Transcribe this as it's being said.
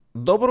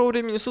Доброго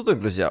времени суток,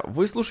 друзья!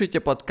 Вы слушаете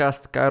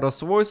подкаст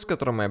Kairos Voice, в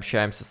котором мы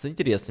общаемся с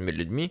интересными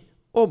людьми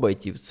об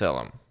IT в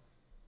целом.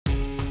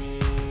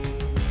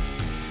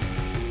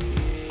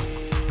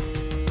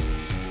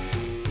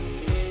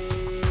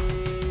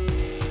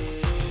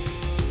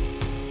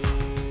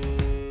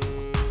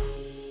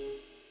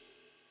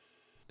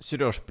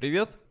 Сереж,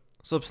 привет!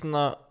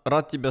 Собственно,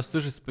 рад тебя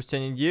слышать спустя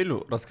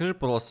неделю. Расскажи,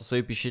 пожалуйста,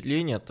 свои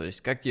впечатления, то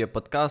есть как тебе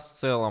подкаст в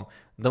целом,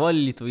 давали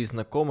ли твои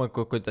знакомые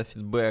какой-то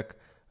фидбэк,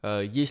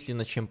 есть ли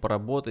над чем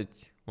поработать,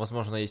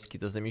 возможно, есть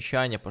какие-то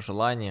замечания,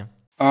 пожелания.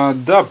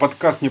 Да,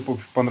 подкаст мне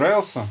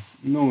понравился.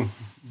 Ну,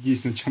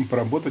 есть над чем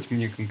поработать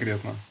мне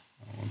конкретно.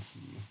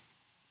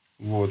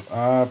 Вот.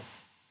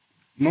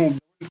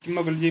 Довольно-таки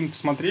много людей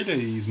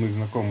посмотрели из моих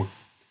знакомых.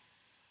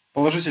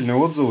 Положительные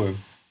отзывы.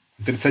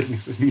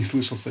 Отрицательных, кстати, не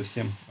слышал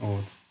совсем.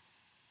 Вот.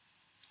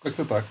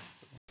 Как-то так.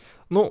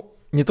 Ну,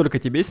 не только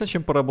тебе есть над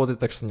чем поработать,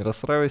 так что не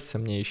расстраивайся,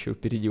 мне еще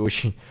впереди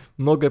очень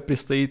много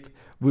предстоит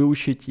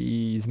выучить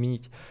и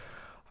изменить.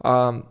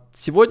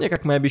 Сегодня,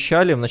 как мы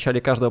обещали, в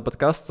начале каждого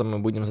подкаста мы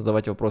будем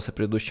задавать вопросы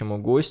предыдущему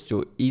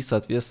гостю, и,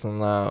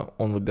 соответственно,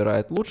 он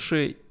выбирает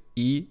лучший,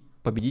 и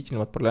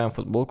победителям отправляем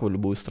футболку в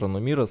любую страну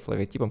мира с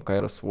логотипом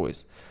Kairos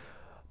Voice.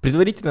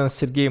 Предварительно с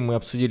Сергеем мы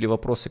обсудили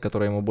вопросы,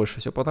 которые ему больше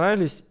всего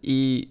понравились,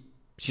 и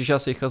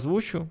сейчас я их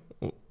озвучу,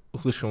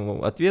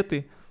 услышим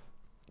ответы.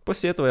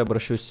 После этого я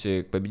обращусь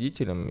к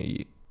победителям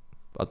и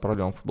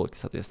отправлю вам футболки,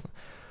 соответственно.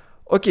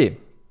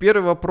 Окей,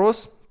 первый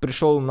вопрос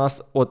пришел у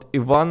нас от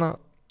Ивана.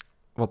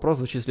 Вопрос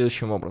звучит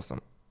следующим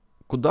образом.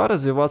 Куда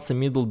развиваться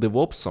middle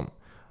DevOps?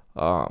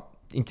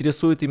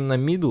 Интересует именно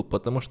middle,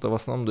 потому что в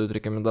основном дают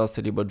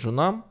рекомендации либо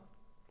джунам,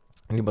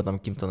 либо там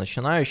каким-то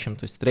начинающим,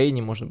 то есть трейни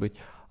может быть.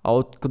 А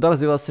вот куда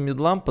развиваться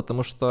мидлам,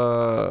 потому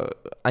что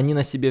они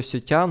на себе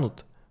все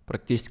тянут,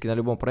 практически на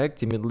любом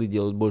проекте мидлы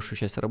делают большую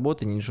часть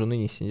работы, не джуны,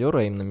 не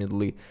сеньоры, а именно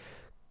мидлы.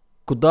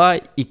 Куда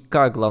и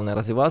как, главное,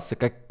 развиваться,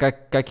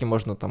 как им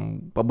можно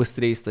там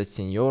побыстрее стать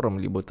сеньором,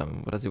 либо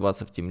там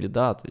развиваться в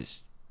тимлида, то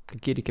есть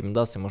какие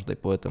рекомендации можно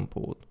дать по этому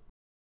поводу?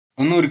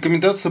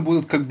 Рекомендации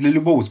будут как для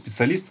любого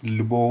специалиста, для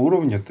любого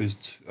уровня. То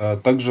есть,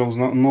 также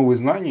новые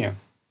знания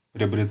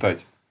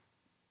приобретать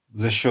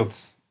за счет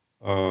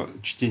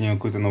чтения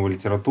какой-то новой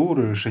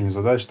литературы, решения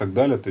задач и так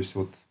далее. То есть,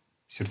 вот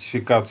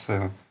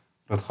сертификация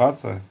Red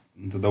Hat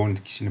это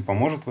довольно-таки сильно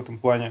поможет в этом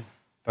плане.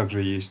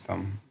 Также есть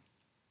там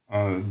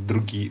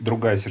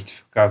другая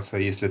сертификация,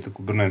 если это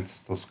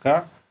Kubernetes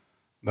TLSK,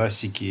 да,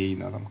 CKA,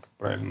 да, там, как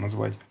правильно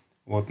назвать.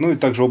 Вот. Ну и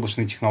также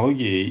облачные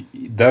технологии.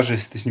 И даже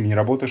если ты с ними не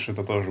работаешь,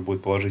 это тоже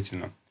будет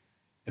положительно.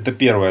 Это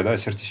первое, да,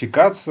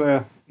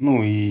 сертификация,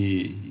 ну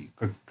и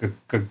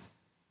как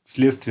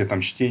следствие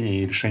там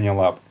чтения и решения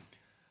лаб.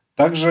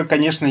 Также,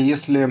 конечно,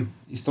 если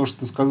из того, что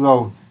ты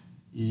сказал,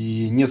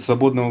 и нет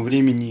свободного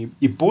времени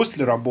и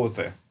после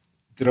работы,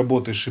 ты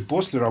работаешь и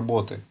после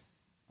работы,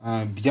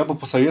 я бы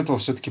посоветовал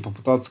все-таки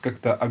попытаться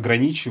как-то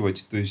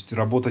ограничивать, то есть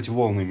работать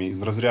волнами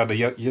из разряда.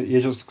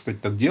 Я часто, кстати,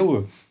 так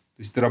делаю.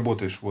 То есть ты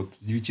работаешь вот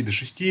с 9 до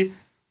 6,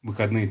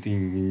 выходные ты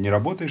не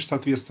работаешь,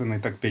 соответственно, и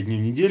так 5 дней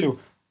в неделю.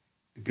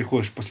 Ты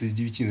приходишь после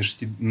 9 до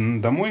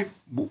 6 домой,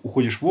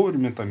 уходишь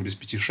вовремя, там без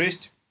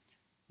 5-6,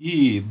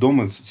 и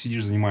дома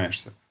сидишь,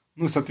 занимаешься.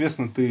 Ну и,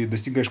 соответственно, ты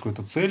достигаешь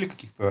какой-то цели,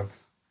 каких-то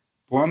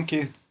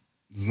планки,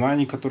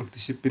 знаний, которых ты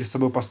себе перед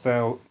собой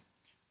поставил.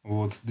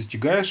 Вот,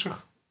 достигаешь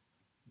их,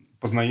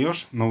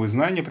 познаешь, новые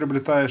знания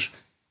приобретаешь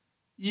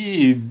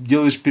и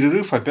делаешь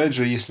перерыв, опять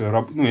же, если,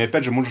 ну, и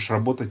опять же можешь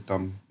работать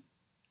там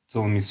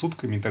целыми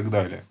сутками и так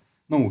далее.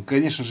 Ну,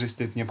 конечно же,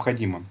 если это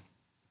необходимо.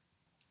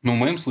 Но в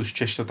моем случае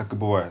чаще всего так и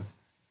бывает.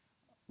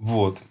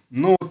 Вот.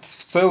 Но вот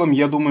в целом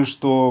я думаю,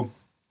 что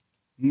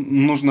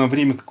нужно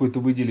время какое-то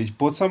выделить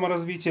под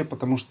саморазвитие,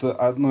 потому что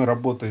одной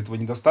работы этого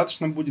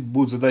недостаточно будет.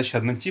 Будут задачи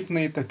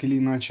однотипные, так или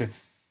иначе.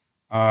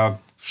 Надо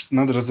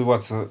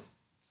развиваться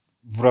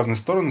в разные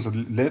стороны.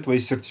 Для этого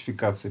есть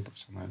сертификации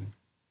профессиональные.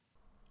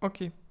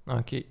 Окей.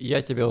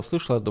 Я тебя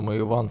услышал, я думаю,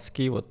 Иван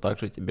Ский вот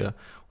также тебя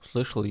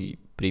услышал и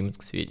примет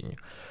к сведению.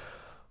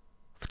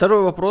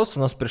 Второй вопрос у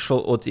нас пришел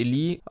от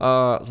Ильи.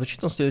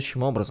 Звучит он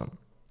следующим образом.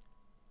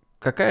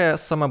 Какая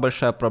самая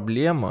большая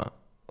проблема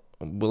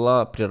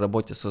была при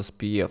работе с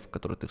SPF,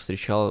 которую ты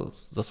встречал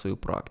за свою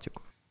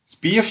практику? С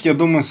PF, я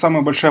думаю,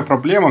 самая большая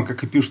проблема,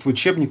 как и пишут в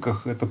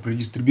учебниках, это при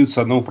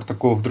дистрибьюции одного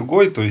протокола в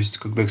другой. То есть,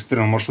 когда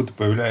экстернал маршруты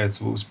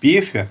появляются в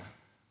SPF,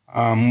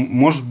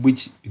 может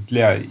быть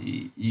петля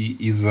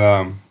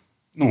из-за,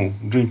 ну,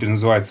 в Juniper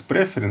называется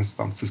preference,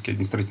 там в ЦИСКе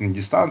административной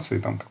дистанции,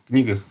 там как в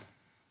книгах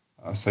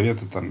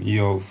советуют там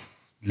ее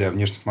для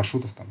внешних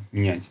маршрутов там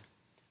менять.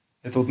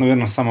 Это вот,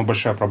 наверное, самая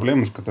большая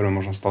проблема, с которой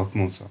можно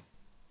столкнуться.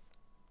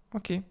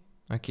 Окей.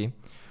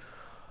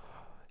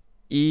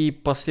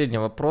 И последний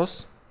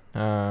вопрос,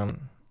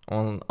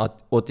 он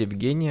от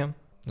Евгения.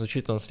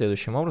 Звучит он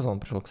следующим образом. Он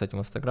пришел, кстати, в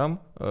Инстаграм,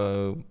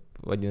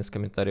 в один из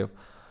комментариев.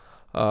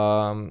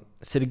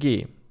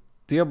 Сергей,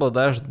 ты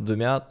обладаешь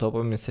двумя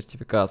топовыми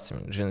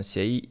сертификациями,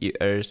 GNCI и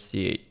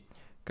RCA.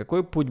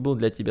 Какой путь был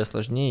для тебя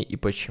сложнее и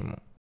почему?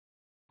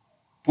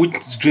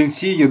 Путь с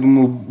GNC, я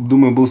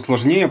думаю, был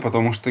сложнее,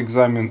 потому что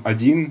экзамен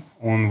один,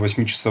 он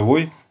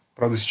 8-часовой.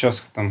 Правда, сейчас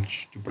их там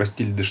чуть-чуть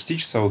упростили до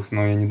 6-часовых,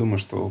 но я не думаю,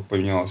 что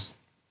поменялось.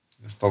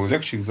 Стал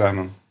легче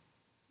экзамен.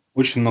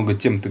 Очень много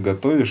тем ты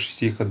готовишь,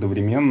 все их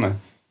одновременно.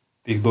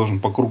 Ты их должен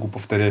по кругу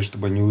повторять,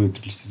 чтобы они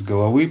выветрились из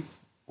головы,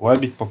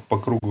 лабить по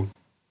кругу.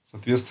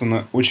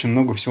 Соответственно, очень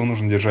много всего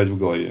нужно держать в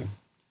голове.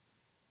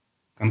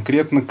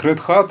 Конкретно к Red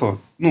Hat,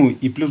 ну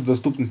и плюс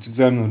доступность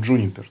экзамену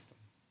Juniper.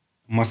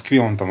 В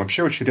Москве он там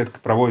вообще очень редко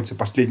проводится.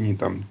 Последние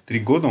там 3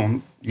 года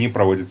он не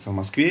проводится в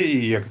Москве.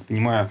 И, я как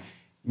понимаю,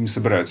 не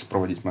собираются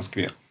проводить в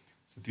Москве.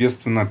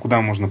 Соответственно,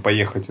 куда можно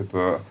поехать,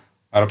 это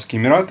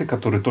Арабские Эмираты,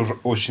 которые тоже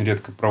очень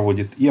редко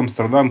проводят, и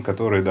Амстердам,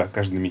 который, да,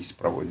 каждый месяц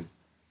проводит.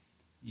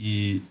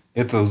 И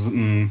это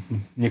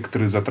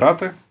некоторые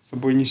затраты с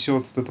собой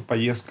несет вот эта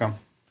поездка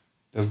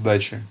для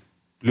сдачи.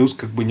 Плюс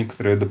как бы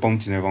некоторое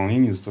дополнительное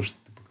волнение из-за того, что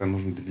ты пока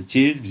нужно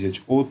долететь,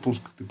 взять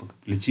отпуск, ты пока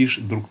летишь,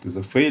 и вдруг ты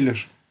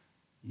зафейлишь.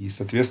 И,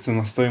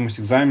 соответственно, стоимость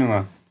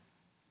экзамена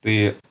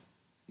ты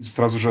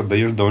сразу же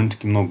отдаешь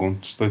довольно-таки много.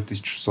 Он стоит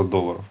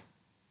 $1600.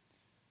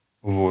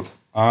 Вот.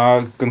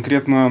 А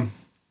конкретно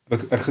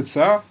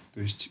РХЦА, то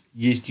есть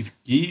и в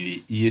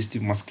Киеве, и есть и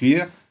в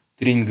Москве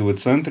тренинговые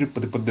центры,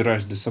 ты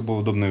подбираешь для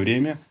собой удобное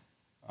время.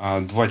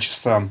 2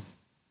 часа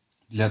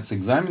длятся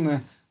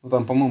экзамены. Ну,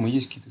 там, по-моему,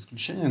 есть какие-то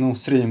исключения, но в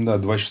среднем, да,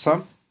 2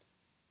 часа.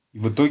 И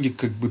в итоге,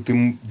 как бы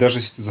ты, даже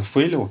если ты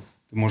зафейлил,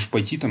 ты можешь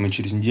пойти там и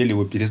через неделю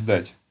его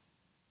пересдать.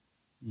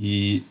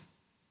 И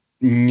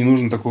не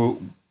нужно такой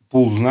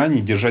пул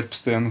знаний держать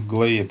постоянно в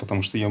голове,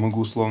 потому что я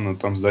могу условно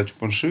там сдать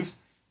OpenShift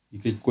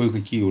и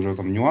кое-какие уже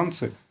там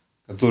нюансы,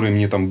 которые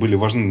мне там были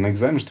важны на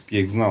экзамене, чтобы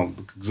я их знал,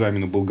 к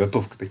экзамену был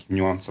готов к таким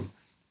нюансам,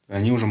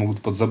 они уже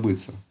могут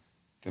подзабыться.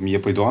 Там я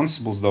пойду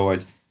Ansible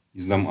сдавать,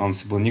 и сдам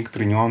Ansible.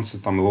 Некоторые нюансы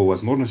там его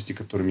возможностей,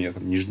 которыми я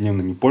там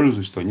ежедневно не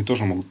пользуюсь, то они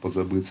тоже могут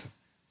подзабыться.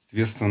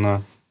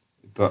 Соответственно,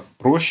 это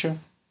проще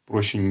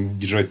не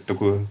держать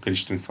такое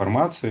количество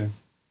информации.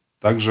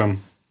 Также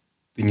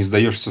ты не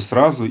сдаешь все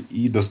сразу,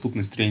 и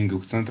доступность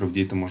тренинговых центров,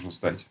 где это можно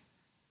сдать.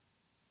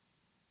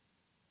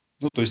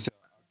 Ну, то есть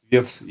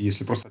ответ,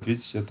 если просто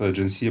ответить, это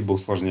GNC был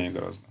сложнее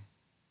гораздо.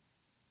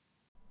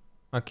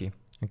 Окей,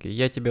 окей,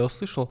 я тебя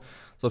услышал.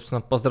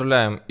 Собственно,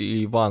 поздравляем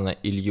и Ивана,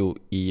 Илью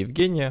и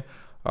Евгения.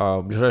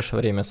 В ближайшее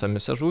время с вами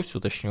свяжусь,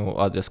 уточню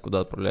адрес,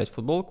 куда отправлять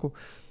футболку.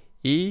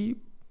 И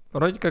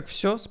вроде как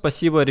все.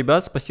 Спасибо,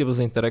 ребят, спасибо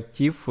за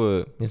интерактив.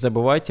 Не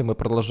забывайте, мы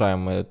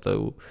продолжаем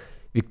эту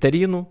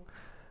викторину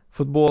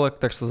футболок,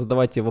 так что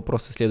задавайте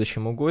вопросы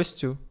следующему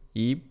гостю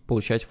и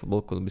получайте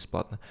футболку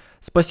бесплатно.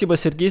 Спасибо,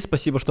 Сергей,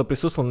 спасибо, что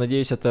присутствовал.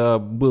 Надеюсь, это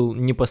был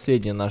не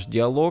последний наш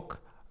диалог,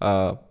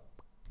 а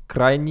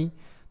крайний.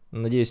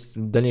 Надеюсь,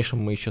 в дальнейшем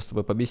мы еще с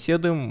тобой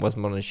побеседуем,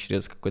 возможно,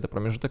 через какой-то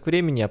промежуток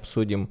времени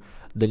обсудим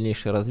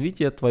дальнейшее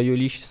развитие твое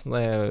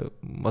личностное.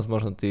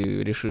 Возможно, ты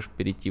решишь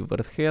перейти в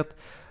Red Hat,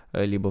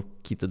 либо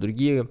какие-то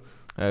другие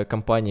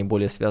компании,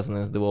 более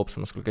связанные с DevOps.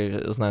 Насколько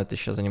я знаю, ты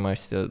сейчас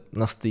занимаешься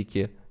на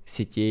стыке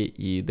сетей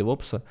и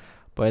DevOps,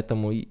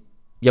 поэтому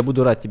я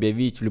буду рад тебя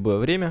видеть в любое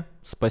время.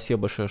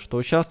 Спасибо большое, что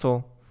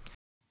участвовал.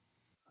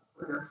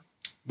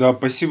 Да,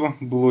 спасибо.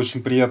 Было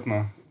очень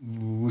приятно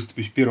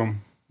выступить в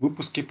первом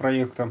выпуске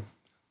проекта.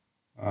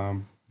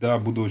 Да,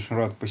 буду очень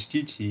рад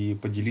посетить и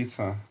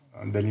поделиться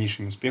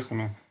дальнейшими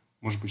успехами.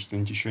 Может быть,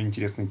 что-нибудь еще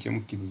интересные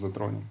темы какие-то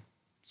затронем.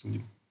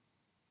 Судим.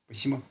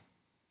 Спасибо.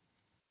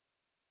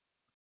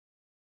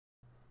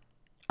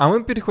 А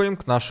мы переходим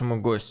к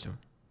нашему гостю.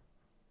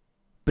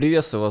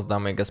 Приветствую вас,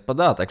 дамы и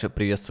господа, а также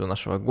приветствую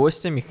нашего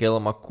гостя Михаила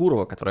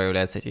Макурова, который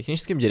является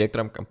техническим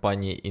директором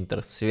компании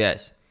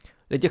 «Интерсвязь».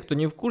 Для тех, кто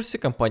не в курсе,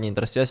 компания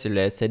 «Интерсвязь»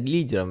 является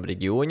лидером в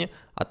регионе,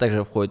 а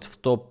также входит в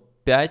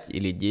топ-5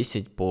 или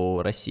 10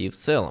 по России в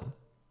целом.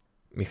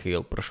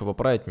 Михаил, прошу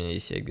поправить меня,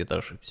 если я где-то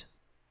ошибся.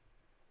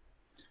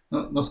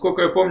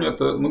 Насколько я помню,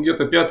 это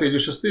где-то 5 или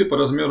 6 по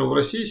размеру в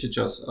России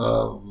сейчас,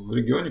 а в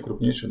регионе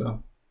крупнейший,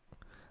 да.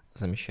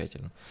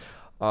 Замечательно.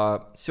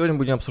 Сегодня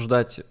будем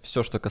обсуждать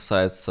все, что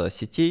касается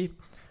сетей.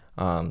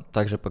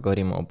 Также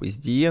поговорим об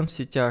SDN в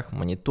сетях,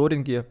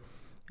 мониторинге.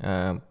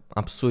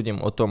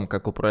 Обсудим о том,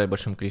 как управлять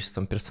большим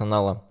количеством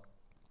персонала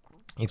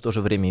и в то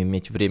же время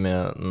иметь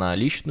время на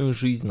личную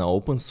жизнь, на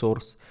open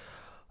source.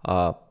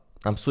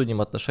 Обсудим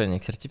отношение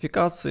к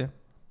сертификации.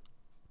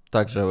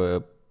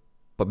 Также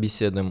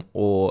побеседуем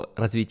о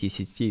развитии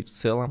сетей в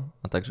целом,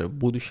 а также в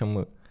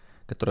будущем,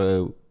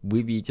 которое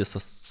вы видите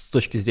с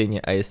точки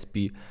зрения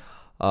ISP.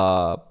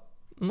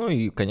 Ну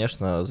и,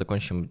 конечно,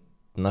 закончим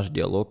наш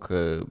диалог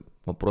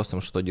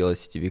вопросом, что делать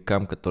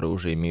сетевикам, которые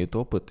уже имеют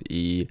опыт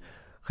и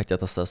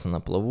хотят остаться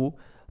на плаву,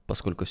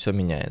 поскольку все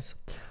меняется.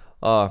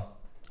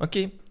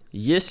 Окей,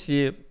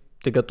 если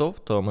ты готов,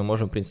 то мы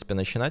можем, в принципе,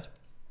 начинать.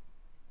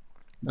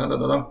 Да,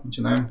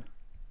 начинаем.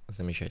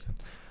 Замечательно.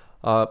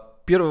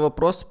 Первый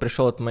вопрос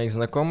пришел от моих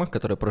знакомых,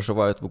 которые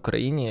проживают в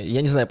Украине.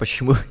 Я не знаю,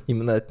 почему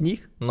именно от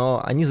них,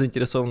 но они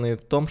заинтересованы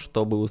в том,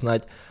 чтобы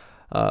узнать,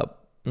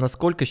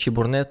 насколько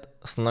Чебурнет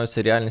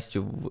становится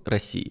реальностью в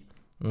России.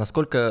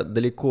 Насколько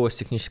далеко с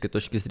технической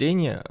точки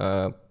зрения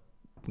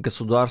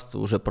государство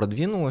уже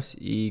продвинулось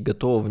и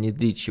готово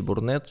внедрить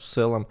Kubernetes в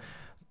целом,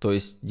 то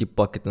есть Deep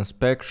Packet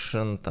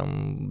Inspection,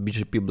 там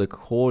BGP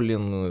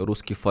Blackholing,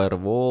 русский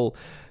Firewall,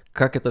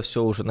 как это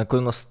все уже, на какой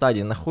у нас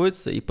стадии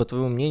находится, и по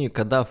твоему мнению,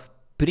 когда в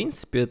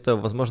принципе это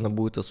возможно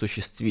будет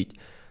осуществить?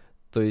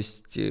 То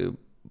есть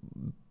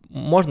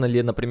можно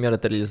ли, например,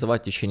 это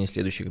реализовать в течение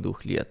следующих 2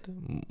 лет?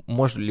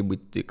 Может ли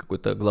быть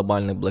какой-то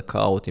глобальный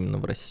blackout именно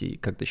в России,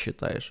 как ты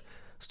считаешь?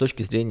 С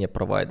точки зрения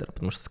провайдера,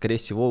 потому что, скорее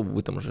всего,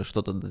 вы там уже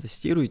что-то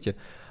тестируете.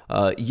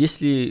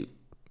 Если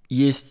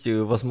есть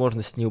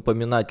возможность не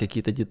упоминать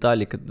какие-то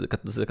детали,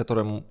 за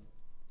которые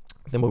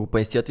я могу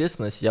понести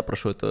ответственность, я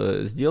прошу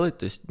это сделать,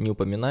 то есть не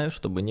упоминаю,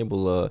 чтобы не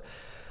было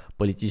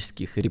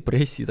политических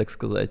репрессий, так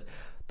сказать.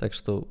 Так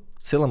что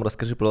в целом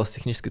расскажи, пожалуйста, с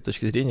технической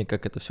точки зрения,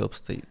 как это все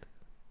обстоит.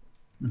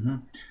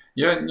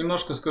 Я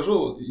немножко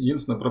скажу,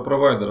 единственное, про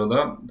провайдера,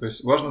 да, то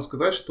есть важно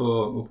сказать,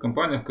 что вот в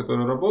компаниях, в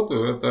которой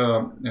работаю,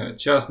 это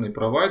частный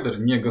провайдер,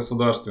 не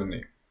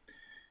государственный.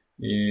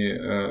 И,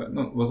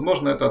 ну,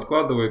 возможно, это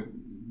откладывает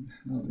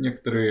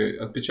некоторые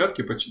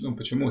отпечатки,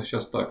 почему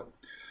сейчас так.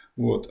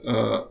 Вот.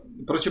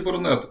 Про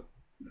Kubernetes.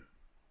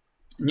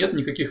 Нет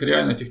никаких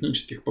реально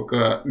технических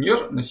пока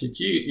мер на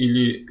сети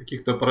или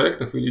каких-то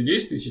проектов или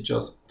действий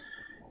сейчас.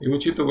 И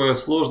учитывая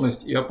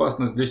сложность и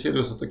опасность для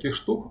сервиса таких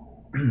штук,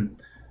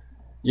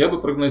 я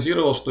бы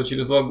прогнозировал, что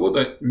через 2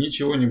 года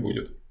ничего не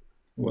будет.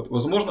 Вот.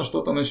 Возможно,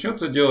 что-то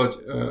начнется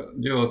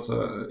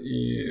делаться,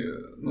 и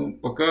ну,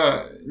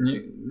 пока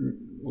не,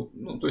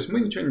 ну, то есть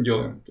мы ничего не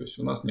делаем, то есть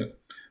у нас нет.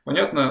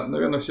 Понятно,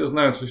 наверное, все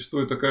знают,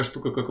 существует такая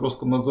штука, как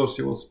Роскомнадзор с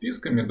его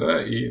списками,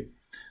 да, и,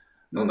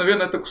 ну,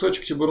 наверное, это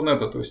кусочек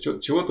Чебурнета, то есть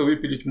чего-то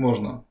выпилить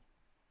можно.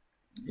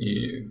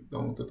 И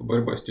там вот эта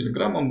борьба с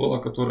Телеграмом была,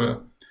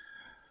 которая,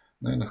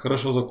 наверное,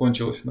 хорошо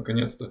закончилась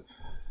наконец-то.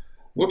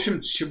 В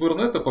общем,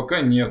 Чебурнета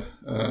пока нет.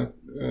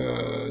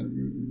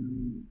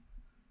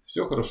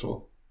 Все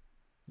хорошо.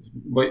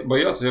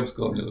 Бояться, я бы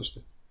сказал, не за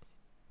что.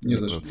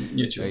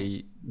 Нечего.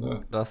 И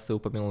Да. раз ты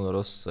упомянул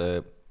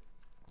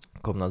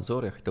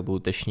Роскомнадзор, я хотел бы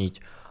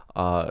уточнить,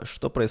 а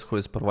что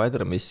происходит с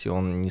провайдером, если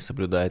он не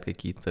соблюдает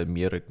какие-то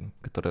меры,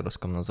 которые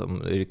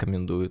Роскомнадзор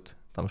рекомендует?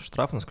 Там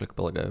штраф, насколько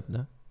полагаю,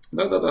 да?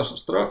 Да,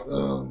 штраф.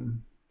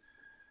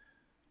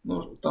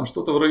 Ну, там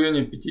что-то в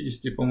районе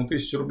 50, по-моему,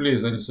 тысяч рублей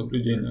за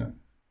несоблюдение.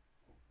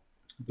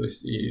 То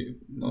есть, и,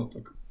 ну,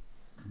 так.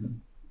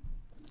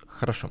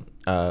 Хорошо.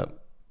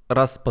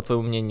 Раз, по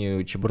твоему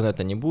мнению,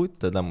 Чебурнета не будет,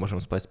 тогда можем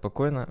спать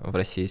спокойно. В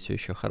России все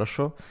еще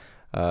хорошо.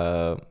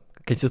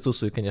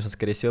 Конституцию, конечно,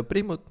 скорее всего,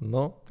 примут,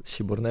 но с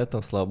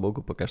Чебурнетом, слава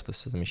богу, пока что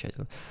все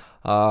замечательно.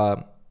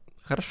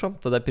 Хорошо,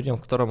 тогда перейдем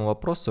к второму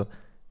вопросу.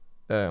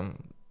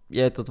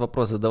 Я этот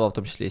вопрос задавал в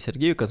том числе и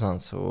Сергею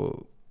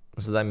Казанцеву.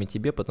 Задам и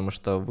тебе, потому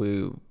что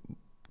вы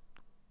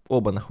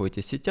оба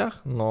находитесь в сетях,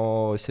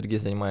 но Сергей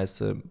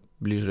занимается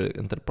ближе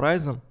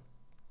enterprise,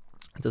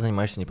 ты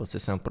занимаешься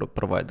непосредственно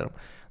провайдером.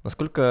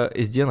 Насколько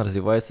SDN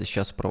развивается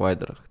сейчас в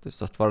провайдерах, то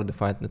есть Software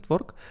Defined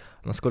Network,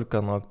 насколько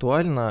оно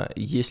актуально,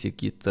 есть ли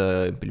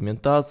какие-то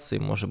имплементации,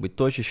 может быть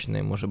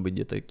точечные, может быть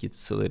где-то какие-то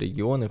целые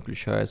регионы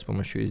включают с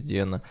помощью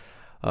SDN.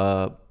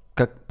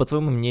 Как, по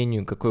твоему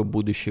мнению, какое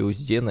будущее у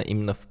SDN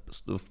именно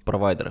в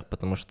провайдерах?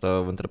 Потому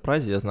что в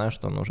Enterprise я знаю,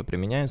 что оно уже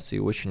применяется и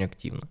очень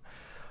активно.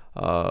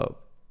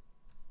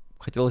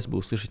 Хотелось бы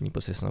услышать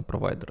непосредственно о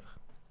провайдерах.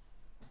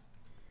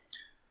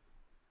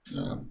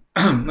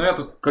 Ну, я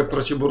тут, как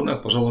про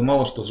Чебурнет, пожалуй,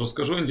 мало что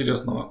расскажу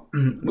интересного.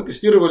 Мы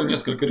тестировали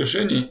несколько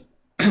решений.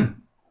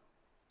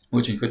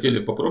 Очень хотели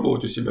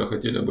попробовать у себя,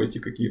 хотели обойти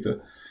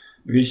какие-то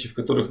вещи, в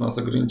которых нас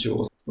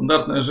ограничивало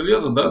стандартное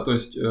железо, да, то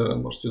есть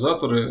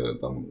маршрутизаторы,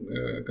 там,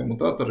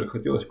 коммутаторы,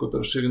 хотелось какой-то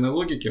расширенной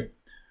логики.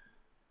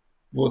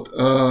 Вот,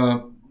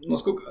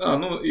 насколько,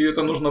 ну, и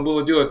это нужно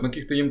было делать на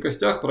каких-то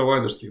емкостях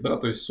провайдерских, да,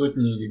 то есть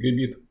сотни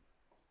гигабит.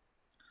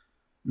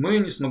 Мы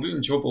не смогли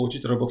ничего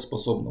получить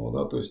работоспособного,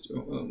 да, то есть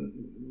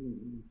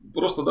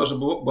просто даже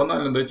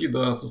банально дойти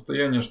до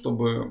состояния,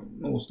 чтобы,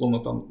 ну,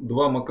 условно, там,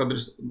 2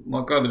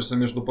 MAC-адреса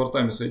между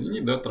портами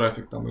соединить, да,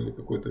 трафик там или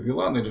какой-то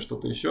VLAN или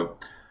что-то еще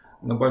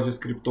на базе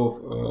скриптов,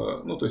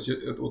 ну, то есть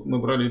это вот мы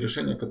брали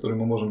решения, которые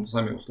мы можем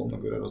сами, условно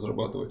говоря,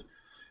 разрабатывать.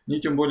 Не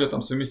тем более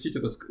там совместить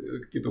это с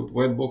какие-то вот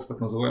white box, так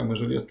называемые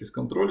железки с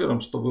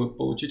контроллером, чтобы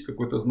получить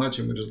какой-то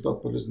значимый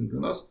результат, полезный для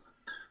нас.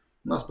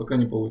 У нас пока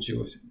не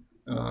получилось.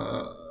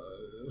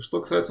 Что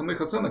касается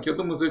моих оценок, я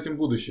думаю, за этим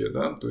будущее,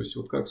 да, то есть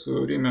вот как в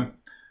свое время,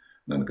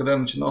 наверное, когда я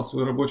начинал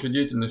свою рабочую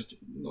деятельность,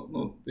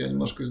 ну, я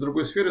немножко из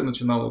другой сферы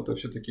начинал, это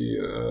все-таки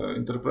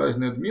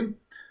enterprise админ,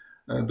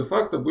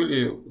 де-факто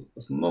были в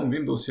основном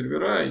Windows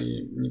сервера,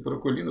 и ни про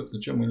какой Linux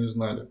ничего мы не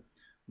знали.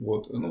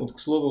 Вот. Ну, вот, к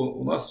слову,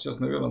 у нас сейчас,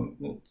 наверное,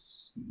 ну,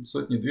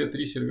 сотни,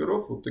 2-3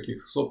 серверов, вот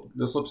таких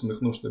для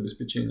собственных нужд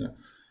обеспечения.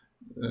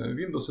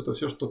 Windows это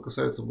все, что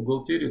касается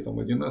бухгалтерии, там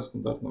 1С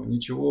стандартного.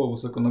 Ничего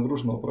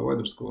высоконагруженного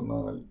провайдерского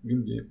на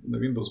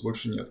Windows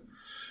больше нет.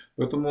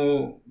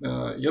 Поэтому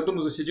я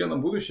думаю, за CDN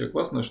будущее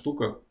классная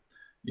штука.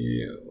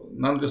 И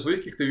нам для своих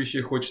каких-то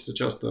вещей хочется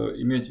часто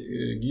иметь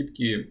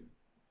гибкие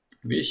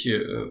вещи,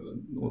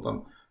 ну,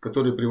 там,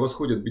 которые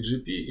превосходят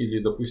BGP или,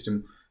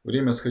 допустим,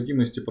 время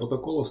сходимости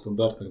протоколов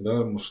стандартных,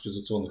 да,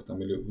 маршрутизационных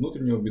там, или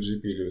внутреннего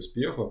BGP, или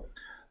SPF,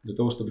 для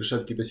того, чтобы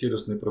решать какие-то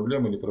сервисные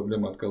проблемы или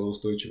проблемы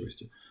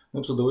отказоустойчивости.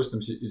 Мы с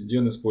удовольствием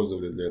SDN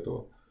использовали для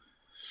этого.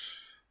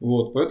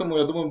 Вот, поэтому,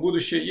 я думаю,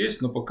 будущее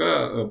есть, но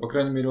пока, по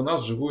крайней мере, у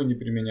нас вживую не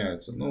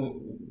применяется.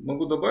 Ну,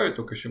 могу добавить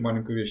только еще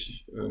маленькую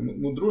вещь.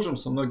 Мы дружим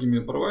со многими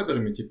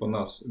провайдерами типа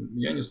нас.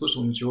 Я не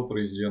слышал ничего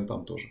про SDN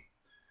там тоже.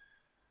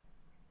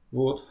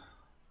 Вот.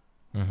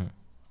 Мгм.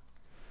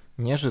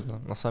 Неожиданно.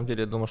 На самом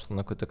деле, я думал, что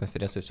на какой-то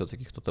конференции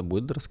все-таки кто-то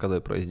будет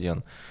рассказывать про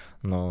SDN,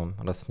 но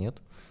раз нет,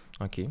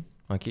 окей,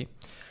 окей.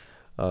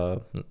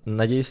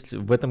 Надеюсь,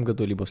 в этом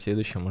году, либо в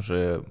следующем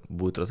уже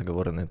будут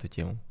разговоры на эту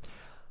тему.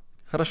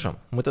 Хорошо,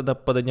 мы тогда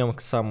подойдем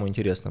к самому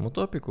интересному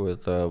топику.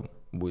 Это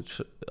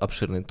будет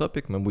обширный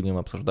топик. Мы будем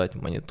обсуждать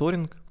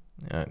мониторинг,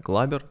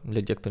 Glabber.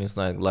 Для тех, кто не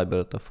знает,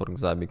 Glabber — это форк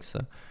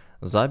Zabbix,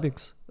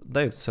 Zabbix,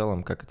 да и в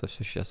целом, как это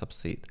все сейчас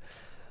обстоит.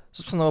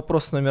 Собственно,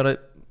 вопрос номер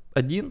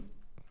 1,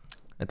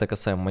 это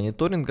касаемо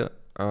мониторинга.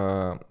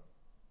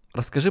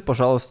 Расскажи,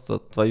 пожалуйста,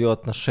 твое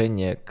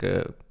отношение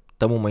к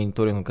тому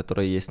мониторингу,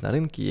 который есть на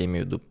рынке. Я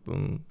имею в виду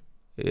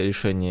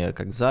решение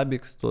как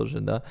Zabbix тоже,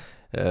 да,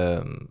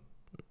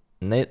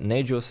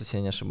 Nagios, если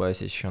я не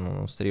ошибаюсь, еще он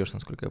устаревший,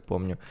 насколько я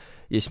помню.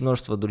 Есть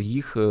множество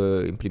других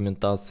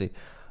имплементаций.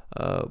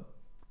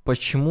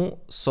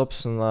 Почему,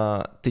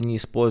 собственно, ты не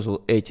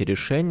использовал эти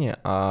решения,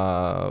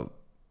 а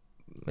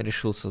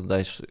решил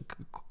создать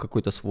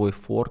какой-то свой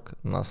форк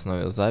на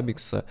основе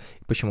Zabbix?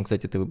 Почему,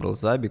 кстати, ты выбрал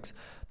Zabbix?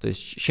 То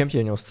есть, чем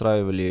тебя не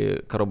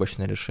устраивали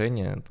коробочные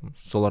решения? Там,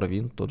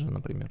 SolarWind тот же,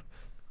 например.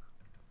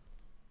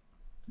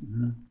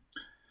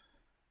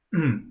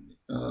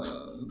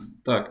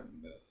 Так,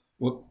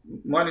 вот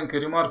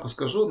маленькую ремарку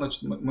скажу.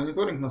 Значит,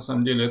 мониторинг на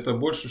самом деле это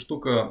больше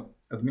штука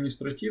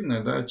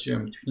административная, да,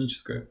 чем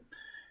техническая.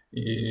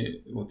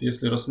 И вот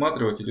если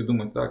рассматривать или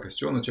думать, так, а с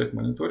чего начать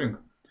мониторинг,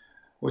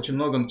 очень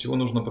много чего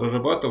нужно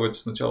прорабатывать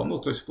сначала. Ну,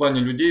 то есть в плане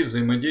людей,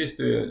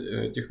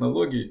 взаимодействия,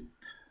 технологий,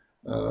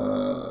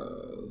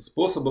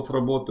 способов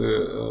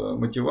работы,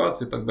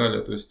 мотивации и так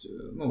далее. То есть,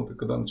 ну,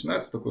 когда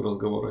начинается такой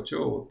разговор, а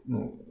чего, вот,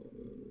 ну,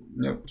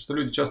 меня просто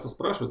люди часто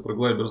спрашивают про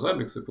Glabber,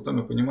 Zabbix, и потом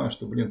я понимаю,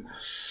 что,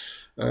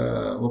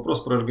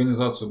 вопрос про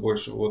организацию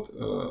больше. Вот,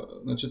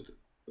 значит,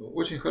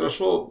 очень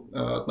хорошо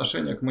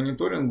отношение к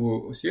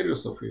мониторингу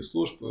сервисов и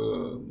служб.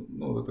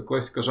 Ну, это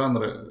классика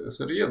жанра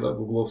SRE, да,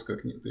 гугловская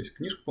книга. То есть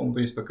книжка, по-моему,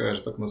 есть такая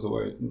же, так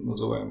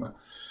называемая.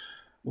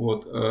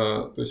 Вот,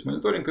 то есть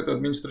мониторинг — это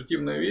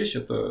административная вещь,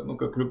 это, ну,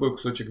 как любой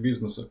кусочек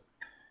бизнеса.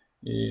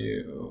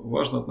 И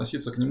важно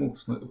относиться к нему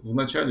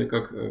вначале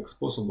как к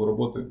способу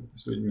работы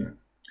с людьми.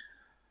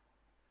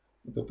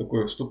 Это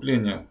такое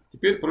вступление.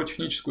 Теперь про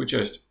техническую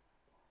часть.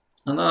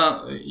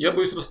 Она, я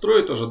боюсь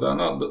расстроить тоже, да,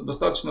 она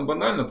достаточно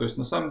банальна. То есть,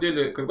 на самом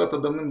деле, когда-то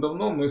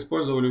давным-давно мы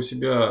использовали у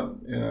себя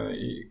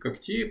и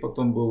Когти,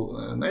 потом был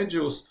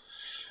Nagios,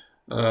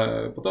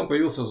 потом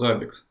появился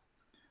Zabbix.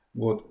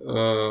 Вот,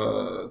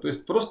 то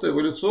есть, просто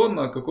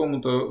эволюционно к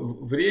какому-то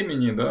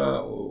времени,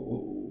 да,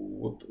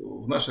 вот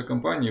в нашей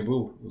компании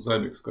был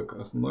Zabbix как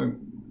основной,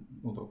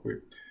 ну,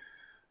 такой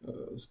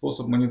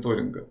способ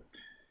мониторинга.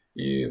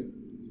 И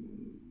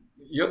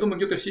я думаю,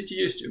 где-то в сети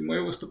есть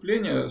мое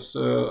выступление с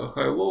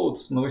High-Load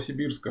с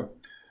Новосибирска.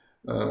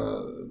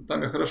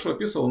 Там я хорошо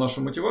описывал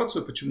нашу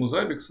мотивацию, почему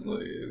Zabbix, ну,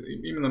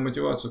 именно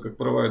мотивацию как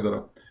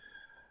провайдера.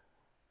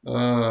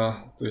 То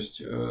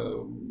есть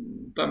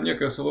там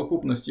некая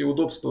совокупность и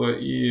удобства,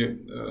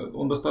 и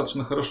он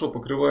достаточно хорошо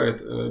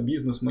покрывает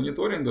бизнес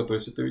мониторинга. То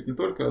есть это ведь не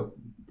только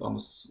там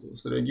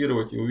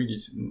среагировать и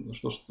увидеть,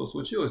 что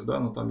случилось, да,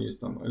 но там есть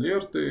там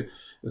алерты,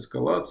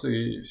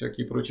 эскалации и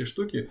всякие прочие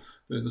штуки.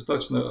 То есть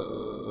достаточно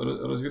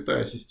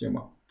развитая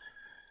система.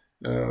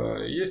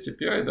 Есть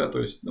API, да, то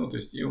есть, ну, то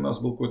есть и у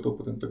нас был какой-то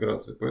опыт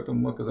интеграции, поэтому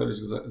мы оказались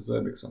с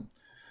Zabbix.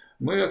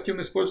 Мы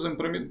активно используем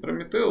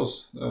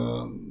Prometheus,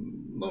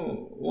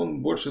 ну,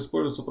 он больше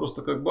используется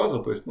просто как база,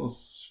 то есть, ну,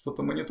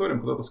 что-то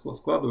мониторим, куда-то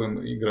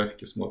складываем и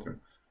графики смотрим.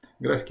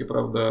 Графики,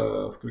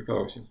 правда, в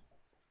ClickHouse.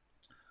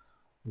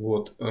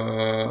 Вот.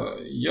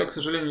 Я, к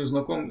сожалению, не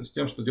знаком с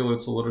тем, что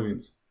делает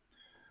SolarWinds.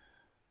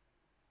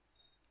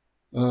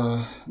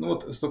 Ну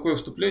вот, такое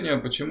вступление,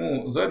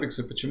 почему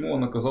Zabbix и почему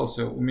он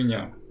оказался у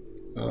меня.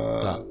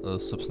 Да,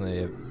 собственно,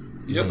 я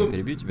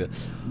перебью тебя.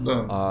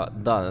 Да.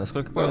 Да,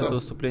 насколько я помню, это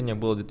выступление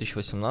было в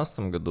 2018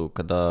 году,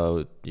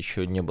 когда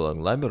еще не было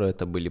Glabber,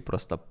 это были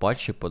просто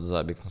патчи под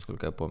Zabbix,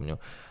 насколько я помню.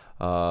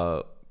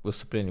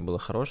 Выступление было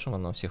хорошим,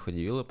 оно всех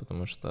удивило,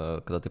 потому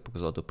что, когда ты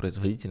показал эту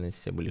производительность,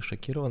 все были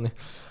шокированы.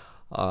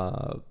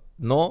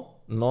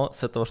 Но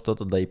с этого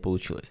что-то, да, и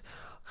получилось.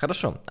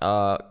 Хорошо,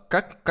 а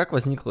как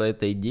возникла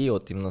эта идея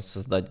вот именно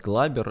создать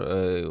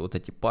Glabber, вот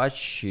эти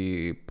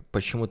патчи,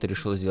 почему ты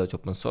решил сделать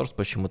open source,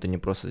 почему ты не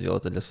просто сделал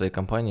это для своей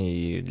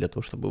компании и для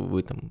того, чтобы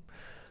вы там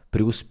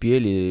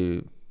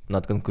преуспели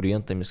над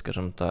конкурентами,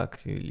 скажем так,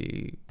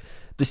 или...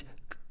 То есть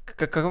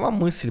какова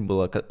мысль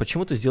была,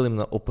 почему ты сделал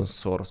именно open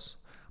source,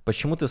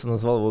 почему ты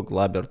назвал его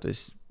Glabber, то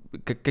есть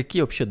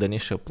какие вообще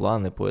дальнейшие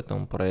планы по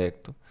этому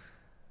проекту?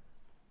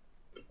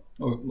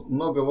 Ой,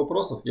 много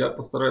вопросов. Я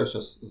постараюсь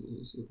сейчас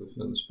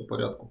по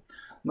порядку.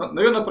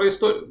 Наверное, про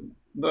историю.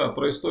 Да,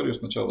 про историю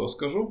сначала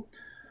расскажу.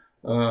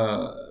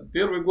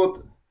 Первый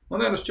год, ну,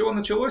 наверное, с чего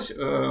началось?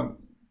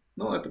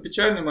 Ну, это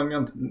печальный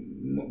момент.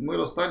 Мы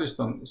расстались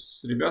там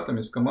с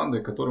ребятами, с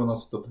командой, которая у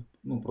нас этот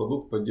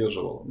продукт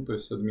поддерживала, ну, то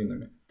есть с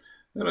админами.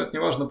 Наверное, это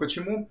не важно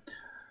почему.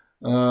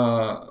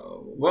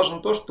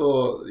 Важно то,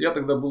 что я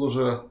тогда был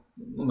уже,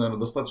 ну, наверное,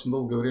 достаточно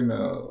долгое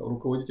время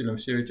руководителем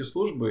всей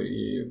IT-службы.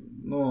 И,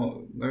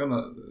 ну,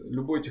 наверное,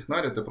 любой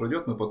технарь это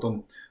пройдет. Мы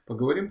потом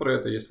поговорим про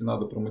это, если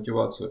надо, про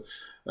мотивацию.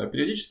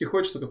 Периодически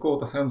хочется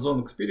какого-то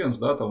hands-on experience,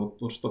 да, там,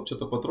 вот, чтобы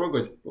что-то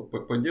потрогать,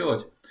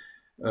 поделать.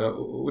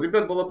 У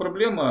ребят была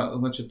проблема,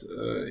 значит,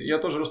 я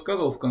тоже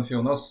рассказывал в конфе,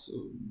 у нас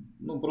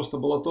просто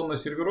была тонна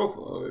серверов,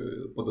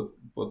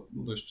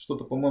 то есть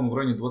что-то, по-моему, в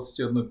районе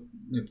 21,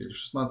 нет, или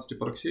 16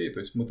 проксей, то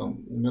есть мы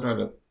там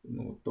умирали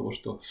от того,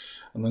 что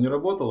оно не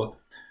работало.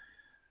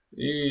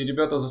 И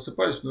ребята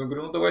засыпались, я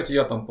говорю, ну давайте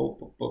я там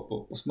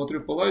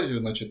посмотрю, полазию,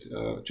 значит,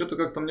 что-то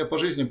как-то у меня по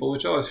жизни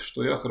получалось,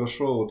 что я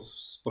хорошо вот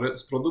с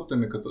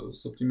продуктами,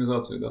 с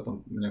оптимизацией, да,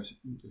 там у меня,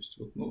 то есть,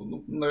 вот,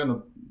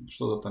 наверное,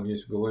 что-то там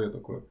есть в голове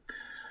такое.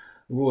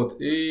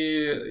 Вот,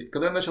 и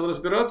когда я начал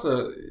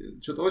разбираться,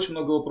 что-то очень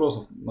много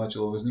вопросов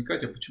начало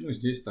возникать, а почему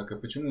здесь так, а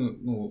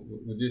почему,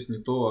 здесь не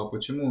то, а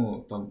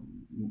почему там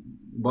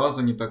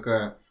база не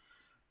такая.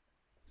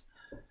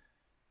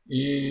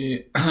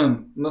 И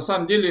на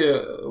самом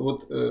деле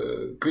вот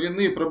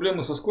коренные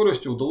проблемы со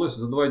скоростью удалось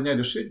за 2 дня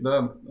решить.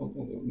 Да.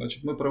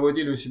 Значит, мы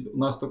проводили у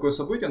нас такое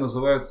событие,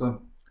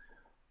 называется,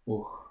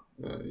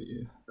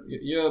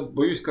 я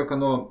боюсь, как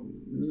оно,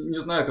 не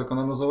знаю, как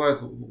оно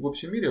называется в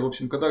общем мире. В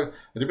общем, когда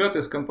ребята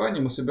из компании,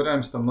 мы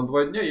собираемся там на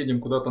 2 дня,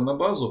 едем куда-то на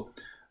базу,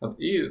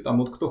 и там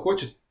вот кто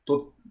хочет,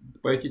 тот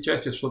по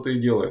IT-части что-то и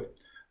делает.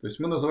 То есть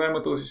мы называем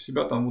это у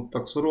себя там вот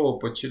так сурово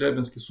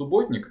по-челябински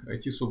субботник,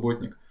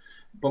 IT-субботник.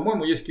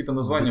 По-моему, есть какие-то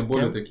названия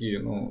более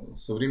такие,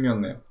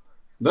 современные.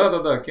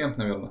 Да, кемп,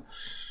 наверное.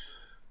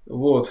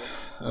 Вот.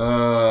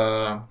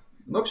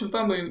 В общем,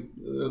 там и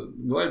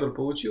Глайбер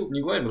получил,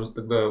 не Глайбер,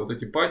 тогда вот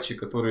эти патчи,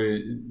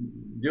 которые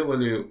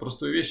делали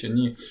простую вещь,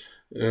 они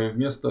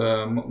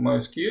вместо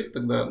MySQL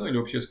тогда, или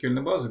вообще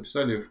SQL базы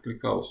писали в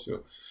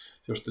ClickHouse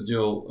все, что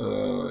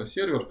делал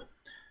сервер.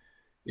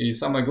 И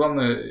самое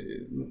главное,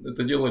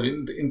 это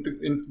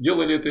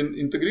делали это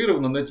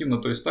интегрированно,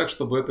 нативно, то есть так,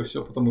 чтобы это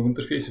все потом и в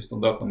интерфейсе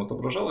стандартном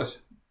отображалось.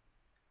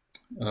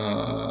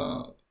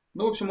 В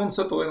общем, он с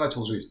этого и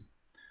начал жизнь.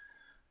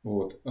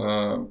 Вот.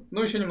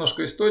 Еще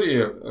немножко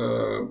истории.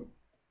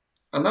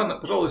 Она,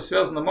 пожалуй,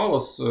 связана мало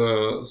с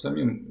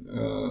самим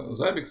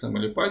Zabbix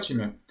или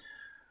патчами.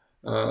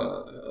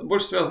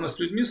 Больше связано с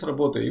людьми, с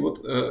работой. И вот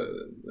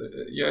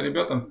я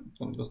ребятам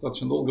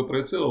достаточно долго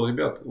проецировал.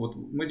 Ребят, вот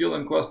мы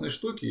делаем классные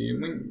штуки, и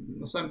мы,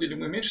 на самом деле,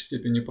 мы в меньшей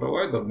степени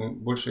провайдер, мы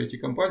больше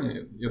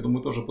IT-компания. Я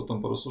думаю, тоже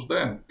потом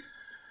порассуждаем.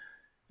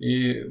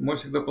 И мой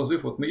всегда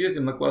позыв, вот мы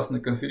ездим на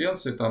классные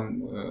конференции,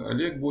 там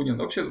Олег Бунин,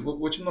 вообще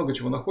очень много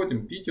чего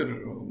находим,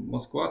 Питер,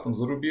 Москва, там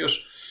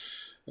зарубеж,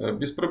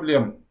 без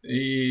проблем.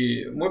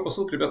 И мой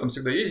посыл к ребятам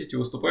всегда: ездите,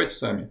 выступайте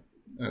сами.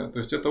 То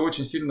есть это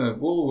очень сильно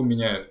голову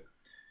меняет.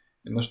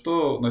 И на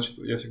что, значит,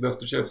 я всегда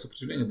встречаю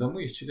сопротивление: да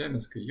мы из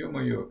Челябинска,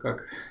 ё-моё,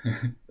 как?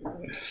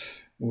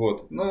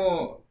 Вот,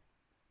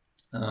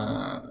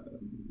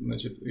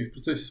 значит, и в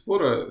процессе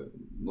спора,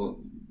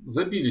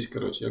 забились,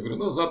 короче. Я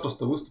говорю,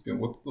 запросто выступим.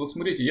 Вот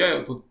смотрите,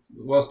 я тут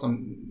у вас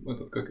там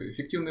как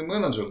эффективный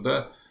менеджер,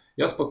 да,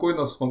 я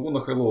спокойно смогу на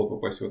Hello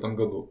попасть в этом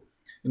году.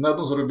 И на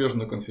одну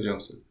зарубежную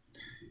конференцию.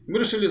 И мы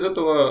решили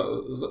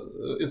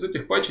из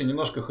этих патчей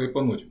немножко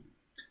хайпануть.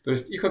 То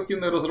есть их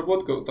активная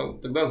разработка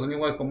тогда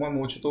заняла,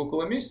 по-моему, что-то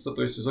около месяца.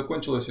 То есть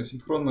закончилась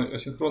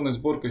асинхронная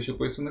сборка еще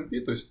по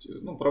SNMP. То есть,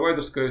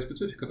 провайдерская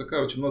специфика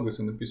такая, очень много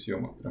SNMP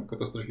съемок. Прям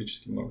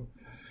катастрофически много.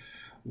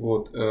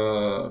 Вот.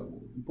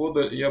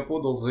 Я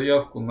подал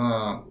заявку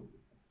на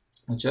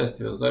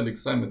участие в Zabbix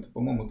Summit,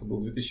 по-моему, это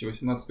был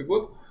 2018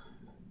 год.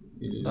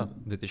 Да,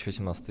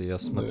 2018 я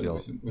смотрел.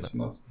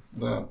 2018,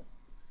 да.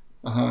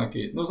 Ага,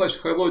 окей. Значит,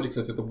 в Хайлоуде,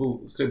 кстати, это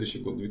был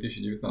следующий год,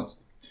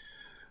 2019.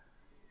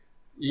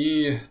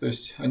 И, то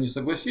есть, они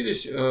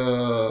согласились,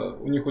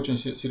 у них очень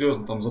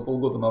серьезно, там за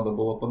полгода надо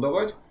было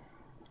подавать.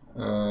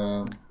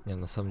 Не,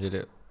 на самом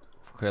деле,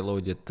 в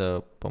Хайлоуде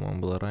это,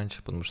 по-моему, было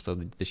раньше, потому что в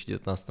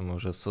 2019 мы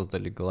уже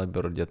создали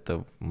Глайбер где-то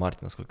в марте,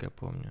 насколько я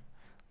помню.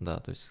 Да,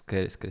 то есть,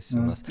 скорее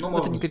всего, у нас...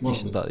 это не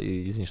критично, да,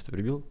 извини, что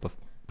перебил,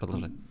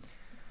 продолжай.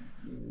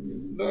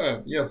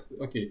 Да,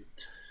 окей.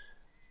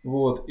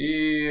 Вот,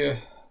 и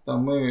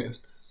там мы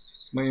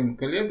с моим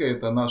коллегой,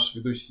 это наш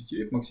ведущий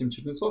сетевик Максим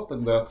Чернецов,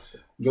 тогда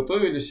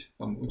готовились,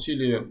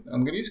 учили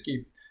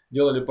английский,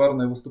 делали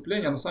парные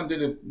выступления. На самом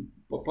деле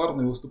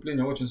парные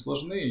выступления очень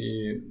сложны.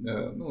 И,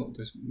 то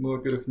есть мы,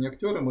 во-первых, не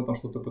актеры, мы там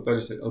что-то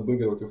пытались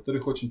обыгрывать.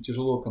 Во-вторых, очень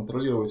тяжело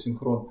контролировать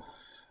синхрон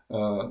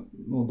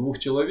 2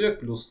 человек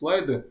плюс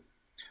слайды.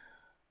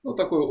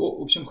 Такой,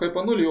 в общем,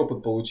 хайпанули и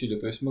опыт получили.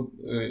 То есть мы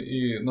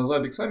и на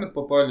Zabbix Summit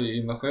попали,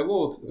 и на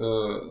Highload.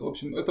 В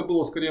общем, это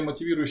была скорее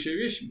мотивирующая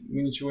вещь.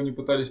 Мы ничего не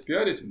пытались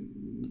пиарить.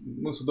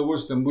 мы с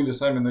удовольствием были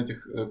сами на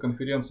этих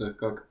конференциях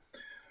как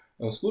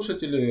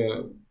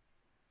слушатели.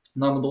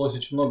 Нам удалось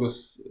очень много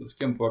с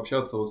кем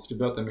пообщаться, вот с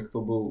ребятами,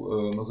 кто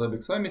был на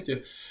Zabbix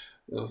Summit,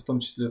 в том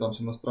числе там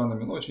с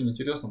иностранными. Ну, очень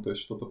интересно, то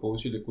есть что-то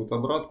получили, какую-то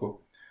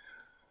обратку.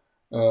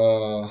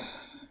 Ну,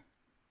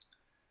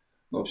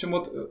 в общем,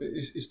 вот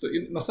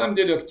на самом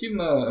деле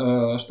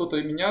активно что-то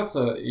и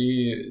меняться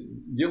и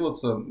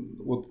делаться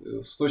вот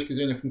с точки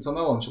зрения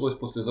функционала началось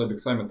после Zabbix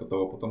Summit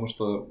того, потому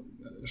что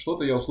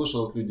что-то я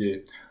услышал от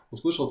людей.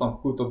 Услышал там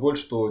какую-то боль,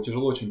 что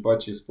тяжело очень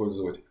патчи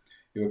использовать.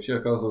 И вообще,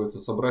 оказывается,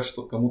 собрать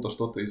кому-то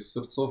что-то из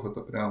сырцов, это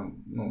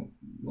прям,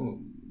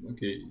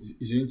 окей,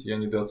 извините, я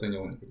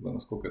недооценивал никогда,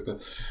 насколько это...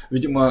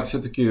 Видимо,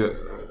 все-таки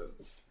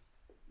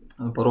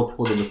порог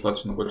входа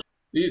достаточно большой.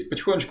 И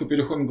потихонечку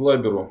переходим к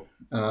Глайберу.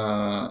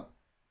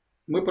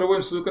 Мы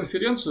проводим свою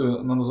конференцию,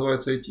 она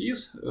называется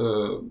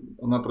ITIS,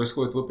 она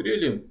происходит в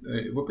апреле.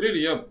 В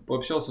апреле я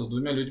пообщался с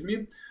двумя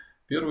людьми.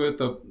 Первый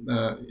это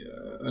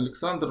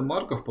Александр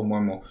Марков,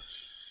 по-моему.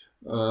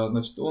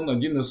 Значит, он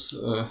один из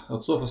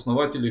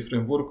отцов-основателей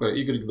фреймворка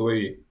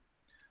Y2E.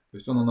 То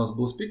есть он у нас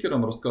был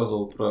спикером,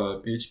 рассказывал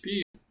про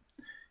PHP.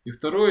 И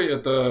второй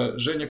это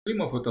Женя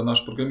Климов, это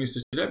наш программист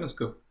из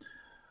Челябинска.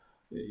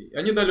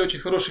 Они дали очень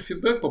хороший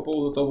фидбэк по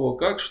поводу того,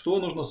 как, что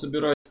нужно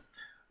собирать.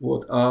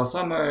 Вот. А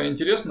самое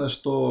интересное,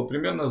 что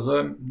примерно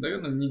за,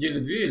 наверное,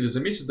 недели-две или за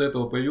месяц до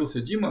этого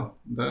появился Дима,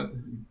 да,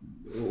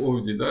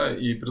 Овди, да,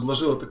 и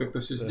предложил это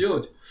как-то все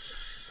сделать.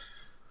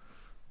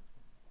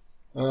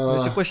 Ну,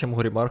 если хочешь, я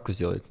могу ремарку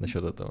сделать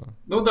насчет этого.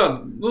 Ну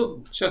да,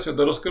 сейчас я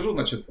расскажу,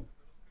 значит.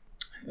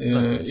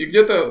 И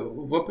где-то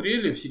в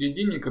апреле, в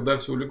середине, когда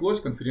все улеглось,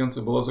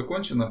 конференция была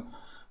закончена,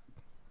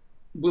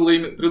 было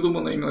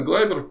придумано именно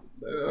Глайбер.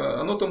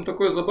 Оно там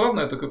такое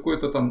забавное, это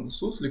какой-то там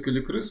суслик или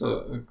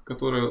крыса,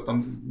 которая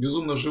там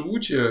безумно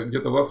живучая,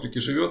 где-то в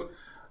Африке живет.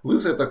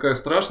 Лысая такая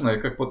страшная, и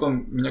как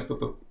потом меня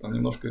кто-то там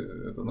немножко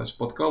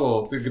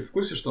подкалывал. Ты, говорит, в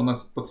курсе, что она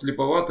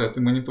подслеповатая, а ты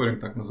мониторинг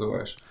так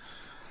называешь?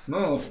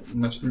 Ну,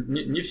 значит,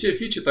 не все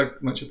фичи так,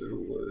 значит,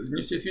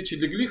 не все фичи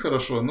легли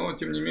хорошо, но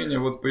тем не менее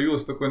вот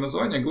появилось такое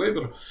название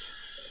Глайбер.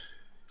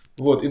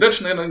 Вот, и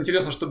дальше, наверное,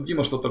 интересно, чтобы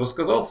Дима что-то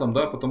рассказал сам,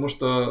 да, потому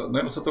что,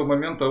 наверное, с этого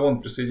момента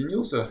он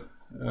присоединился.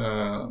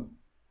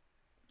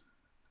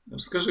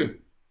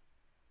 Расскажи.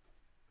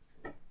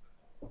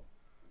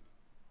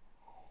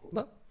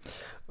 Да.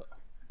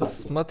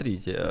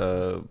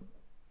 Смотрите,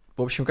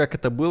 в общем, как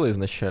это было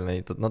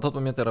изначально. На тот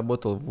момент я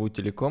работал в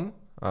Утелеком,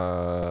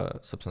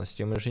 собственно,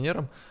 системным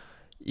инженером,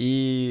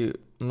 и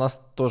у нас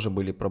тоже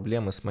были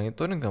проблемы с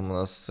мониторингом. У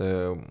нас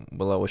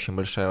была очень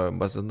большая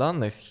база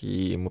данных,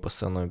 и мы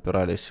постоянно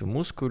упирались в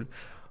мускуль.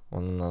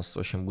 Он у нас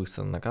очень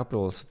быстро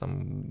накапливался,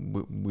 там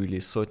были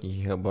сотни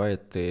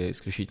гигабайт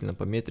исключительно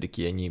по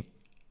метрике, и они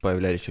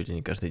появлялись чуть ли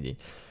не каждый день.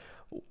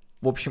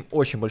 В общем,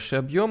 очень большие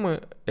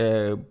объемы.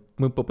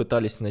 Мы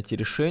попытались найти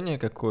решение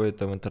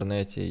какое-то в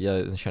интернете.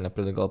 Я изначально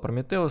предлагал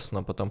Prometheus,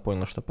 но потом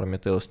понял, что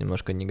Prometheus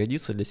немножко не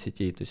годится для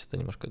сетей, то есть это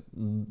немножко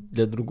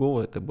для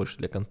другого, это больше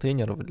для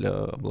контейнеров,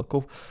 для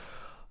облаков.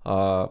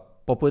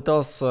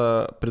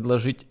 Попытался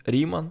предложить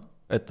Riemann,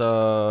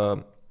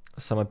 это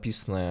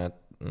самописный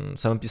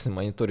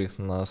мониторинг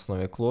на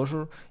основе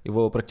Clojure.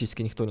 Его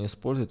практически никто не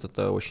использует,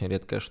 это очень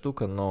редкая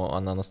штука, но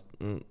она,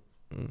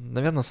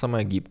 наверное,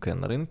 самая гибкая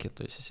на рынке.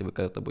 То есть, если вы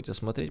когда-то будете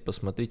смотреть,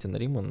 посмотрите на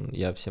Riemann,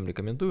 я всем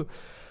рекомендую.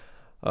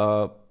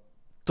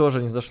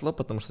 Тоже не зашло,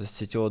 потому что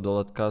CTO дал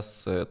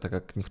отказ, так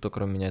как никто,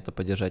 кроме меня, это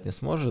поддержать не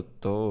сможет,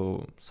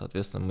 то,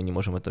 соответственно, мы не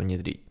можем это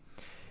внедрить.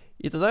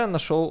 И тогда я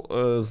нашел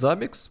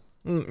Zabbix.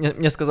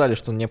 Мне сказали,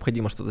 что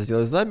необходимо что-то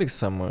сделать с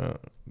Zabbix.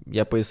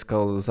 Я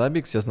поискал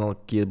Zabbix, я знал,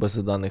 какие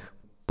базы данных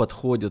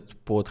подходят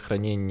под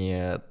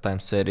хранение time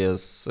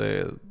series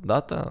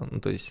data, ну,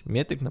 то есть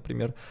метрик,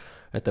 например.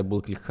 Это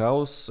был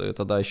ClickHouse,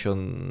 тогда еще,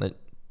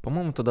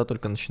 по-моему, тогда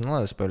только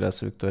начиналась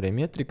появляться Victoria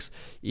Metrics,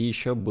 и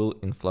еще был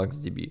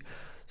InfluxDB.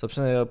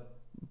 Собственно, я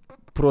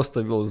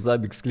просто ввел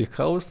Zabbix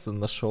ClickHouse,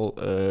 нашел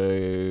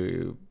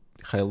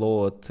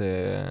highload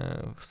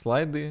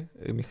слайды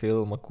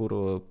Михаила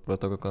Макурова про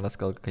то, как он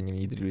рассказал, как они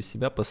внедрили у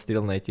себя,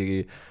 посмотрел на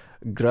эти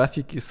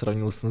графики,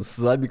 сравнил с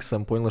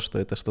Zabbix, понял, что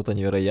это что-то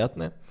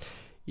невероятное,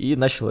 и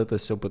начал это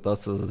все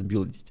пытаться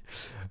сбилдить.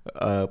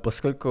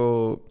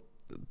 Поскольку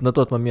на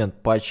тот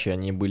момент патчи,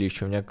 они были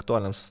еще в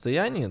неактуальном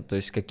состоянии, то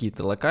есть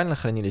какие-то локально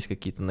хранились,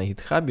 какие-то на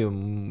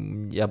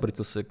GitHub, я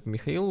обратился к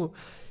Михаилу,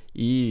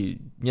 и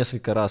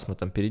несколько раз мы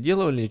там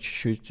переделывали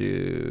чуть-чуть,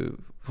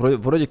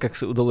 вроде как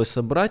удалось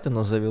собрать,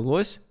 оно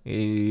завелось,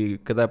 и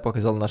когда я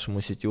показал нашему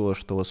CTO,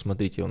 что вот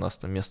смотрите, у нас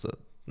там вместо,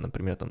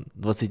 например, там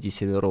 20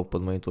 серверов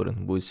под мониторинг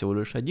будет всего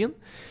лишь один,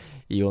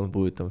 и он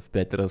будет там в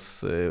 5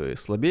 раз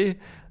слабее,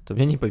 то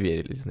мне не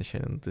поверили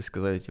изначально, то есть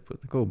сказали, типа,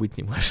 такого быть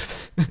не может.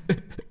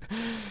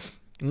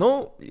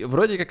 Ну,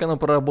 вроде как оно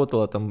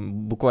проработало там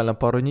буквально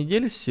пару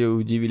недель, все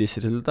удивились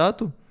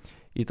результату,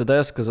 и тогда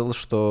я сказал,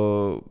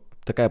 что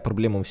такая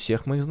проблема у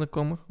всех моих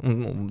знакомых.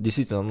 Ну,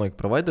 действительно, у многих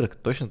провайдеров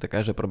точно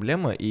такая же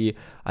проблема, и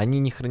они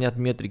не хранят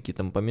метрики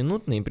там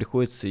поминутно, им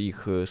приходится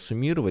их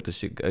суммировать, то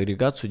есть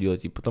агрегацию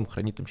делать, и потом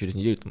хранить там через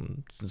неделю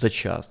там, за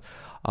час.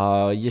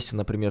 А если,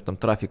 например, там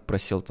трафик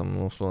просел там,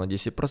 ну, условно,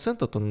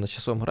 10%, то на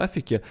часовом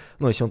графике,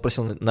 ну, если он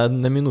просел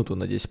на минуту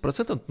на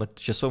 10%, то на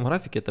часовом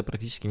графике это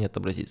практически не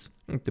отобразится.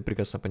 Ты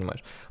прекрасно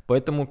понимаешь.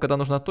 Поэтому, когда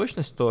нужна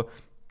точность, то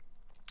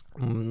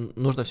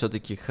нужно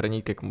все-таки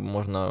хранить как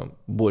можно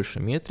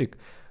больше метрик,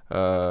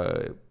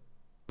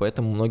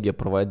 поэтому многие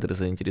провайдеры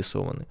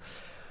заинтересованы.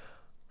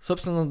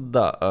 Собственно,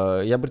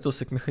 да, я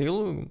обратился к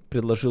Михаилу,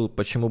 предложил,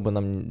 почему бы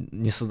нам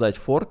не создать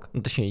форк,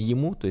 ну, точнее,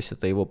 ему, то есть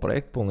это его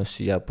проект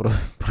полностью, я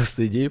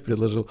просто идею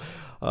предложил.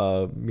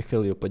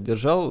 Михаил ее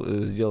поддержал,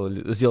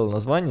 сделал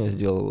название,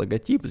 сделал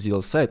логотип,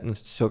 сделал сайт, ну,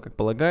 все как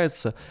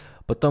полагается.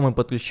 Потом мы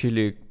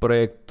подключили к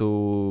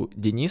проекту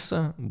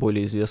Дениса,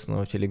 более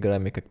известного в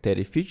Телеграме как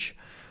Terry Fitch.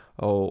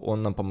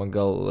 Он нам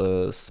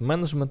помогал с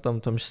менеджментом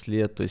в том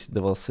числе, то есть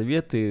давал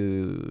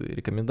советы,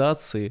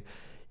 рекомендации.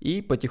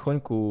 И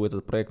потихоньку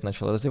этот проект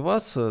начал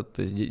развиваться,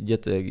 то есть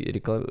где-то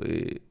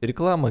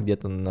реклама,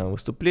 где-то на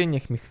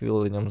выступлениях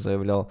Михаил о нем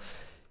заявлял.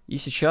 И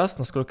сейчас,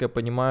 насколько я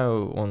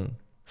понимаю, он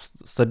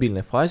в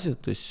стабильной фазе,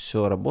 то есть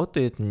все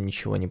работает,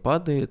 ничего не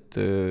падает,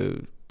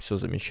 все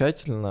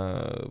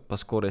замечательно, по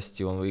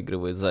скорости он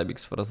выигрывает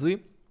Zabbix в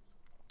разы.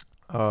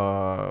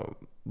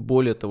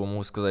 Более того,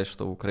 могу сказать,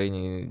 что в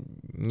Украине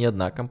не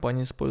одна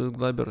компания использует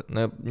Glabber.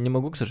 Я не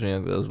могу, к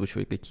сожалению,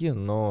 озвучивать какие,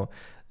 но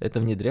это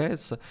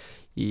внедряется,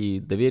 и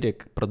доверие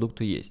к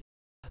продукту есть.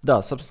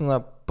 Да, собственно,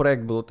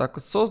 проект был так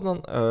вот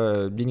создан,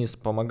 Денис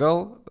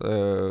помогал,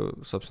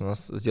 собственно,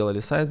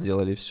 сделали сайт,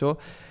 сделали все.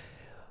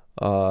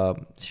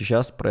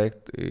 Сейчас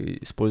проект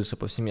используется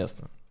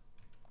повсеместно.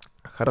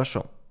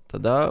 Хорошо,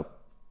 тогда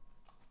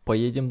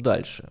поедем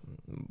дальше.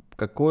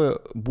 Какое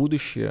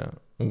будущее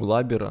у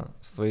Glabber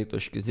с твоей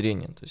точки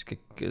зрения? То есть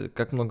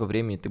как много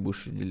времени ты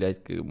будешь уделять?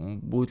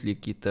 Будут ли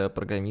какие-то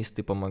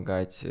программисты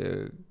помогать?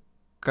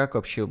 Как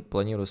вообще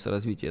планируется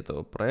развитие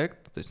этого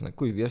проекта? То есть на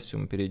какую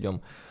версию мы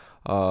перейдем?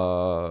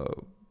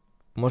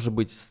 Может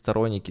быть,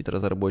 сторонние какие-то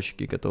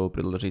разработчики готовы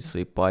предложить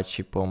свои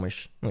патчи,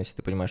 помощь? Ну, если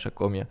ты понимаешь, о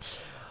ком я.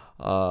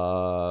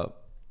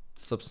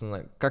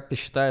 Собственно, как ты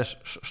считаешь,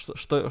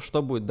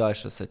 что будет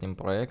дальше с этим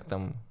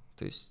проектом?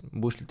 То есть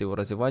будешь ли ты его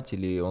развивать,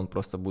 или он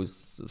просто будет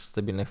в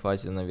стабильной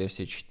фазе на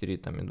версии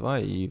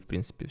 4.2 и в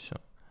принципе все?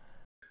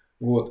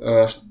 Вот,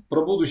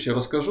 про будущее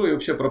расскажу и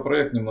вообще про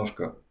проект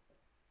немножко.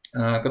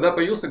 Когда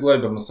появился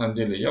Glabber, на самом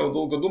деле, я вот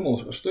долго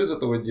думал, что из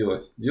этого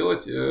делать.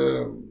 Делать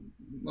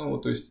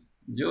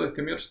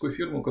коммерческую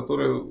фирму,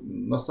 которая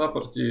на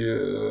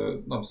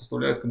саппорте нам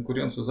составляет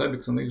конкуренцию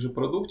Zabbix на их же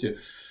продукте.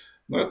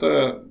 Но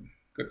это,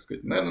 как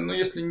сказать, наверное,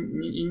 если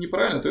и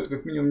неправильно, то это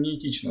как минимум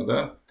неэтично,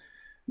 да.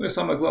 Ну и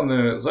самое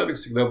главное, Zabbix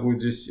всегда будет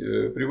здесь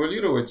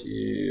превалировать,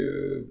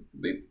 и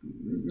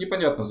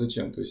непонятно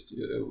зачем, то есть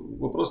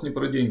вопрос не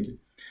про деньги.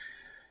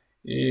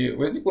 И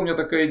возникла у меня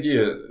такая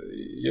идея,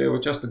 я его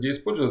часто где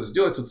использую,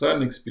 сделать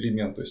социальный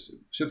эксперимент. То есть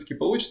все-таки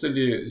получится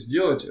ли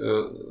сделать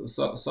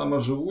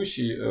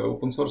саможивущий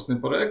open-source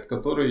проект,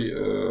 который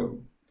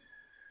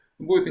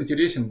будет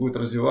интересен, будет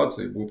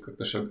развиваться и будет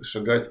как-то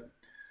шагать.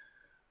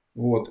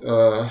 Вот.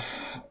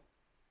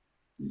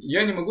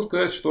 Я не могу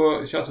сказать,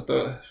 что сейчас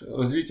это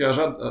развитие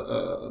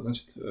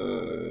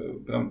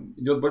прям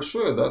идет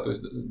большое, да, то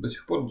есть до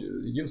сих пор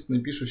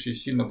единственный пишущий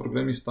сильно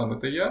программист там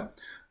это я,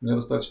 у меня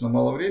достаточно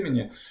мало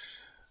времени,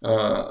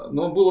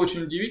 но было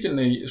очень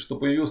удивительно, что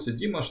появился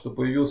Дима, что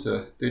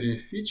появился Terry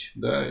Fitch,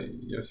 да,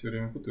 я все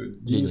время путаю,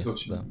 Денис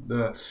вообще,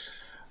 да.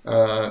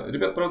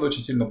 Ребят, правда,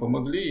 очень сильно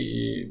помогли,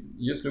 и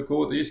если у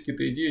кого-то есть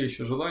какие-то идеи,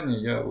 еще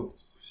желания, я вот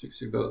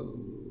всегда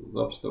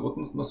запросто. Вот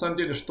на самом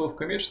деле, что в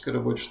коммерческой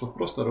работе, что в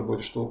просто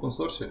работе, что в open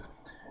source,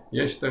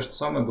 я считаю, что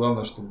самое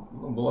главное, чтобы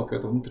была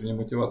какая-то внутренняя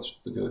мотивация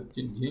что-то делать.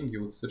 Деньги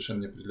вот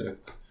совершенно не определяют.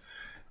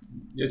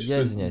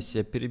 Я извиняюсь,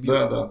 я перебью.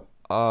 Да.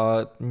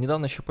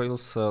 Недавно еще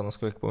появился,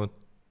 насколько я помню,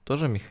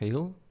 тоже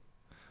Михаил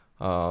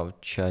в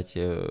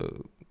чате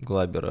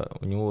Glabber.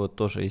 У него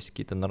тоже есть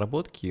какие-то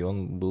наработки, и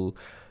он был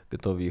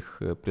готов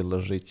их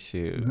предложить,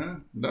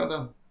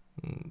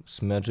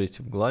 смерджить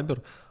в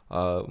Glabber.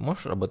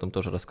 Можешь об этом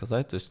тоже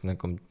рассказать, то есть на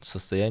каком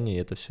состоянии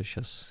это все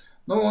сейчас?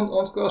 Ну,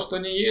 он сказал, что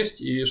они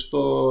есть, и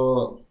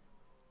что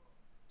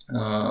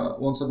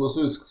он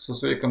согласует со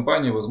своей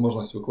компанией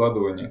возможность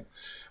выкладывания.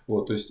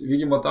 Вот, то есть,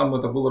 видимо, там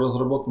это было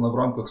разработано в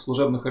рамках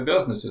служебных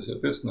обязанностей,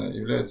 соответственно,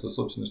 является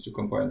собственностью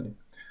компании.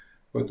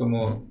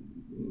 Поэтому,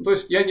 то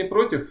есть я не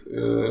против.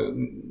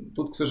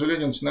 Тут, к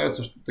сожалению,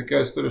 начинается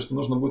такая история, что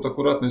нужно будет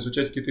аккуратно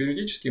изучать какие-то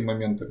юридические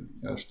моменты,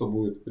 что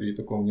будет при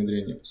таком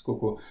внедрении,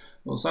 поскольку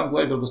сам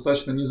Glabber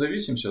достаточно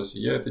независим сейчас,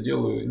 я это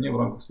делаю не в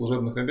рамках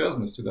служебных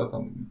обязанностей, да,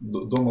 там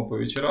дома по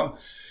вечерам.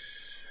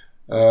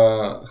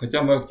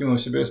 Хотя мы активно у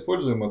себя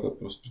используем это,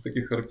 просто при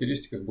таких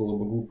характеристиках было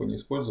бы глупо не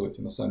использовать.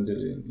 И на самом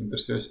деле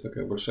Интерсвязь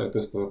такая большая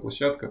тестовая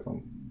площадка,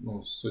 там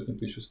сотни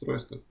тысяч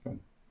устройств.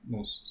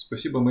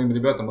 Спасибо моим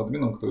ребятам,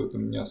 админам, кто это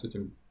меня с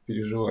этим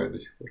переживает до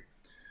сих пор.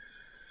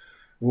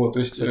 Вот, то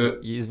есть, Кстати,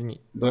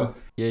 извини, да.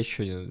 я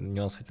еще один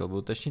нюанс хотел бы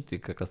уточнить, ты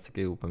как раз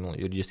таки упомянул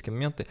юридические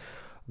моменты.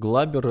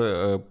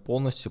 Глабер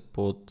полностью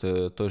под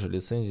той же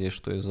лицензией,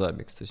 что и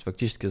Zabbix. То есть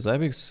фактически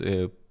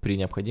Zabbix при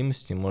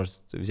необходимости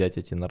может взять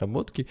эти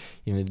наработки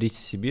и внедрить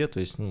себе, то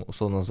есть, ну,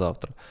 условно,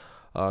 завтра.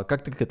 А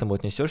как ты к этому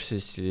отнесешься,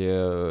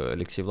 если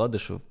Алексей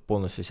Владышев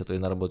полностью все твои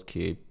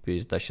наработки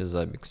перетащит в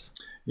Zabbix?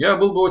 Я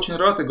был бы очень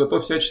рад и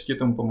готов всячески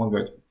этому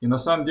помогать. И на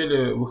самом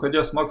деле,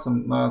 выходя с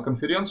Максом на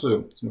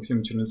конференцию, с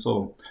Максимом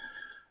Чернецовым,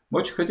 мы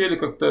очень хотели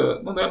как-то,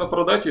 ну, наверное,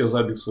 продать ее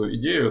Забиксу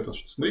идею, то,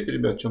 что смотрите,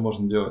 ребят, что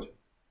можно делать.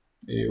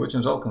 И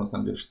очень жалко, на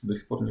самом деле, что до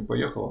сих пор не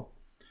поехала.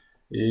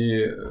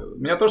 И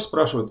меня тоже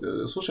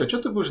спрашивают, слушай, а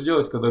что ты будешь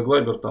делать, когда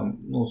Глайбер там,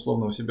 ну,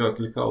 условно, у себя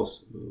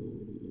кликхаус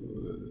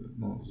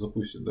ну,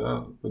 запустит,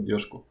 да,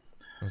 поддержку?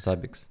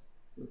 Zabbix.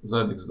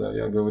 Забикс, да,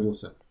 я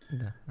оговорился.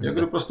 Да. Я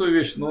говорю простую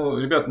вещь. Ну,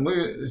 ребят,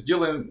 мы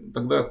сделаем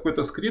тогда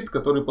какой-то скрипт,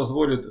 который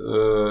позволит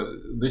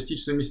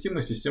достичь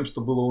совместимости с тем,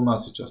 что было у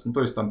нас сейчас. Ну,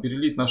 то есть там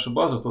перелить наши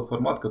базы в тот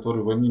формат,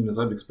 который ванильный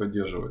Zabbix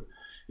поддерживает.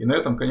 И на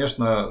этом,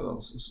 конечно,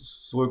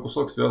 свой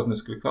кусок, связанный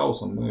с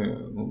кликхаусом, мы,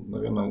 ну,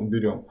 наверное,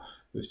 уберем.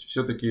 То есть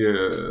все-таки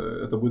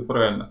это будет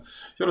правильно.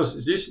 Еще раз,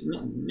 здесь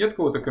нет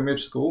какого-то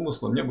коммерческого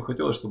умысла. Мне бы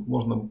хотелось,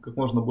 чтобы как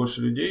можно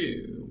больше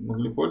людей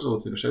могли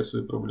пользоваться и решать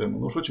свои проблемы.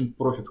 Ну уж очень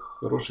профит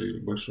хороший и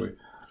большой.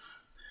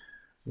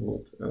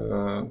 Вот.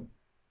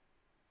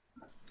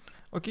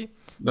 Окей.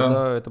 Да.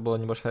 Да, это была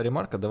небольшая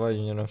ремарка. Давай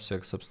вернемся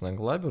к, собственно,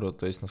 Глаберу.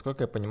 То есть,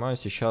 насколько я понимаю,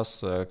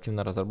 сейчас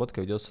активная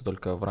разработка ведется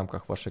только в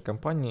рамках вашей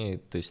компании.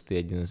 То есть ты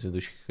один из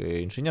ведущих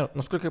инженеров.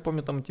 Насколько я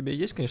помню, там у тебя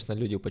есть, конечно,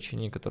 люди у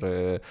подчинения,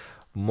 которые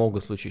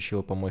могут в случае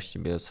чего помочь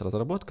тебе с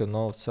разработкой,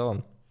 но в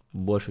целом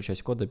большую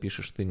часть кода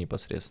пишешь ты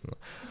непосредственно.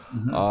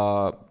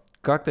 А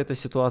как-то эта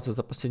ситуация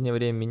за последнее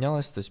время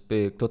менялась? То есть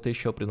кто-то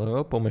еще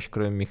предлагал помощь,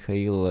 кроме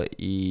Михаила,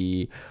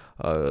 и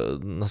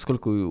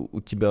насколько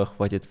у тебя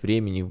хватит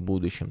времени в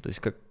будущем? То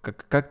есть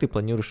как ты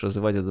планируешь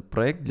развивать этот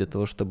проект для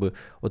того, чтобы,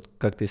 вот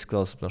как ты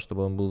сказал,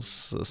 чтобы он был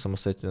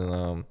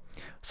самостоятельно,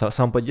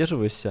 сам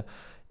поддерживающийся,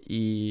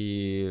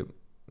 и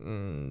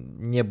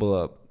не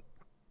было,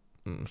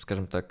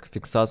 скажем так,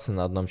 фиксации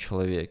на одном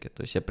человеке.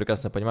 То есть я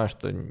прекрасно понимаю,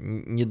 что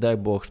не дай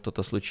бог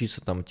что-то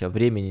случится, там у тебя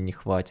времени не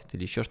хватит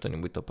или еще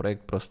что-нибудь, то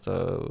проект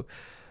просто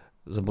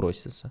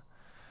забросится.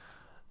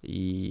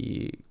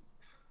 И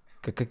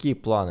какие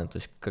планы, то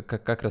есть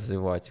как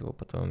развивать его,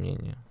 по твоему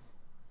мнению?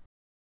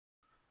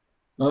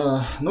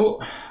 Ну,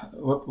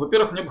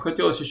 во-первых, мне бы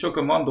хотелось еще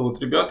команду вот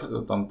ребят,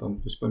 то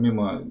есть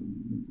помимо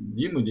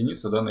Димы,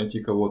 Дениса, да, найти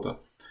кого-то.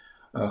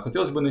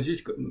 Хотелось бы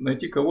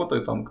найти кого-то,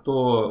 там,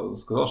 кто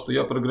сказал, что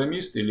я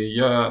программист или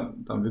я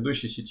там,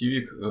 ведущий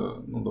сетевик,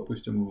 ну,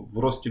 допустим, в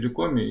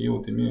Ростелекоме и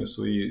вот имею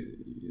свои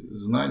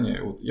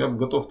знания. Вот я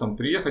готов там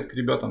приехать к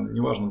ребятам,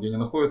 неважно, где они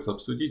находятся,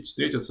 обсудить,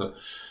 встретиться.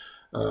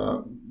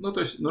 Ну, то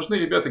есть нужны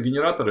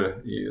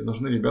ребята-генераторы и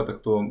нужны ребята,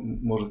 кто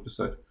может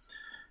писать.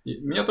 И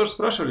меня тоже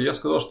спрашивали, я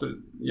сказал, что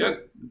я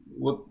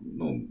вот,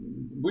 ну,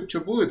 будь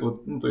что будет,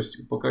 вот, ну, то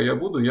есть пока я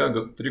буду, я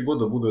 3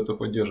 года буду это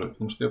поддерживать,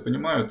 потому что я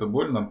понимаю, это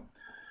больно.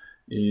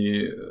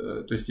 И,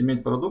 то есть,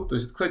 иметь продукт. То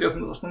есть, кстати,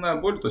 основная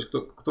боль, то есть,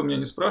 кто меня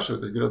не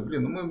спрашивает, то есть, говорят,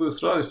 блин, ну мы бы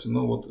с радостью,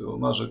 но вот у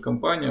нас же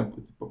компания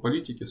по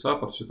политике,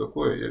 саппорт, все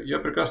такое. Я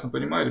прекрасно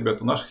понимаю,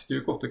 ребята, у наших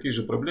сетевиков такие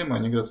же проблемы.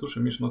 Они говорят,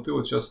 слушай, Миш, ну ты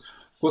вот сейчас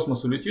в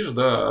космос улетишь,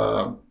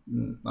 да,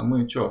 а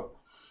мы что?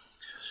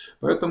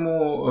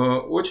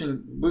 Поэтому очень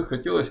бы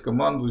хотелось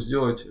команду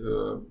сделать,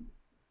 то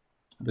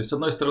есть, с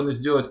одной стороны,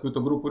 сделать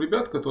какую-то группу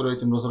ребят, которые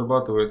этим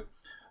разрабатывают,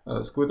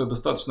 с какой-то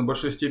достаточно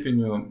большой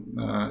степенью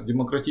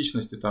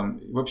демократичности, там,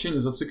 вообще не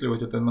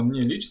зацикливать это на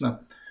мне лично.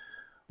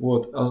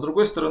 Вот. А с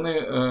другой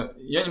стороны,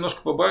 я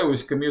немножко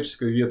побаиваюсь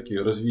коммерческой ветки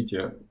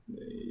развития.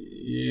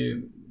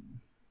 И,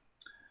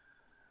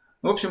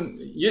 в общем,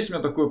 есть у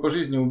меня такое по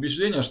жизни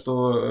убеждение,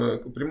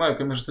 что прямая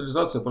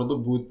коммерциализация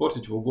продукт будет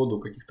портить в угоду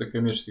каких-то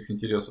коммерческих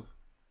интересов.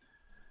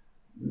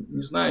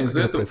 Не знаю, из-за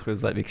этого... происходит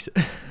в Zabbix?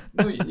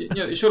 Ну,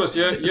 нет, еще раз,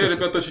 я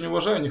ребят очень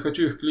уважаю, не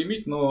хочу их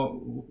клеймить, но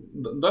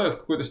да, я в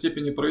какой-то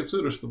степени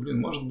проецирую, что,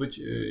 блин, может быть,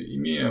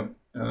 имея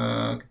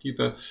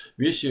какие-то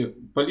вещи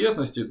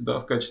полезности, да,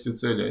 в качестве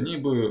цели, они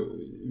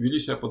бы вели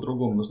себя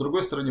по-другому. Но с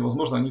другой стороны,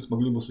 возможно, они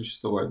смогли бы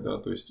существовать, да,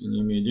 то есть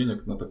не имея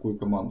денег на такую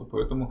команду.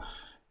 Поэтому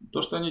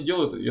то, что они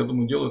делают, я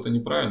думаю, делают они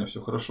правильно,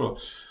 все хорошо.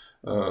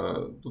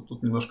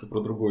 Тут немножко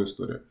про другую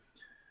историю.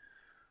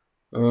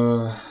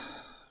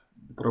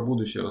 Про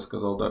будущее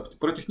рассказал, да.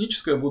 Про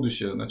техническое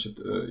будущее, значит,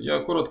 я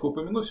коротко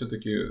упомяну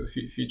все-таки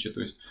фичи.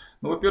 То есть,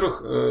 ну,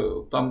 во-первых,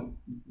 там,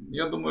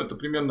 я думаю, это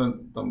примерно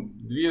там,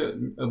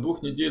 от 2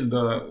 недель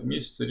до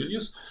месяца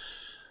релиз.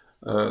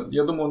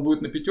 Я думаю, он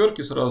будет на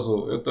 5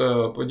 сразу.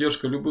 Это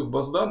поддержка любых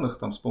баз данных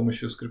там, с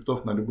помощью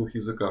скриптов на любых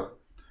языках.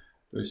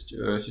 То есть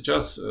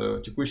сейчас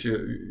в текущей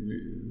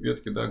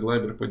ветке, да,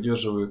 Glibber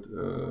поддерживает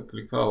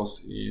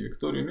ClickHouse и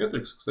Victoria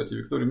Metrics. Кстати,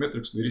 Victoria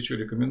Metrics горячо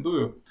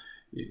рекомендую.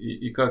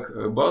 И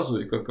как базу,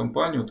 и как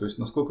компанию, то есть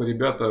насколько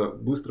ребята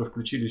быстро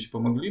включились и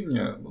помогли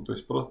мне, ну, то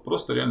есть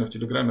просто реально в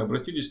Телеграме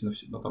обратились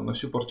на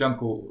всю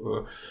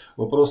портянку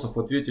вопросов,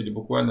 ответили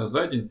буквально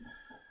за день.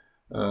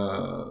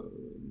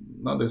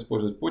 надо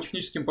использовать. По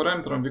техническим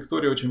параметрам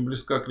Виктория очень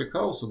близка к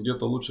ClickHouse,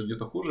 где-то лучше,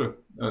 где-то хуже.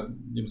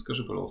 Дим,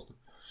 скажи, пожалуйста.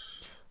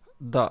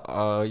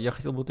 Да, я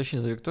хотел бы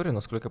уточнить за Викторию,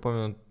 насколько я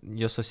помню,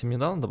 ее совсем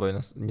недавно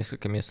добавили,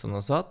 несколько месяцев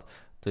назад,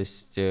 то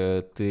есть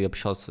ты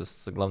общался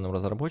с главным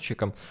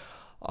разработчиком.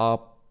 А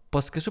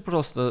подскажи,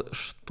 пожалуйста,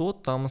 что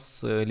там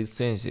с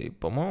лицензией?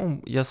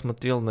 По-моему, я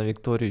смотрел на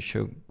Викторию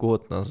еще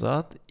год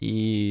назад,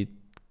 и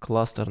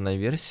кластерная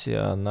версия,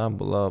 она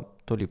была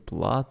то ли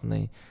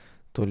платной,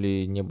 то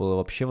ли не было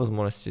вообще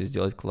возможности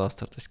сделать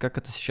кластер. То есть как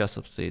это сейчас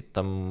обстоит?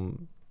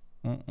 Там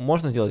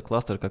можно делать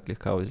кластер как в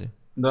Лихаузе?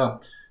 Да,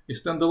 и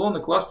стендалон,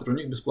 и кластер у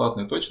них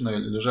бесплатные, точно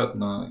лежат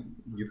на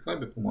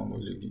GitHub, по-моему,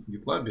 или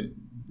GitLab,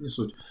 не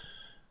суть.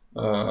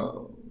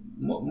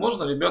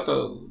 Можно,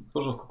 ребята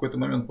тоже в какой-то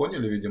момент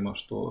поняли, видимо,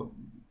 что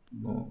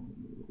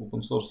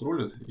open source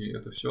рулит, и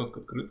это все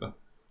открыто.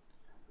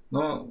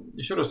 Но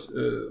еще раз,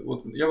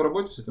 вот я в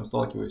работе с этим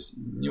сталкиваюсь.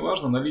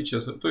 Неважно наличие,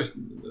 то есть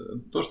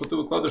то, что ты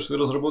выкладываешь свои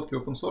разработки в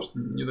open source,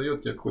 не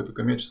дает тебе какой-то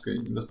коммерческой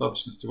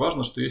недостаточности.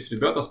 Важно, что есть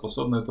ребята,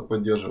 способные это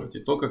поддерживать. И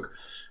то, как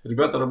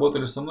ребята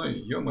работали со мной,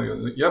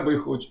 ё-моё, я бы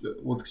их, вот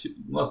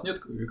у нас нет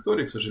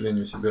Виктории, к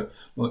сожалению, у себя,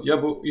 но я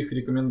бы их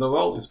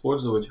рекомендовал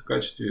использовать в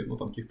качестве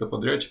каких-то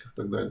подрядчиков и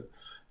так далее.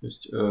 То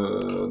есть,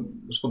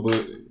 чтобы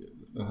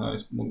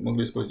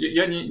могли использовать.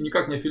 Я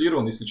никак не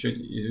аффилирован, если что,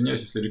 извиняюсь,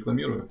 если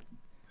рекламирую.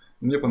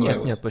 Мне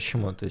понравилось. Нет,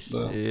 почему? То есть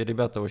Да.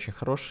 ребята очень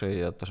хорошие,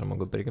 я тоже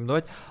могу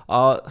порекомендовать.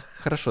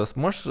 Хорошо,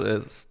 сможешь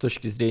с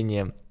точки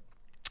зрения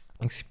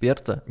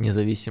эксперта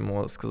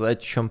независимого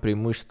сказать, в чем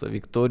преимущество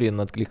Виктории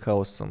над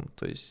Кликхаусом?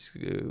 То есть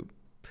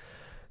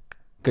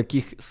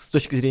с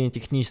точки зрения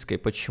технической,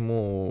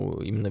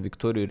 почему именно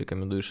Викторию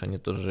рекомендуешь, а не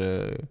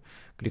тоже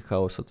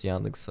Кликхаус от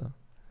Яндекса?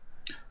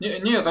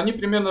 Нет, они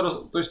примерно,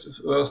 то есть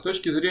с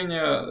точки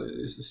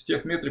зрения с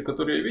тех метрик,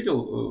 которые я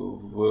видел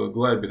в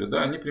Глайбере,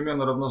 да, они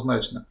примерно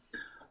равнозначны.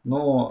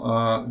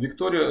 Но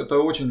Виктория это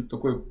очень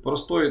такой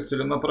простой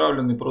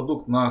целенаправленный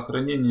продукт на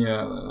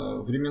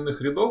хранение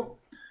временных рядов.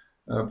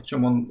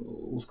 Причем он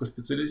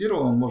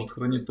узкоспециализирован, он может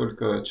хранить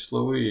только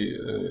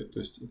числовые, то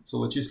есть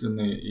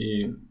целочисленные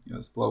и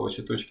с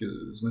плавающей точки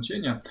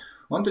значения.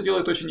 Он это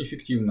делает очень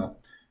эффективно.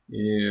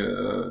 И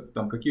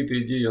там какие-то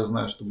идеи, я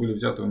знаю, что были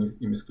взяты у них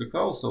ими из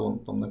ClickHouse, он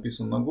там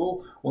написан на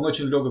Go. Он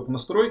очень легок в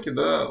настройке,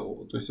 да,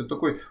 то есть это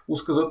такой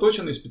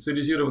узкозаточенный,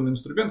 специализированный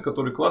инструмент,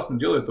 который классно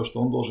делает то,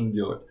 что он должен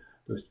делать.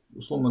 То есть,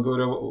 условно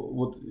говоря,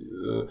 вот,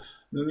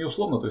 не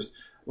условно, то есть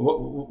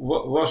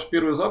ваш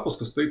первый запуск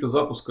состоит из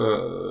запуска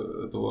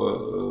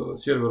этого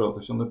сервера, то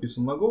есть он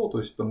написан на Go, то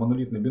есть это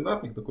монолитный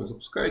бинарник такой,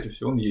 запускаете,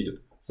 все, он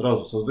едет.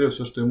 Сразу создает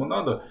все, что ему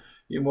надо,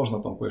 и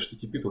можно там по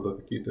HTTP туда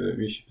какие-то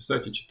вещи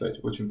писать и читать.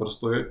 Очень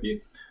простое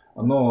API.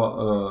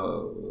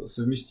 Оно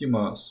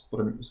совместимо с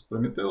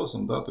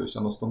Prometheus, да, то есть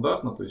оно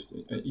стандартно, то есть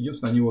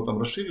единственное, они его там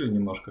расширили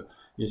немножко,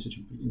 есть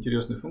очень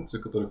интересные функции,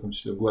 которые в том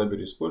числе в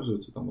Глайбере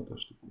используются, там это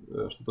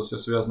что-то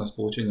связанное с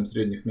получением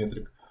средних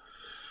метрик.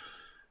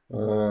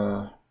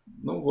 Ну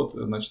вот,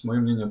 значит, мое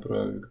мнение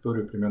про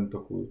Викторию примерно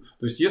такую.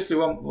 То есть если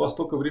у вас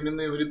только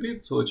временные ряды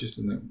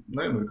целочисленные,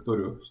 наверное,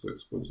 Викторию стоит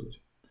использовать.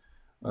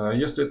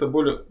 Если это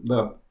более,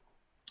 да,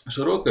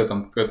 широкая,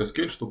 там какая-то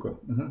скейль штука.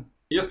 Угу.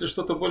 Если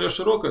что-то более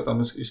широкое,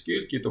 там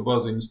SQL, какие-то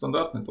базы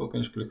нестандартные, то,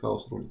 конечно,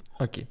 ClickHouse рулит.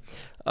 Окей.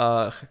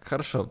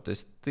 Хорошо, то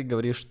есть ты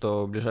говоришь,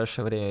 что в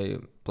ближайшее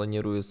время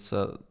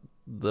планируется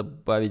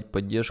добавить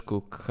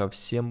поддержку ко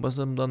всем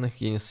базам данных.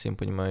 Я не совсем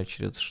понимаю,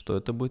 через что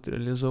это будет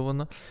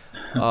реализовано.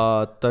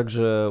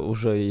 Также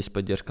уже есть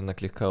поддержка на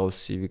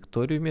ClickHouse и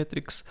Victoria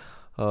Metrics.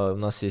 У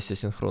нас есть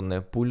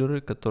асинхронные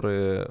пулеры,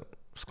 которые...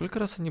 Сколько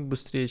раз они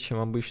быстрее, чем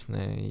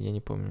обычные? Я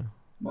не помню.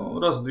 Ну,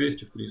 раз в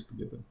 200, в 300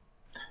 где-то.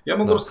 Я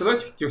могу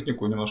рассказать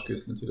технику немножко,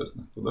 если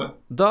интересно. Туда?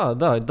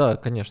 Да,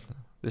 конечно.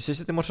 То есть,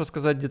 если ты можешь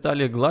рассказать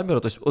детали Глабера,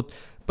 то есть, вот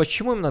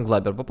почему именно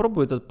Глабер?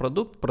 Попробуй этот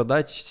продукт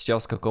продать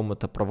сейчас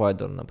какому-то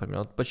провайдеру, например.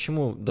 Вот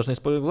почему должны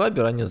использовать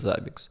Глабер, а не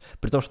Zabbix?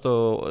 При том,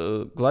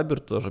 что Глабер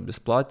тоже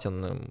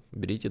бесплатен.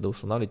 Берите да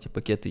устанавливайте,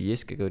 пакеты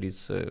есть, как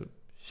говорится.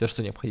 Все,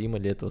 что необходимо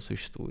для этого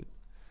существует.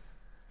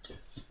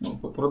 Ну,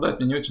 продать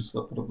мне не очень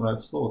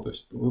нравится слово. То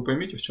есть вы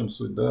поймите, в чем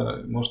суть,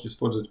 да, можете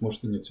использовать,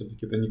 можете нет.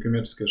 Все-таки это не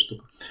коммерческая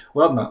штука.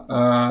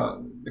 Ладно,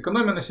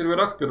 экономия на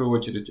серверах в первую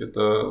очередь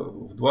это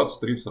в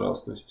 20-30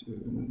 раз. То есть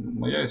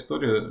моя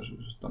история,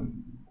 там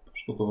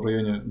что-то в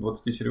районе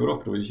 20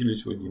 серверов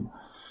превратились в один.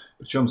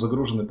 Причем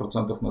загружены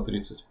процентов на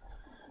 30.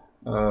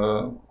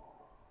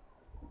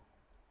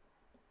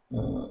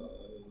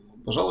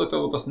 Пожалуй, это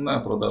вот основная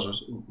продажа.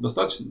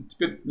 Достаточно,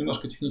 теперь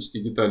немножко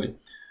технических деталей.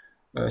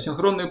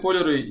 Синхронные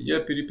полеры я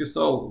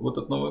переписал в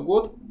этот Новый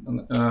год.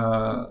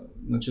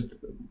 Значит,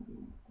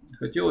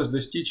 хотелось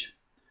достичь...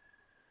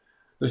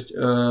 То есть,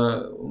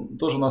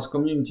 тоже у нас в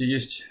комьюнити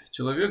есть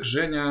человек,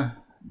 Женя,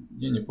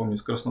 я не помню,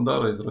 из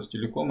Краснодара, из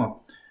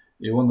Ростелекома.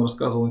 И он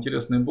рассказывал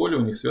интересные боли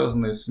у них,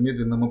 связанные с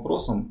медленным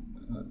опросом,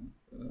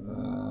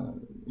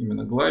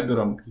 именно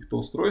глайбером каких-то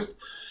устройств.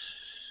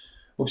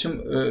 В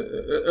общем,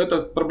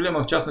 эта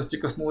проблема в частности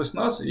коснулась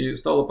нас, и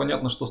стало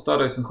понятно, что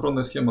старая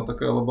синхронная схема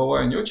такая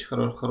лобовая не очень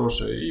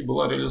хорошая, и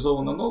была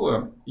реализована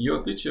новая. Ее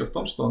отличие в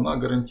том, что она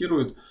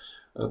гарантирует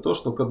то,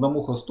 что к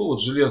одному хосту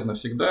вот железно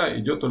всегда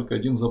идет только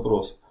один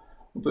запрос.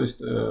 Ну, то есть,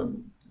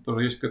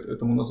 тоже есть к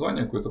этому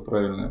название какое-то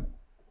правильное.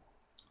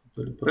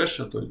 То ли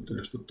pressure, то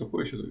ли что-то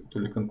такое еще, то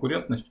ли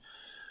конкурентность.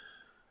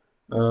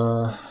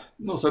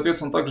 Ну,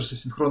 соответственно, также со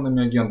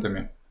синхронными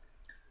агентами.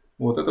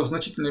 Вот, это в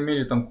значительной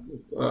мере там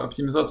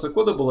оптимизация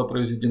кода была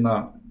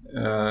произведена.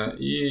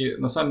 И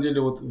на самом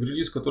деле вот в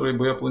релиз, который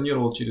бы я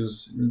планировал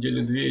через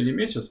недели-две или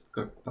месяц,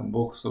 как там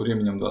Бог со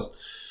временем даст,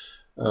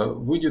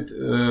 выйдет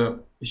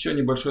еще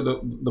небольшое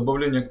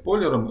добавление к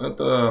полерам.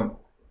 Это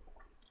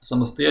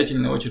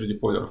самостоятельные очереди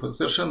полеров. Это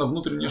совершенно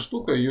внутренняя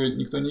штука, ее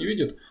никто не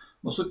видит.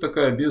 Но суть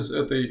такая, без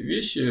этой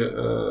вещи,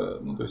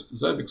 ну, то есть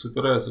Zabbix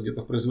упирается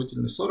где-то в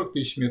производительность 40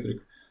 тысяч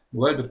метрик,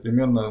 Glider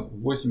примерно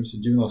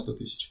 80-90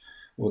 тысяч.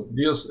 Вот,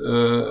 без,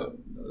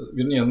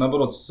 вернее,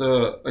 наоборот, с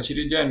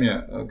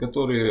очередями,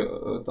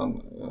 которые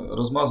там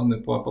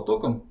размазаны по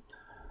потокам,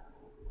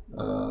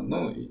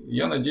 ну,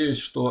 я надеюсь,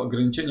 что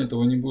ограничения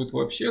этого не будет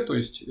вообще, то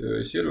есть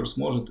сервер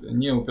сможет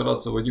не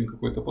упираться в один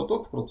какой-то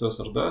поток в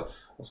процессор, да,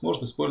 а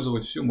сможет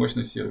использовать всю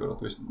мощность сервера.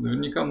 То есть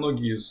наверняка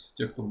многие из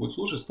тех, кто будет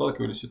слушать,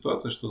 сталкивались с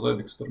ситуацией, что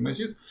Zabbix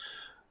тормозит,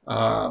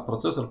 а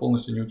процессор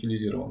полностью не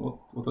утилизирован.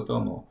 Вот это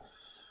оно.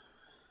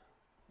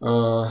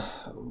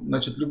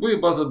 Значит, любые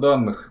базы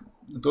данных,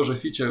 тоже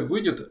фича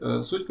выйдет.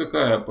 Суть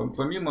какая?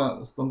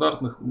 Помимо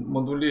стандартных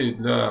модулей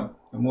для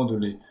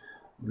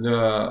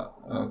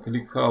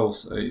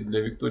ClickHouse и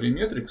для Victoria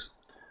Metrics,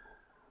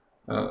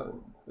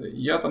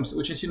 я там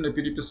очень сильно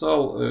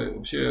переписал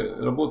вообще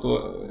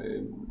работу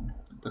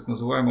так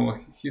называемого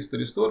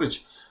History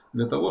Storage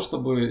для того,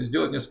 чтобы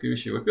сделать несколько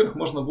вещей. Во-первых,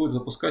 можно будет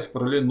запускать в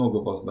параллель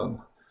много баз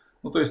данных.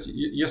 Ну, то есть,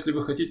 если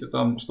вы хотите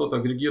там что-то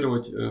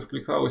агрегировать в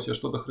ClickHouse, а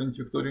что-то хранить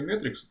в Victoria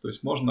Metrics, то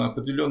есть можно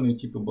определенные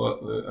типы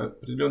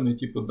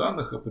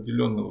данных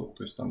определенного,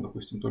 то есть там,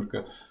 допустим,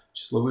 только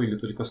числовые или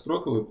только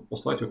строковые,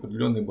 послать в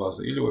определенные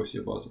базы или во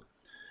все базы.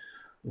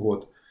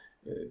 Вот.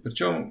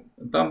 Причем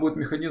там будет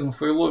механизм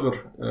failover,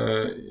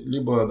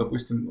 либо,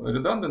 допустим,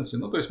 redundancy,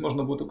 ну, то есть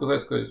можно будет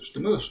указать, сказать,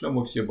 что мы шлем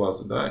во все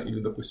базы, да,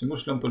 или, допустим, мы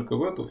шлем только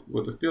в эту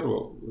в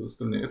первую, в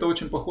остальные. Это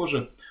очень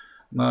похоже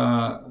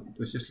то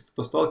есть если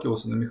кто-то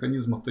сталкивался на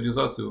механизм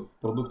авторизации в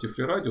продукте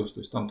FreeRadius, то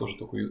есть там тоже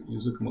такой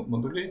язык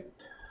модулей.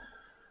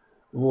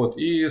 Вот.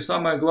 И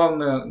самое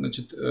главное,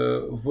 значит,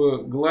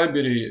 в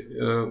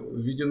Glibbery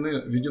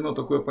введено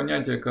такое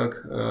понятие,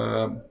 как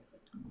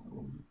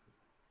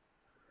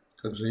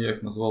же я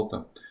их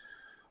назвал-то?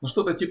 Ну,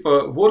 что-то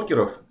типа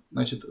воркеров.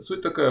 Значит,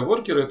 суть такая,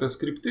 воркеры — это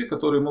скрипты,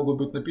 которые могут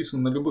быть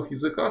написаны на любых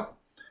языках,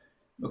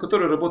 но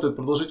которые работают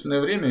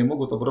продолжительное время и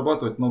могут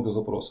обрабатывать много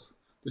запросов.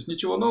 То есть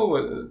ничего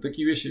нового,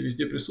 такие вещи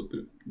везде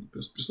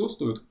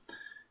присутствуют.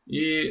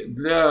 И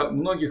для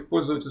многих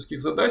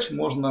пользовательских задач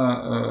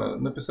можно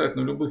написать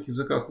на любых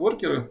языках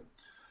воркеры,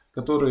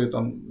 которые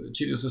там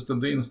через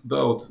std in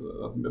stdout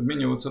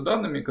обмениваются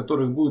данными,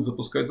 которых будет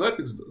запускать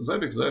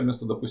Zabbix, да,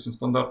 вместо, допустим,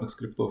 стандартных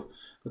скриптов,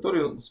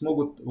 которые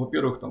смогут,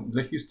 во-первых, там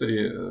для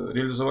history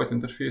реализовать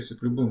интерфейсы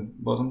к любым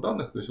базам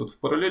данных. То есть вот в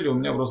параллели у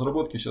меня в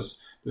разработке сейчас,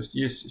 то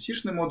есть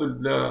C-шный модуль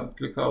для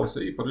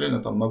ClickHouse, и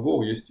параллельно там на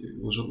Go есть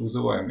уже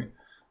вызываемый.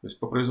 То есть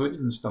по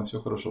производительности там все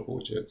хорошо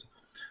получается.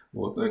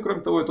 Вот. Ну и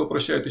кроме того, это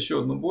упрощает еще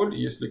одну боль,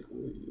 если,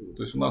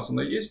 то есть у нас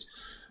она есть,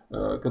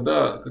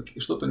 когда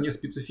что-то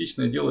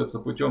неспецифичное делается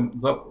путем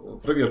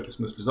проверки, в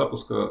смысле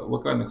запуска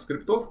локальных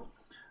скриптов,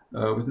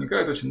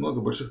 возникает очень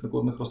много больших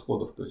накладных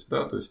расходов. То есть,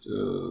 да, то есть,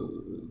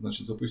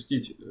 значит,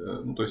 запустить,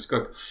 ну, то есть,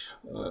 как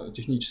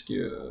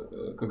технически,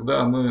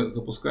 когда мы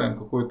запускаем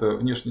какой-то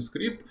внешний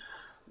скрипт,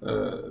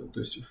 то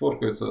есть,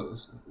 форкается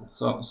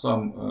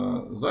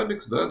сам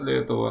Zabbix, да, для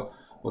этого.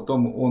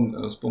 Потом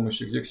он с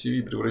помощью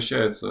execv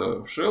превращается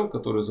в shell,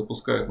 который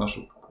запускает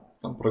нашу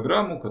там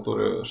программу,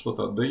 которая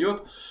что-то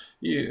отдает,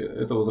 и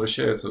это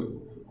возвращается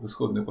в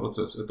исходный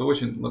процесс. Это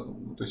очень,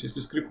 то есть если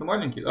скрипт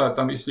маленький,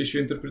 там если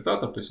еще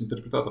интерпретатор, то есть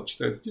интерпретатор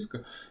читает с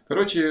диска.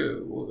 Короче,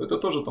 это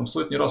тоже там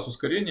сотни раз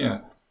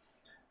ускорение,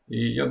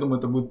 и я думаю,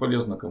 это будет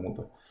полезно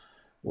кому-то.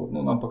 Вот,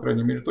 ну, нам, по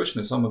крайней мере,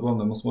 точно, и самое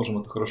главное, мы сможем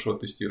это хорошо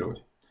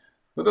оттестировать.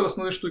 Вот это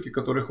основные штуки,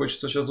 которые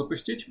хочется сейчас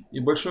запустить. И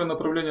большое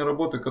направление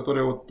работы,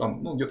 которое вот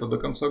там, ну, где-то до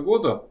конца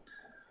года,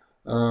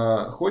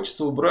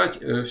 хочется убрать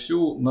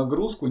всю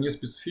нагрузку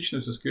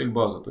неспецифичную с SQL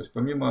базы. То есть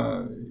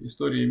помимо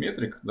истории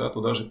метрик, да,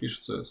 туда же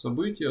пишутся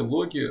события,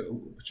 логи,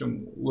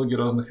 причем логи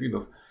разных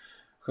видов.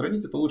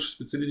 Хранить это лучше в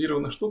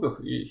специализированных штуках,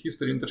 и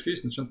History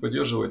интерфейс начнет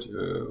поддерживать,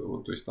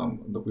 вот, то есть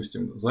там,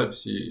 допустим,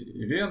 записи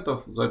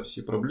ивентов,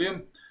 записи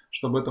проблем,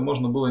 чтобы это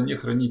можно было не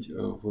хранить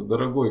в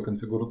дорогой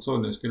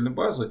конфигурационной SQL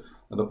базе,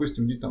 а,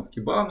 допустим, где там в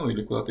Kibana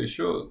или куда-то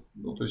еще.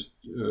 Ну, то есть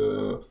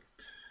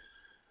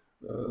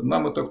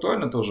нам это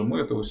актуально тоже, мы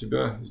это у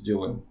себя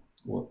сделаем.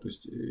 Вот, то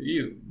есть,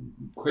 и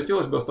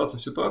хотелось бы остаться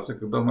в ситуации,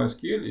 когда в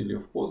MySQL или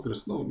в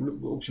Postgres, ну,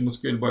 в общем, в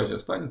SQL базе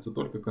останется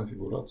только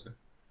конфигурация.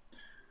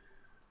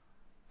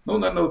 Ну,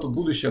 наверное, вот тут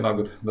будущее на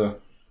год, да.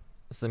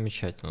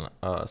 Замечательно.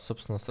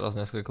 Собственно, сразу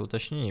несколько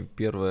уточнений.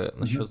 Первое, Мгм.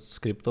 насчет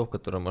скриптов,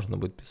 которые можно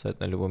будет писать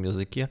на любом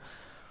языке.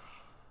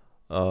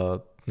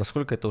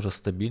 Насколько это уже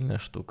стабильная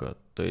штука?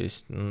 То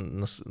есть,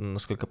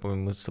 насколько я помню,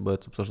 мы с тобой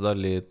это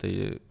обсуждали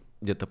это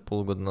где-то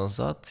полгода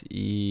назад,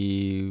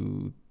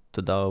 и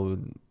тогда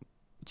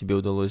тебе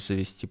удалось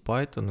завести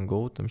Python,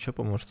 Go, там еще,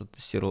 по-моему, что-то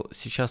тестировал.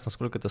 Сейчас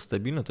насколько это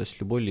стабильно? То есть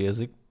любой ли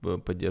язык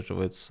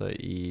поддерживается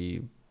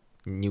и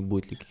не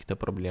будет ли каких-то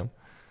проблем?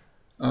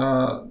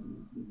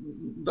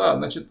 Да,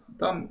 значит,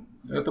 там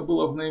это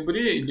было в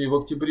ноябре или в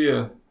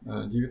октябре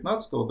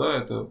 19, да,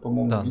 это,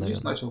 по-моему, Да, Денис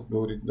наверное. начал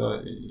говорить,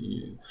 да,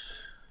 и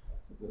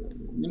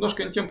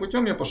немножко не тем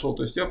путем я пошел,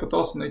 то есть я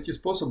пытался найти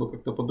способы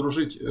как-то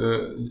подружить,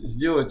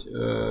 сделать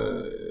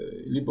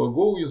либо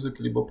Go язык,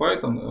 либо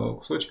Python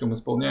кусочком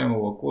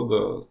исполняемого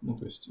кода, ну,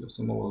 то есть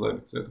самого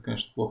Zabbix. Это,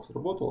 конечно, плохо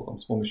сработало там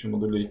с помощью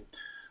модулей.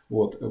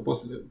 Вот.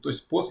 То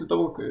есть после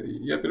того, как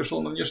я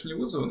перешел на внешние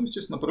вызовы, ну,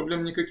 естественно,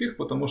 проблем никаких,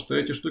 потому что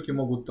эти штуки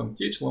могут там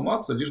течь,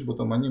 ломаться, лишь бы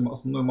там они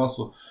основную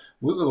массу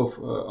вызовов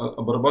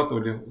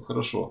обрабатывали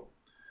хорошо.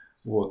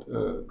 Вот.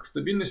 На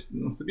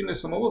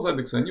стабильность самого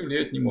Zabbix они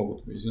влиять не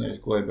могут, извиняюсь,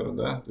 Клайбера,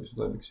 да, то есть в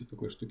Zabbix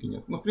такой штуки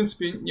нет. Ну, в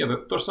принципе, нет,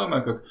 это то же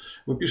самое, как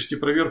вы пишете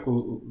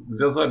проверку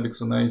для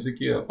Zabbix на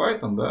языке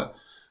Python, да,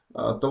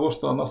 от того,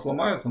 что она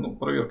сломается, ну,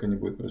 проверка не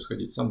будет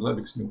происходить, сам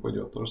Zabbix не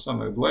упадет. То же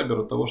самое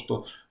Glibber от того,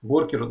 что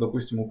воркер,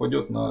 допустим,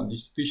 упадет на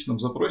 10-тысячном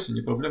запросе, не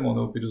проблема, он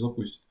его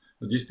перезапустит.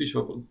 10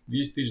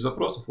 тысяч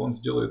запросов он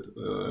сделает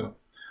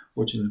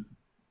очень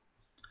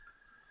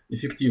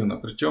эффективно.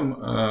 Причем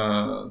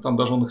там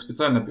даже он их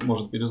специально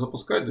может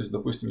перезапускать. То есть,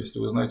 допустим, если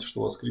вы знаете, что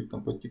у вас скрипт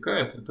там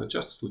подтекает, это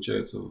часто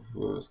случается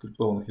в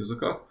скриптованных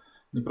языках,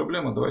 не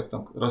проблема, давайте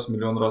там раз в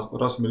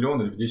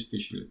миллион или в 10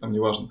 тысяч, или там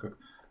неважно, как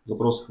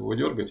запросов его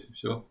дергать, и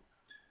все.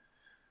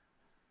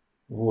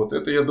 Вот,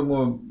 это, я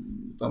думаю,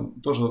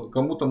 там тоже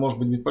кому-то может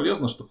быть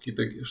полезно, чтобы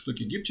какие-то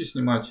штуки гибче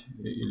снимать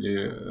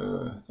или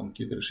там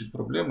какие-то решить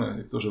проблемы,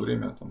 и в то же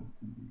время там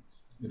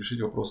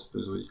решить вопрос с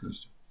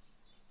производительностью.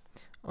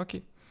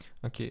 Окей,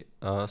 окей.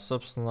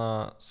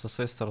 Собственно, со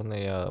своей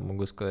стороны я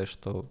могу сказать,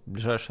 что в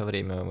ближайшее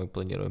время мы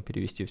планируем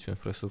перевести всю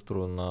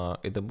инфраструктуру на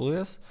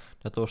AWS,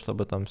 для того,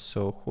 чтобы там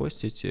все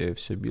хостить,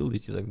 все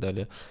билдить и так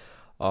далее.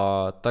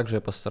 Также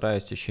я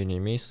постараюсь в течение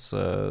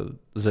месяца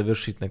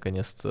завершить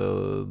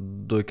наконец-то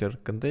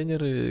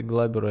докер-контейнеры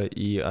Глабера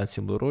и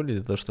Ansible роли,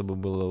 для того, чтобы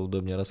было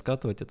удобнее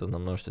раскатывать это на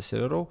множество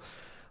серверов.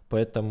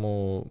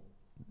 Поэтому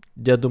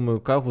я думаю,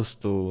 к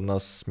августу у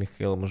нас с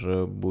Михаилом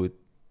уже будет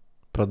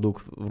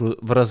продукт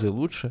в разы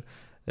лучше.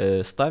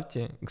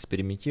 Ставьте,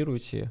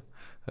 экспериментируйте.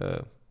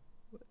 Э,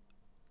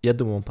 Я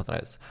думаю, вам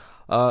понравится.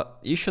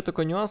 Еще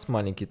такой нюанс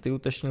маленький. Ты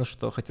уточнил,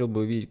 что хотел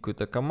бы увидеть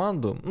какую-то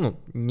команду, ну,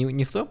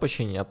 не в твоем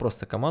подчинении, а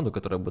просто команду,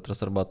 которая будет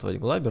разрабатывать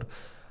Глабер.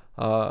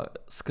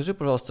 Скажи,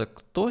 пожалуйста,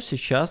 кто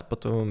сейчас, по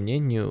твоему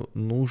мнению,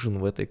 нужен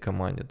в этой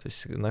команде? То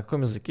есть на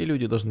каком языке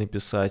люди должны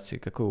писать,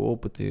 какой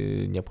опыт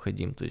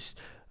необходим? То есть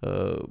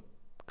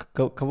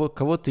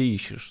кого ты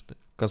ищешь?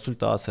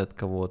 Консультация от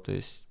кого? То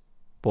есть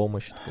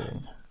помощь от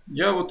кого?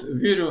 Я вот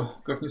верю,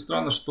 как ни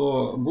странно,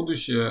 что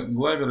будущее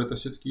Глайвер это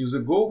все-таки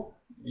язык Go.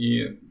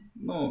 И,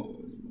 ну,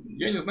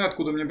 я не знаю,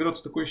 откуда у меня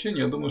берется такое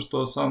ощущение. Я думаю,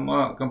 что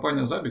сама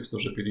компания Zabbix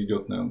тоже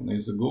перейдет на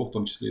язык Go, в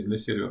том числе и для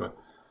сервера.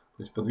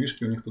 То есть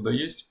подвижки у них туда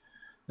есть.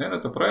 Наверное,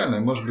 это правильно, и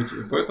может быть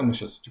и поэтому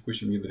сейчас в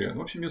текущем ядре.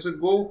 В общем, язык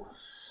Go.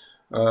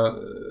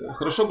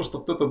 Хорошо бы,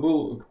 чтобы кто-то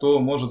был, кто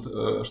может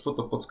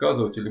что-то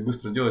подсказывать или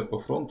быстро делать по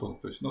фронту.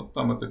 То есть, ну,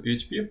 там это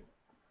PHP.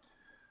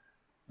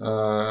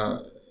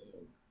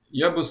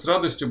 Я бы с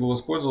радостью бы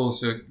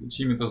воспользовался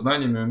чьими-то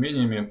знаниями,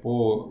 умениями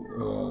по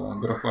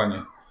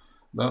графане,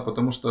 да,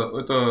 потому что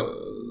это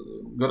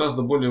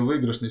гораздо более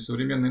выигрышный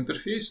современный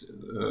интерфейс.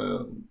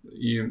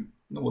 И,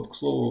 ну вот, к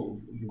слову,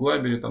 в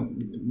Глайбере там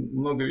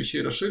много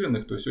вещей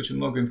расширенных, то есть очень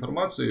много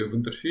информации в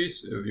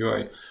интерфейс, в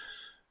UI.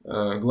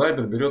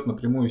 Глайбер берет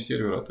напрямую из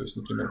сервера, то есть,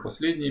 например,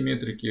 последние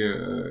метрики,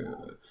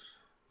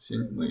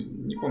 ну,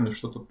 не помню,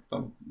 что-то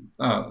там,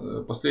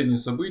 последние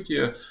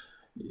события.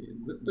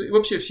 И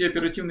вообще все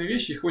оперативные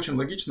вещи, их очень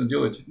логично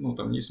делать, ну,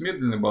 там, не из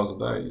медленной базы,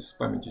 да, из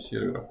памяти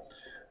сервера.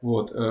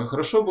 Вот.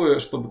 Хорошо бы,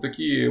 чтобы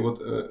такие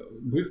вот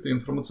быстрые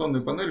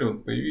информационные панели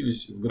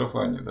появились в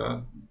графане,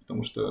 да,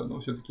 потому что, ну,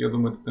 все-таки, я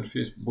думаю, этот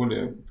интерфейс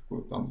более,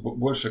 такой, там,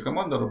 большая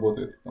команда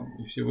работает, там,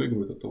 и все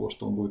выигрывают от того,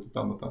 что он будет и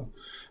там, и там.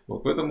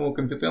 Вот. Поэтому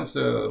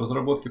компетенция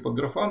разработки под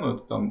графану,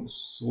 это там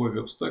свой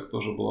веб-стек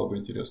тоже была бы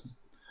интересна.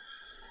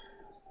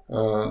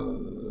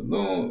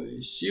 Ну,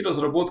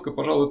 C-разработка,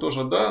 пожалуй,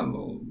 тоже да,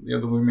 но я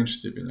думаю, в меньшей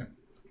степени.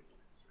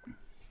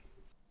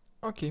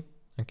 Окей,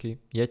 окей,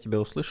 я тебя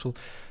услышал.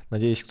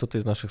 Надеюсь, кто-то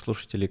из наших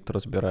слушателей, кто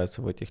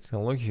разбирается в этих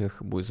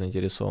технологиях, будет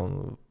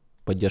заинтересован в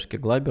поддержке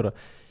Глабера.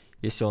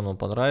 Если он вам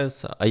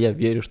понравится, а я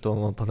верю, что он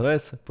вам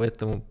понравится,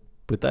 поэтому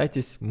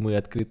пытайтесь, мы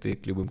открыты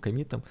к любым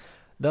коммитам.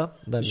 Да,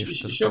 Миша, ты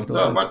Еще, что хотел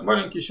да, добавить?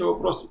 маленький еще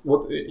вопрос.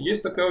 Вот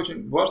есть такая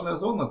очень важная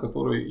зона,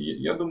 которую,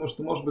 я думаю,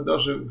 что, может быть,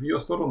 даже в ее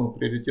сторону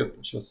приоритет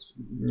сейчас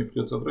мне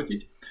придется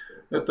обратить.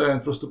 Это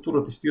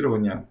инфраструктура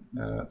тестирования.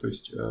 То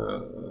есть,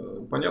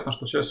 понятно,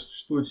 что сейчас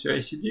существует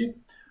CI/CD,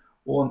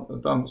 Вот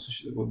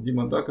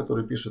Дима, да,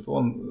 который пишет,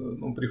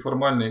 он при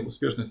формальной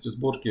успешности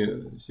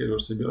сборки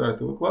сервер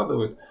собирает и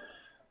выкладывает.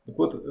 Так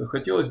вот,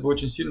 хотелось бы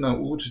очень сильно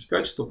улучшить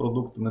качество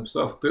продукта,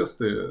 написав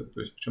тесты, то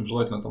есть, причем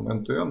желательно там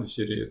end-to-end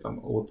серии, там,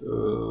 от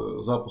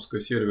запуска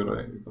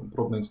сервера, и, там,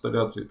 пробной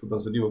инсталляции, туда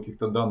залива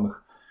каких-то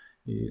данных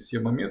и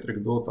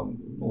схемометрик до, там,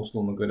 ну,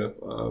 условно говоря,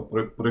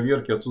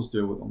 проверки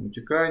отсутствия там,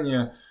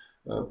 утекания,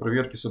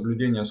 проверки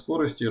соблюдения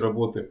скорости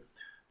работы.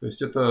 То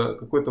есть это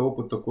какой-то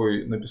опыт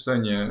такой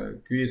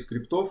написания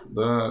QA-скриптов,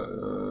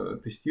 да,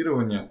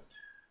 тестирования.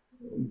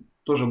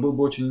 Тоже был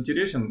бы очень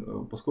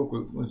интересен,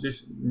 поскольку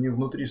здесь не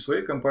внутри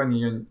своей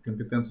компании я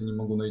компетенции не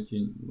могу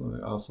найти,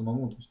 а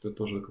самому, то есть это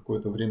тоже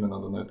какое-то время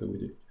надо на это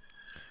выделить.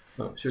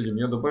 Да, все, Дим,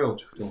 я добавил,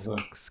 что хотел, да.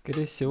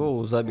 Скорее всего,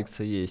 у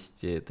Zabbix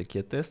есть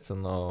такие тесты,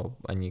 но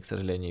они, к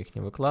сожалению, их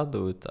не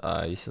выкладывают,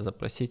 а если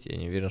запросить, я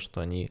не уверен,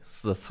 что они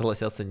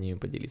согласятся ними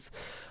поделиться.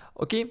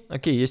 Окей,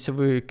 если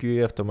вы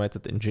QA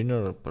Automated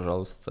Engineer,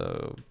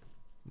 пожалуйста,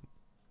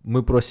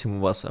 мы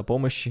просим вас о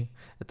помощи,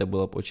 это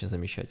было бы очень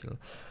замечательно.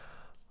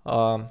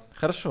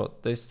 Хорошо,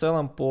 то есть в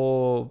целом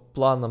по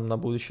планам на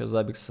будущее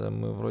Zabbix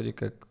мы вроде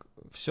как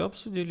все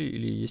обсудили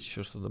или есть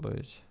еще что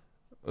добавить?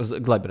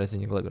 Глабера,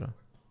 извини, Глабера.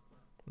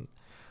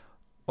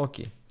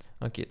 Окей,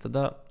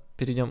 тогда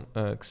перейдем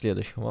к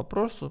следующему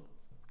вопросу.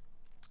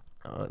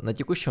 На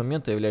текущий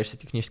момент ты являешься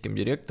техническим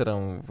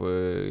директором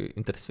в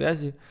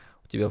интерсвязи,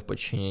 у тебя в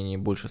подчинении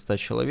больше 100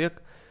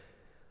 человек.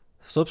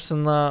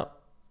 Собственно,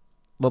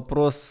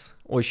 вопрос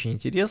очень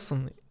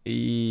интересен,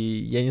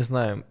 и я не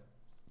знаю,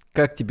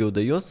 как тебе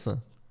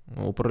удается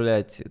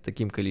управлять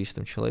таким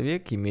количеством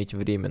человек, иметь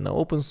время на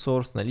open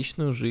source, на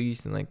личную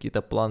жизнь, на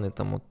какие-то планы,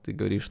 там вот ты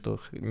говоришь, что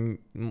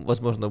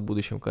возможно в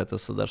будущем когда-то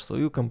создашь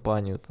свою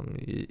компанию, там,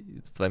 и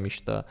это твоя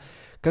мечта.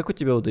 Как у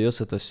тебя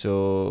удается это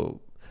все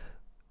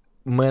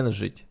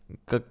менеджить?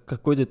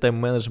 Какой ты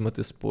тайм-менеджмент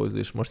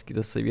используешь? Может,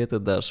 какие-то советы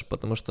дашь?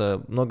 Потому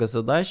что много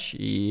задач,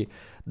 и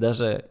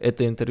даже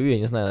это интервью, я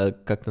не знаю,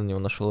 как ты на него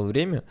нашел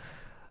время,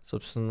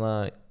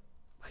 собственно,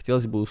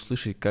 хотелось бы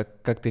услышать,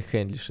 как ты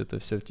хендлишь это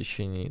все в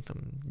течение там,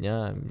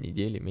 дня,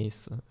 недели,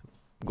 месяца,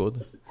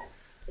 года.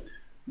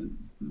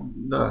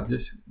 Да,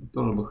 здесь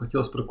тоже бы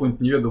хотелось про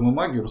какую-нибудь неведомую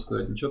магию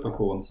рассказать, ничего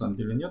такого на самом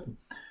деле нет.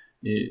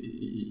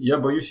 И я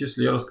боюсь,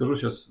 если я расскажу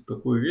сейчас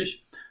такую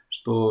вещь,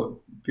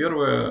 что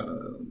первое,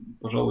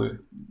 пожалуй,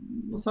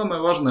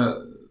 самое важное,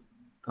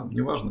 там,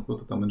 неважно, кто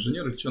ты там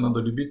инженер или что, надо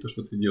любить то,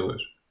 что ты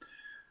делаешь.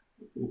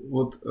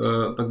 Вот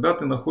тогда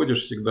ты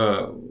находишь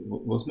всегда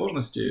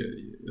возможности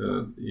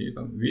и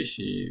там,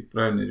 вещи и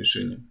правильные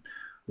решения.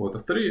 Вот. А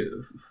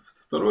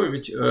второе,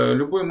 ведь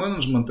любой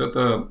менеджмент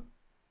это,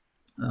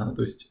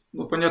 то есть,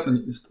 ну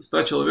понятно,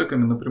 100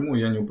 человеками напрямую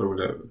я не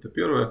управляю. Это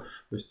первое.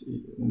 То есть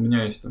у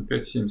меня есть там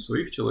 5-7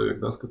 своих человек,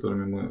 да, с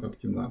которыми мы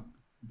активно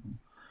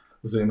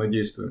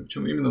взаимодействуем.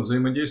 Причем именно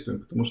взаимодействуем,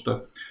 потому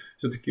что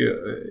все-таки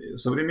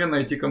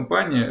современная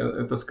IT-компания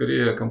это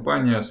скорее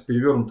компания с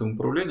перевернутым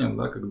управлением,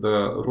 да,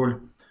 когда роль,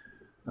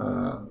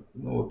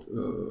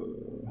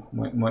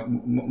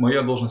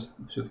 моя должность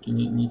все-таки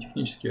не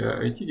технический,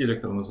 а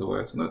IT-директор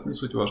называется, но это не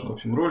суть важно. В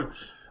общем, роль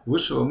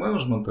высшего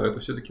менеджмента это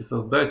все-таки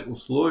создать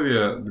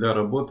условия для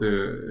работы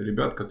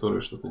ребят,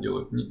 которые что-то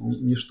делают.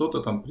 Не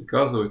что-то там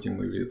приказывать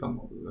им или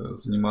там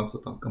заниматься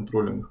там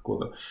контролем их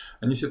кода.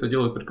 Они все это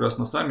делают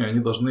прекрасно сами, они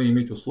должны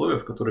иметь условия,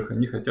 в которых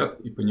они хотят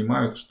и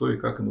понимают, что и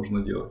как им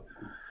нужно делать.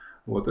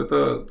 Вот,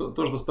 это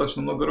тоже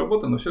достаточно много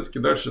работы, но все-таки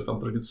дальше там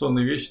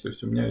традиционные вещи, то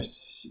есть у меня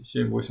есть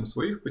 7-8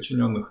 своих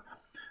подчиненных,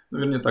 ну,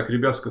 вернее так,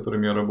 ребят, с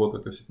которыми я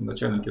работаю, то есть это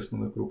начальники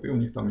основной группы, и у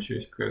них там еще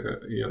есть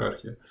какая-то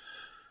иерархия.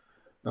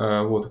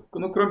 Вот.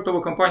 Ну, кроме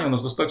того, компания у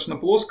нас достаточно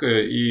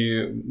плоская,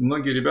 и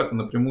многие ребята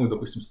напрямую,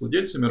 допустим, с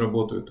владельцами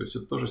работают, то есть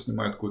это тоже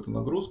снимает какую-то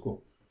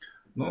нагрузку.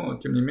 Но,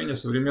 тем не менее,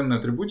 современная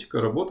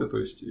атрибутика работы, то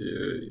есть,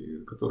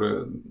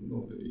 которая,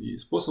 ну, и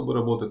способы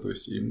работы, то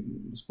есть, и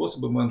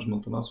способы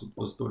менеджмента нас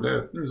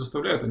заставляют, ну, не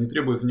заставляют, они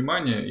требуют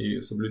внимания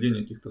и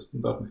соблюдения каких-то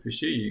стандартных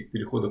вещей и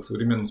перехода к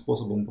современным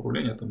способам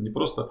управления. Там не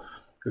просто,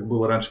 как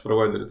было раньше в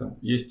провайдере, там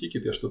есть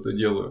тикет, я что-то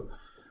делаю,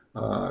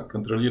 а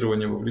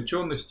контролирование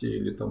вовлеченности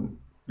или там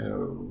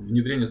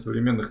внедрение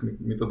современных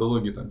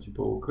методологий, там,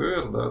 типа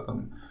OKR, да,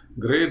 там,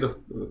 грейдов,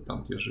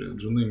 там, те же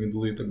джуны,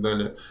 мидлы и так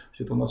далее.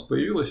 Все это у нас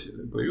появилось,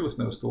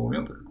 наверное, с того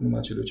момента, как мы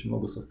начали очень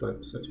много софта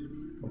писать,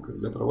 как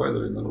для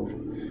провайдера и наружу.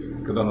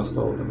 Когда нас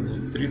стало там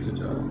не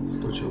 30, а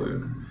 100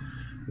 человек.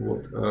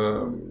 Вот.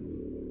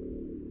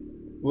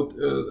 Вот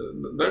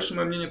дальше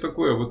мое мнение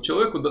такое. Вот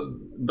человеку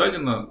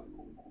дадено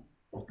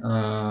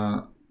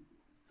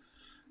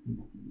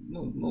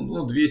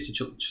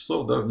 200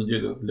 часов, да, в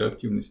неделю для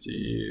активности,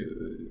 и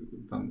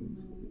там,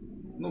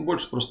 ну,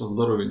 больше просто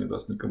здоровья не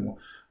даст никому.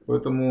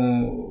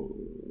 Поэтому,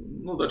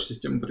 ну, дальше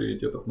система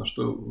приоритетов, на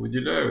что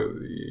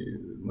выделяю и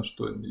на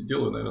что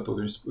делаю, наверное, это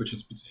очень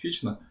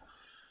специфично.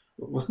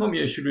 В основном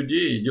я ищу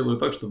людей и делаю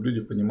так, чтобы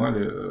люди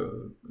понимали,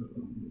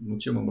 над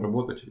чем им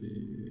работать,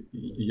 и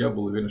я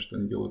был уверен, что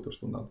они делают то,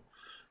 что надо.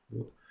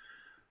 Вот.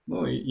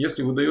 Ну, и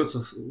если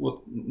выдается,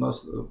 вот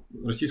нас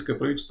российское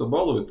правительство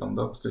балует, там,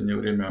 да, в последнее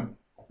время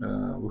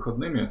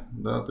выходными,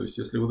 да, то есть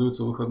если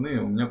выдаются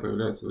выходные, у меня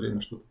появляется время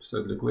что-то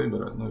писать для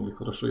Клейбера, ну или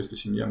хорошо, если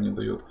семья мне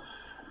дает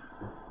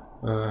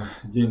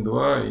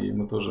день-два, и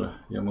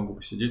я могу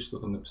посидеть,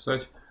 что-то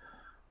написать.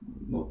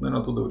 Ну, вот,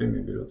 наверное, оттуда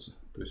время берется.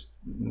 То есть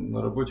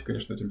на работе,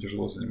 конечно, этим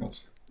тяжело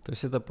заниматься. То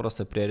есть это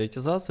просто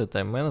приоритизация,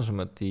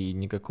 тайм-менеджмент и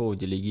никакого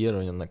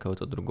делегирования на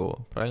кого-то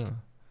другого,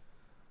 правильно?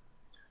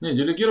 Не,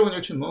 делегирования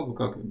очень много,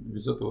 как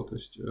без этого. То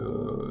есть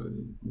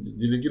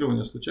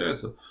делегирование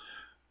случается.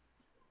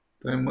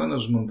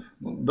 Тайм-менеджмент,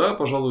 ну, да,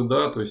 пожалуй,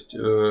 да. То есть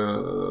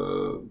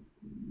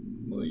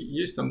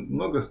есть там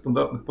много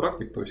стандартных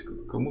практик, то есть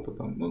кому-то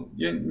там, ну,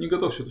 я не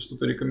готов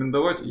что-то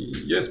рекомендовать.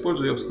 Я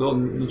использую, я бы сказал,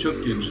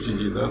 нечеткие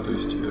HTD, да, то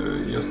есть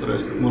я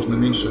стараюсь как можно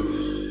меньше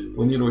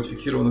планировать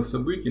фиксированных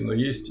событий, но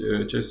есть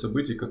часть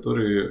событий,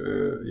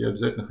 которые я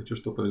обязательно хочу,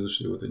 чтобы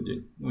произошли в этот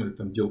день. Ну, или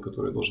там дел,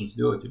 которые я должен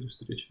сделать, или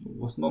встречи. Ну,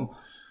 в основном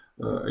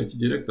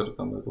IT-директор,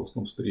 там, это в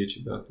основном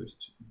встречи, да, то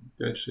есть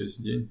 5-6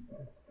 в день,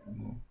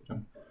 ну,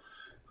 прям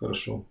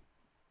хорошо,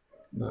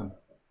 да.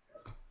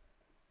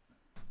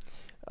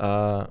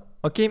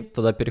 Окей,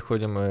 тогда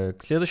переходим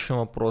к следующему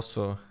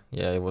вопросу.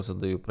 Я его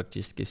задаю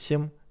практически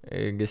всем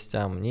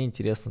гостям. Мне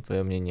интересно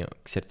твое мнение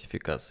к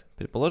сертификации.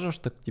 Предположим,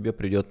 что к тебе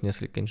придет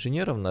несколько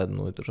инженеров на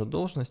одну и ту же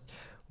должность.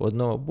 У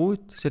одного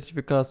будет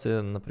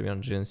сертификация, например,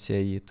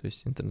 GNCIE, то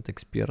есть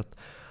интернет-эксперт,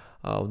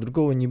 а у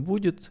другого не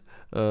будет.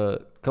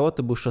 Кого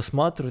ты будешь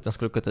рассматривать,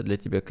 насколько это для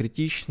тебя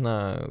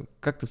критично,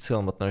 как ты в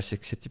целом относишься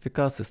к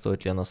сертификации,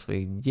 стоит ли она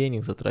своих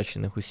денег,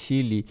 затраченных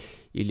усилий,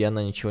 или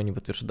она ничего не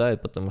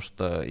подтверждает, потому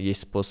что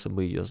есть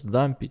способы ее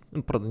сдампить.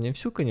 Ну, правда, не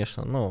всю,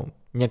 конечно, но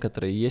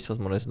некоторые есть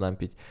возможность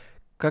сдампить.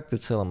 Как ты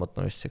в целом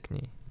относишься к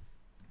ней?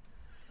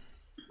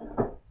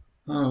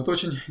 Это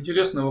очень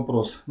интересный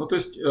вопрос. Ну, то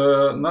есть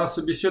на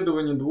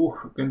собеседовании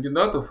двух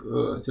кандидатов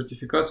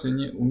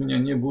сертификация у меня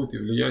не будет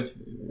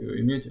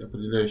иметь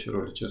определяющую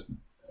роль, честно.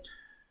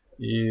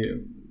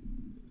 И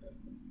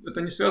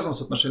это не связано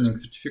с отношением к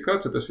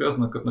сертификации, это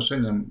связано к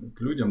отношениям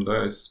к людям,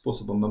 да, и с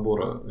способом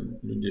набора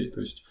людей.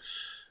 То есть,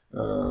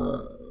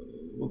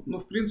 ну,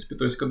 в принципе,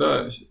 то есть,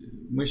 когда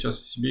мы сейчас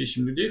себе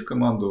ищем людей в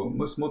команду,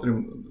 мы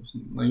смотрим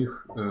на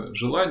их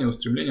желания,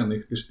 устремления, на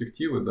их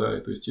перспективы, да,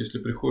 и то есть, если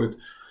приходит,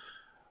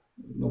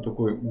 ну,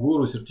 такой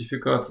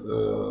гуру-сертификат,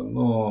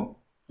 но,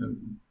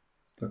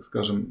 так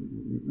скажем,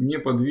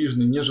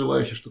 неподвижный, не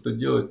желающий что-то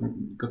делать,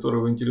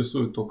 которого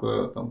интересует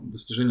только там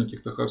достижение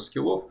каких-то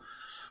хард-скиллов,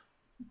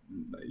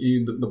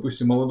 и,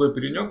 допустим, молодой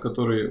паренек,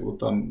 который вот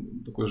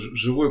там такой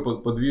живой,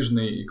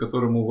 подвижный, и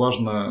которому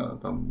важна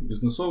там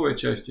бизнесовая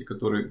часть, и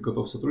который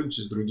готов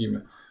сотрудничать с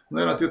другими,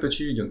 наверное, ответ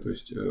очевиден. То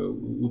есть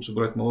лучше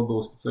брать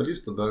молодого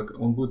специалиста, да,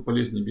 он будет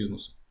полезнее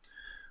бизнесу.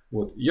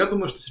 Вот. Я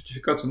думаю, что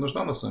сертификация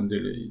нужна на самом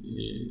деле.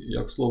 И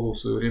я, к слову, в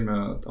свое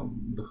время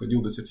там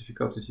доходил до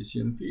сертификации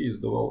CCNP и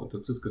сдавал,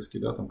 это цисковский,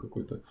 да, там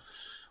какой-то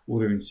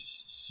уровень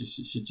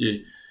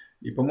сетей.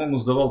 И, по-моему,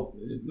 сдавал,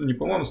 ну не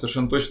по-моему,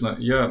 совершенно точно,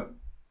 я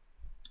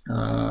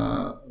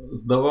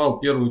сдавал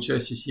первую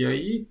часть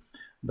CCIE,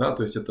 да,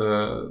 то есть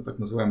это так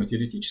называемый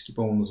теоретический,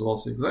 по-моему,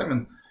 назывался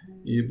экзамен,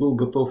 и был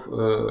готов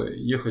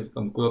ехать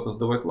там куда-то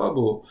сдавать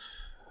лабу.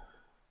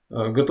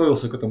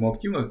 Готовился к этому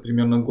активно,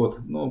 примерно год,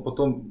 но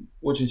потом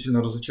очень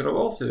сильно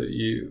разочаровался,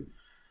 и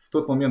в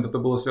тот момент это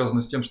было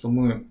связано с тем, что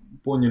мы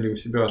поняли у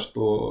себя,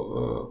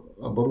 что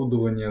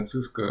оборудование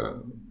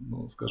Cisco,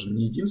 ну, скажем,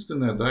 не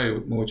единственное, да, и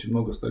мы очень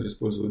много стали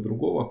использовать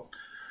другого.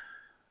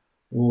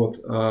 Вот.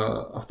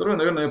 А второе,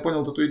 наверное, я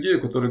понял эту идею,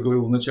 которую я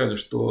говорил в начале,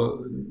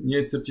 что не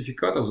от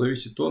сертификатов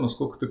зависит то,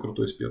 насколько ты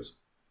крутой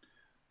спец.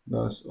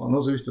 Да,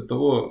 оно зависит от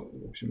того,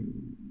 в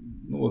общем,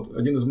 ну вот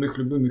один из моих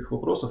любимых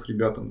вопросов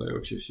ребятам, да, и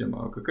вообще всем,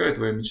 а какая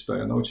твоя мечта?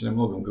 И она очень о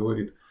многом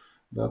говорит,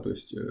 да, то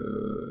есть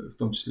в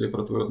том числе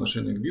про твое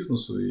отношение к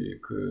бизнесу и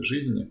к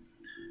жизни.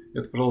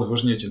 Это, пожалуй,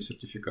 важнее, чем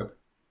сертификат.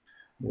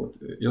 Вот.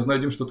 Я знаю,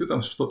 Дим, что ты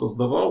там что-то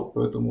сдавал,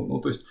 поэтому, ну,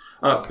 то есть,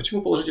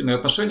 почему положительные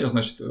отношения,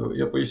 значит,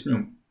 я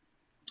поясню.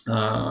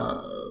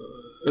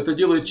 Это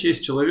делает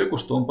честь человеку,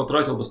 что он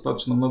потратил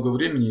достаточно много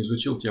времени и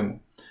изучил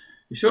тему.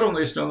 И все равно,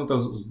 если он это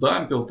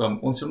сдампил,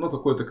 там, он все равно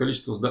какое-то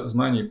количество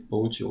знаний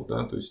получил,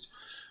 да, то есть,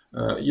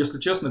 если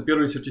честно,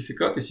 первые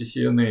сертификаты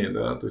CCNA,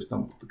 да, то есть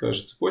там такая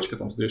же цепочка,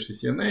 там сдаешь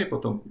CCNA,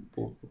 потом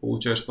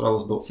получаешь право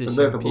сдавать.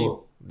 Тогда это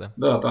было,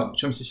 да, там,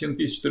 причем CCNP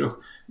из 4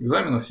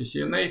 экзаменов,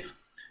 CCNA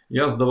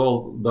я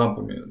сдавал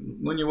дампами.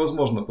 Ну,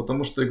 невозможно,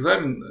 потому что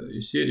экзамен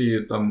из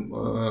серии там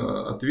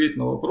ответь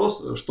на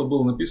вопрос, что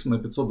было написано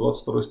на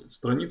 522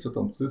 странице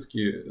там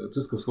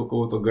цисковского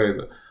какого-то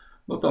гайда.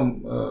 Ну,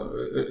 там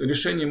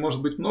решений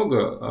может быть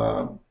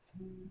много,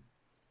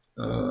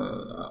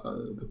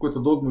 какой-то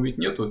догмы ведь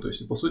нету. То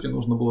есть, по сути,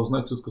 нужно было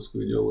знать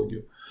цисковскую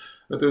идеологию.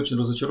 Это очень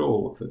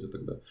разочаровывало, кстати,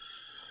 тогда.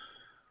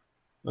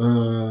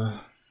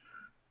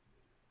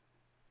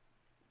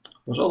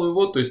 Пожалуй,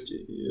 вот, то есть,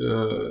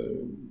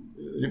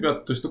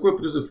 ребят, то есть такой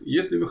призыв.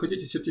 Если вы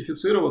хотите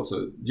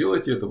сертифицироваться,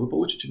 делайте это, вы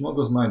получите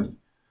много знаний.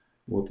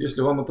 Вот,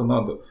 если вам это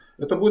надо.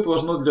 Это будет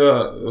важно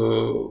для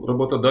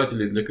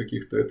работодателей, для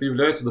каких-то. Это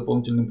является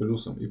дополнительным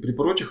плюсом. И при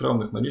прочих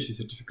равных наличии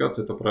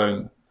сертификации это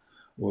правильно.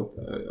 Вот.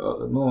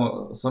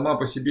 Но сама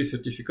по себе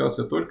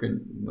сертификация только,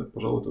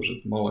 пожалуй,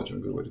 тоже мало о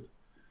чем говорит.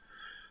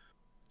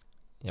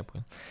 Я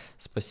понял.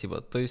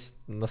 Спасибо. То есть,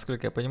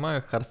 насколько я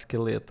понимаю,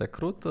 хардскиллы это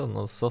круто,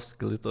 но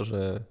софт-скиллы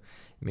тоже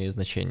имеют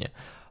значение.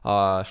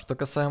 А что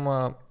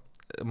касаемо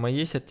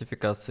моей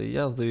сертификации,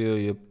 я сдаю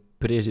ее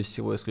прежде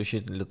всего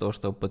исключительно для того,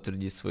 чтобы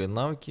подтвердить свои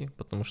навыки,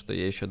 потому что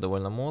я еще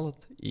довольно молод,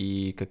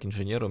 и как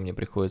инженеру мне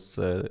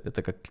приходится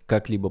это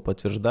как-либо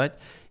подтверждать.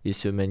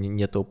 Если у меня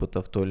нет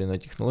опыта в той или иной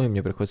технологии,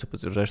 мне приходится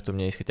подтверждать, что у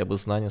меня есть хотя бы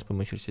знания с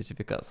помощью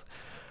сертификации.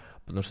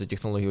 Потому что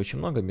технологий очень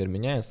много, мир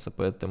меняется,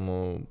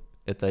 поэтому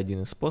это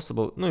один из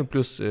способов. Ну и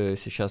плюс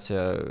сейчас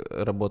я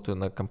работаю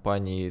на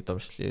компании, в том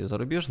числе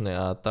зарубежные,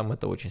 а там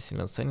это очень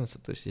сильно ценится.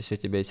 То есть если у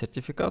тебя есть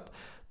сертификат,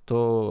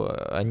 то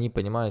они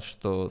понимают,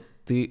 что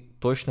ты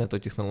точно эту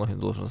технологию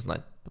должен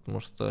знать, потому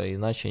что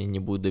иначе они не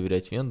будут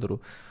доверять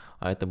вендору,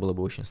 а это было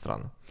бы очень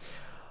странно.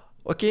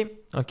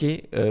 Окей,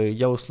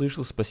 я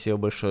услышал, спасибо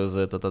большое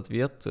за этот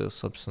ответ.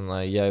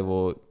 Собственно, я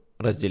его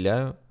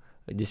разделяю.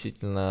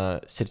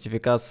 Действительно,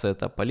 сертификация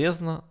это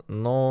полезно,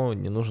 но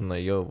не нужно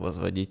ее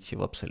возводить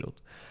в абсолют.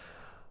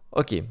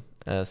 Окей,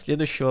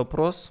 следующий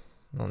вопрос,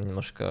 он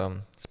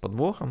немножко с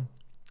подвохом,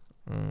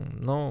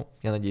 но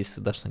я надеюсь,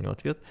 ты дашь на него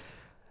ответ.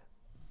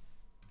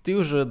 Ты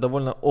уже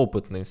довольно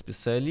опытный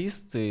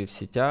специалист и в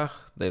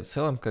сетях, да и в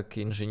целом как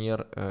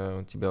инженер,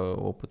 у тебя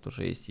опыт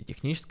уже есть и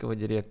технического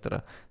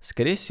директора.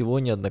 Скорее всего,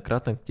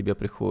 неоднократно к тебе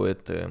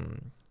приходят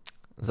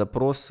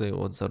запросы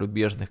от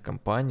зарубежных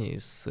компаний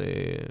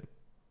с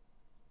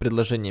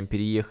предложением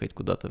переехать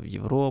куда-то в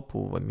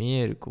Европу, в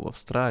Америку, в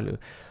Австралию,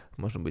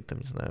 может быть, там,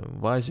 не знаю,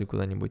 в Азию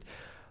куда-нибудь.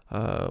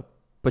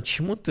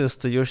 Почему ты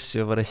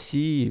остаешься в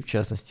России, в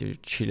частности,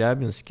 в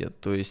Челябинске?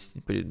 То есть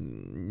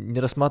не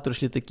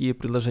рассматриваешь ли такие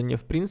предложения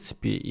в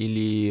принципе,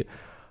 или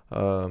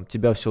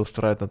тебя все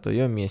устраивает на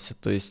твоем месте?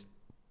 То есть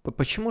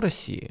почему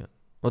Россия?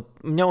 Вот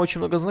у меня очень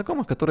много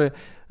знакомых, которые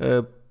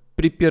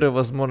при первой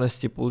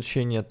возможности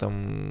получения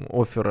там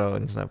оффера,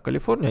 не знаю, в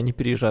Калифорнию, они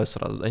переезжают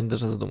сразу, они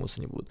даже задумываться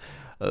не будут.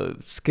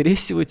 Скорее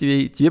всего,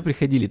 тебе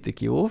приходили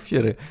такие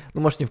офферы, ну,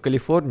 может, не в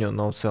Калифорнию,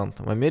 но в целом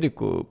там в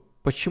Америку.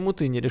 Почему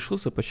ты не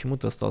решился, почему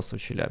ты остался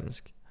в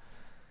Челябинске?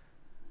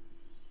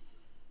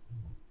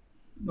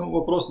 Ну,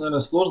 вопрос, наверное,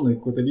 сложный,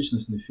 какой-то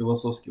личностный,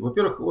 философский.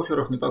 Во-первых,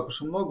 офферов не так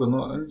уж и много,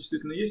 но они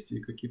действительно есть,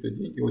 и какие-то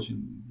деньги очень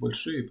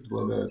большие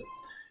предлагают.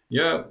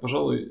 Я,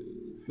 пожалуй,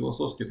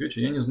 философски отвечу,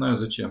 я не знаю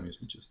зачем,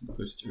 если честно.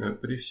 То есть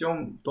при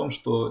всем том,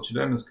 что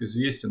Челябинск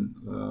известен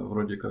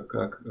вроде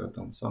как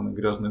там самый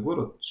грязный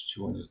город,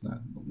 чего не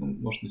знаю, ну,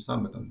 может не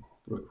самый там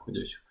в тройку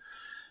входящих,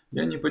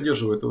 я не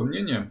поддерживаю этого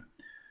мнения.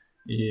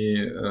 И,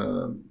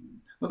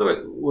 ну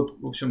давай, вот,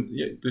 в общем,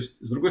 то есть,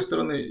 с другой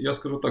стороны, я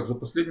скажу так, за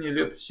последние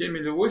лет 7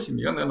 или 8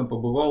 я, наверное,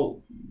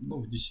 побывал, ну,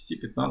 в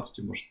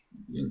 10-15, может,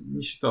 я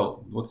не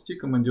считал, в 20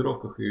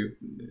 командировках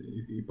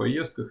и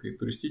поездках, и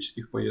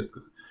туристических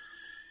поездках.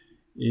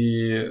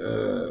 И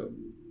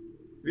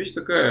вещь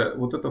такая,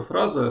 вот эта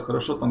фраза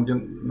 «хорошо там, где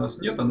нас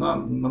нет», она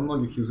на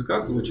многих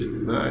языках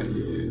звучит, да,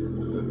 и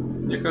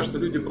мне кажется,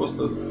 люди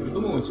просто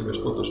придумывают себе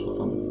что-то, что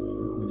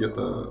там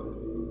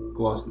где-то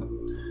классно.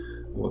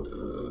 Вот,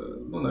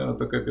 ну, наверное,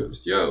 такая первая. То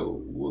есть я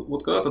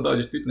вот когда-то, да,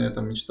 действительно, я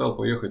там мечтал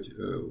поехать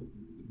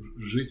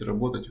жить,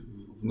 работать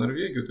в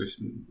Норвегию. То есть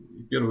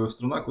первая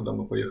страна, куда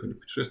мы поехали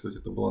путешествовать,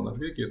 это была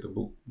Норвегия. Это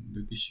был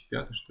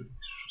 2005, что ли,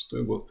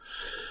 2006 год.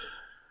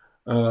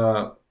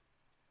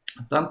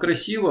 Там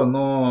красиво,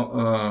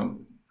 но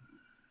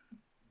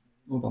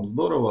ну, там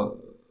здорово.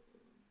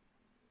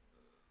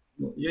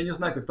 Ну, я не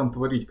знаю, как там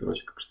творить,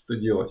 короче, как что-то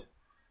делать.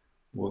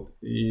 Вот.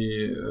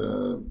 И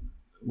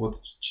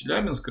вот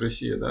Челябинск,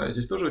 Россия, да,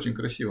 здесь тоже очень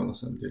красиво на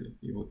самом деле.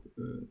 И вот,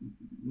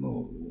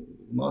 ну,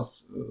 у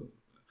нас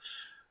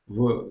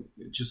в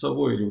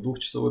часовой или в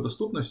двухчасовой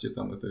доступности,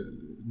 там это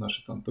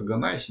наши там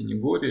Таганай,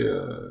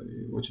 Синегорье,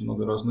 и очень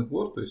много разных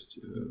гор, то есть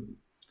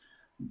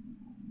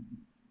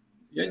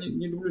я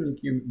не люблю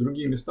никакие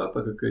другие места,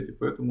 так как эти,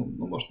 поэтому,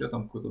 ну, может, я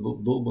там какой-то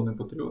долбанный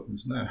патриот, не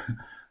знаю.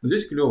 Но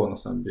здесь клево, на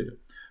самом деле.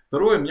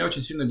 Второе, меня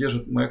очень сильно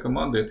держит моя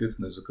команда и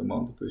ответственность за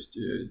команду. То есть,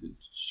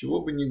 с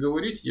чего бы ни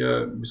говорить,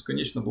 я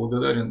бесконечно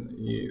благодарен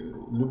и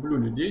люблю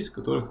людей, с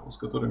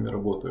которыми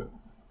работаю.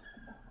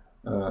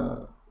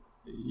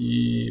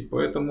 И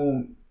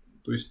поэтому,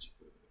 то есть,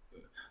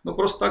 ну,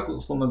 просто так,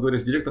 условно говоря,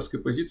 с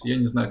директорской позиции я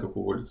не знаю, как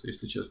уволиться,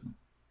 если честно.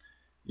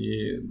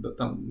 И да,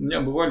 там, у меня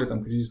бывали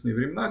там кризисные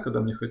времена,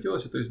 когда мне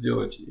хотелось это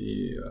сделать,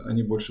 и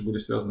они больше были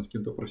связаны с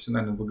каким-то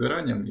профессиональным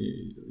выгоранием,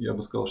 и я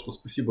бы сказал, что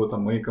спасибо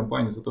там моей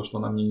компании за то, что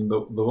она мне не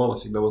давала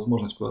всегда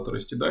возможность куда-то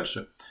расти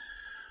дальше.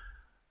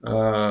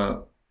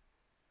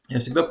 Я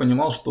всегда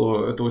понимал,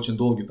 что это очень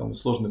долгий там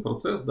сложный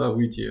процесс, да,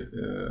 выйти,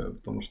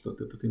 потому что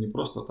ты не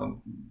просто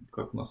там,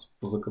 как у нас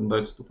по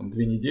законодательству, там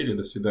 2 недели,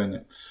 до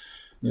свидания.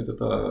 Нет,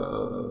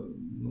 это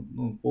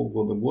ну,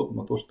 полгода-год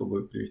на то,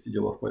 чтобы привести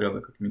дела в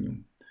порядок как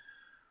минимум.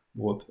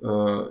 Вот.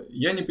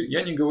 Я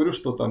не говорю,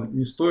 что там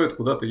не стоит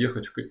куда-то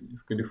ехать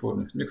в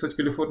Калифорнию. Мне, кстати,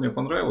 Калифорния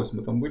понравилась,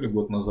 мы там были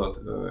год назад,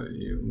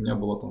 и у меня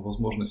была там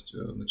возможность,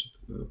 значит,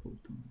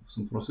 в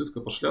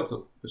Сан-Франциско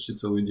пошляться почти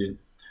целый день.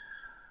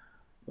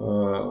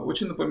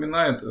 Очень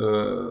напоминает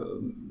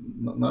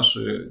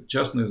наши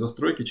частные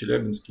застройки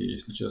челябинские,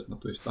 если честно.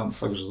 То есть там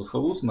также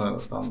захолустно,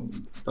 там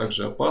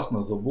также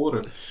опасно,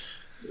 заборы.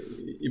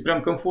 И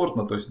прям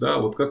комфортно. То есть, да,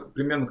 вот как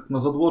примерно как на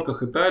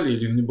задворках Италии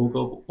или в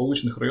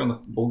неблагополучных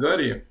районах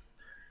Болгарии.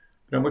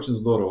 Прям очень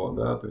здорово,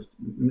 да, то есть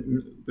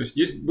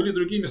есть были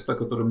другие места,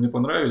 которые мне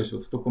понравились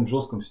вот в таком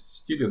жестком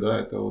стиле,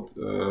 да, это вот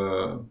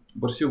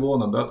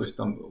Барселона, да, то есть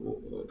там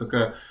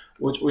такая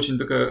очень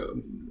такая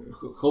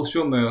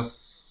холщенная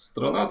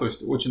страна, то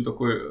есть очень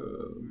такой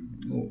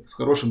ну, с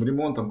хорошим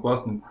ремонтом,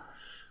 классным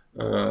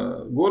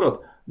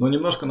город, но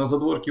немножко на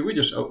задворки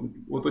выйдешь,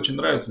 вот очень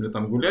нравится мне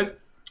там гулять.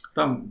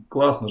 Там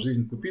классно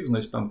жизнь купить,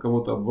 значит, там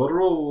кого-то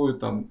обворовывают,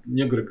 там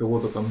негры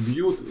кого-то там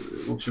бьют,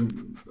 в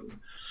общем,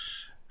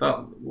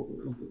 там,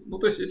 ну,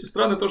 то есть эти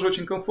страны тоже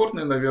очень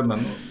комфортные, наверное.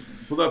 Но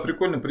туда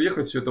прикольно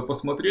приехать, все это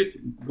посмотреть.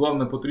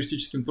 Главное, по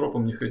туристическим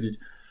тропам не ходить.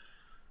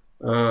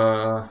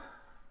 Но,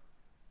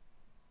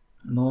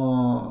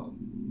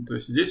 то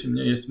есть здесь у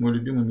меня есть мой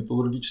любимый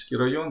металлургический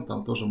район.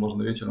 Там тоже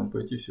можно вечером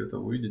пойти все это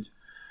увидеть.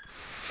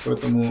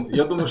 Поэтому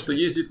я думаю, что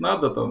ездить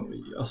надо, там,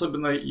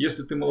 особенно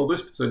если ты молодой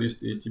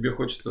специалист и тебе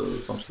хочется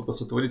там что-то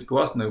сотворить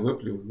классное в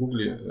Apple, в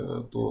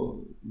Google,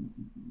 то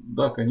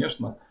да,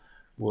 конечно.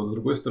 Вот, с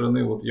другой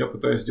стороны, вот я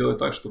пытаюсь сделать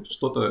так, чтобы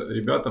что-то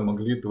ребята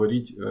могли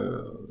творить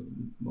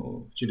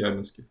ну, в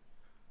Челябинске,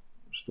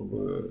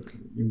 чтобы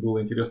им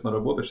было интересно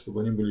работать, чтобы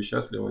они были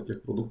счастливы от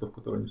тех продуктов,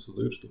 которые они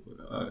создают. Чтобы...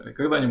 А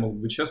когда они могут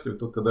быть счастливы,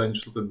 только когда они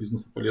что-то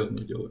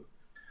бизнесополезное делают.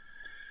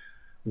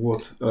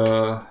 Вот.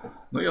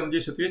 Ну, я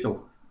надеюсь, ответил.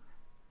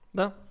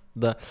 Да,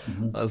 да.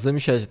 Угу.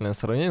 Замечательное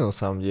сравнение, на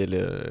самом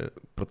деле,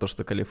 про то,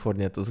 что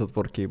Калифорния — это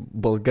затворки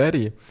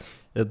Болгарии.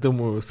 Я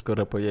думаю,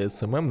 скоро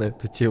появится мем на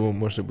эту тему,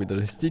 может быть,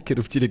 даже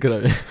стикеры в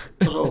Телеграме.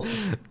 Пожалуйста.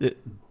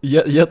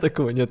 Я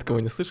такого ни от кого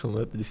не слышал,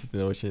 но это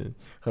действительно очень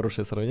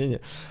хорошее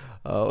сравнение.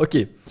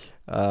 Окей.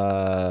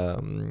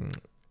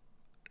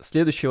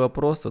 Следующий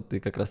вопрос. Ты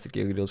как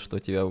раз-таки говорил, что у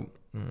тебя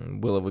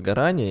было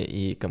выгорание,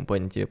 и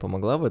компания тебе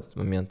помогла в этот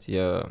момент.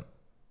 Я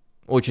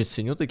очень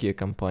ценю такие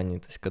компании,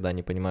 то есть когда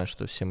они понимают,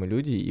 что все мы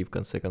люди, и в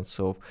конце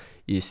концов,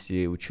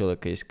 если у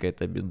человека есть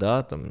какая-то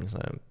беда, там, не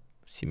знаю,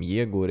 в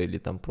семье горе, или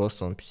там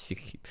просто он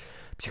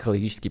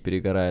психологически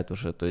перегорает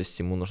уже, то есть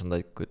ему нужно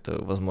дать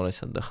какую-то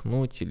возможность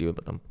отдохнуть,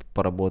 либо там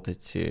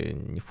поработать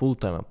не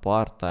full-time, а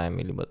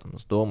part-time, либо там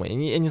с дома,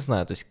 я не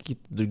знаю, то есть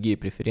какие-то другие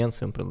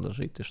преференции ему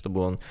предложить,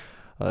 чтобы он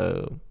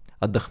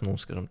отдохнул,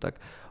 скажем так.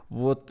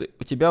 Вот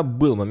у тебя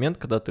был момент,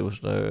 когда ты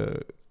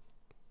уже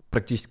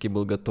практически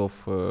был готов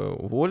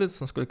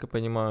уволиться, насколько я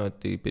понимаю,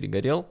 ты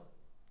перегорел.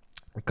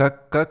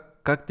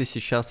 Как ты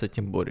сейчас с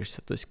этим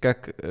борешься? То есть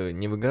как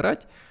не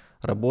выгорать,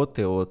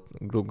 работая, вот,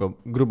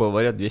 грубо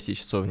говоря, 200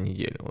 часов в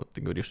неделю? Вот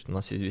ты говоришь, что у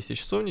нас есть 200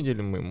 часов в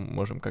неделю, мы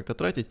можем как-то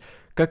тратить.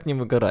 Как не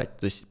выгорать?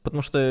 То есть,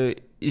 потому что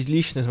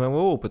лично из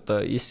моего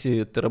опыта,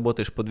 если ты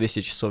работаешь по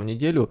 200 часов в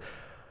неделю,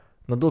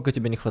 надолго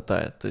тебе не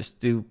хватает. То есть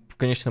ты в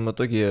конечном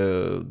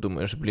итоге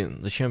думаешь, блин,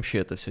 зачем вообще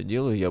это все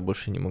делаю, я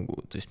больше не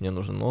могу. То есть мне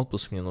нужен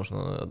отпуск, мне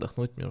нужно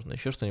отдохнуть, мне нужно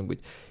еще что-нибудь.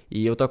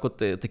 И вот так вот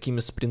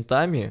такими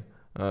спринтами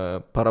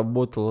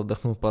поработал,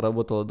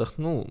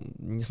 отдохнул,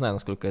 не знаю,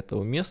 насколько это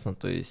уместно.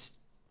 То есть,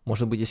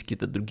 может быть, есть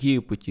какие-то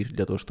другие пути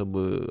для того,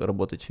 чтобы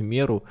работать в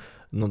меру,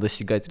 но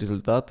достигать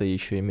результата и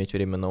еще иметь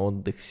время на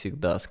отдых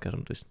всегда,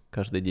 скажем, то есть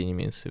каждый день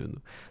имеется в виду.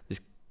 То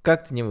есть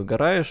как ты не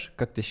выгораешь,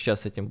 как ты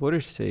сейчас с этим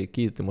борешься, и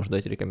какие ты можешь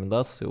дать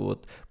рекомендации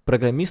вот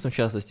программистам в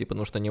частности,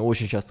 потому что они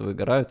очень часто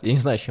выгорают. Я не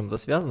знаю, с чем это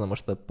связано,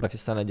 может, это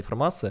профессиональная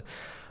деформация,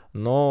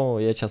 но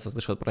я часто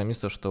слышу от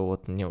программистов, что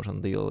вот мне уже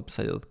надоело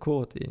писать этот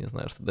код, я не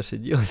знаю, что дальше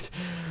делать.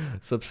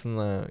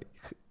 Собственно,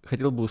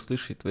 хотел бы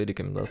услышать твои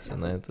рекомендации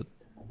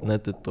на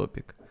этот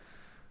топик.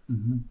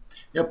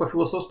 Я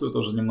пофилософствую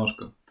тоже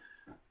немножко.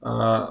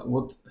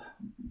 Вот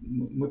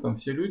мы там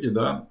все люди,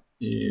 да,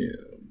 и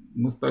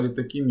мы стали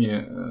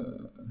такими,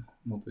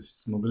 ну, то есть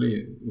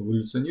смогли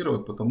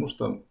эволюционировать, потому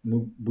что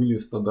мы были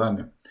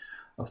стадами.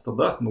 А в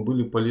стадах мы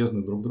были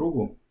полезны друг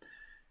другу.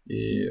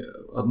 И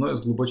одно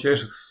из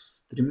глубочайших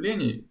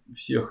стремлений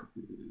всех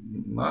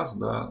нас,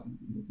 да,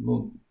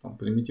 ну, там,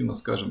 примитивно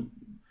скажем,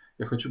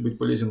 я хочу быть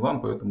полезен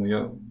вам, поэтому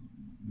я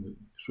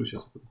пишу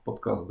сейчас этот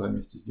подкаст, да,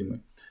 вместе с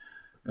Димой.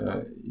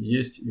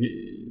 Есть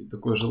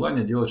такое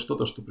желание делать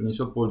что-то, что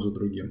принесет пользу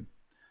другим.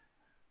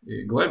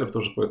 И Глайбер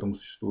тоже поэтому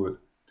существует.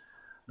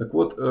 Так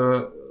вот,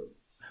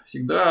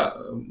 всегда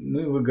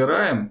мы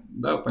выгораем,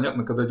 да,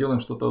 понятно, когда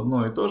делаем что-то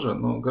одно и то же,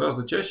 но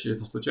гораздо чаще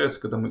это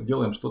случается, когда мы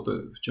делаем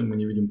что-то, в чем мы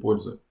не видим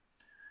пользы.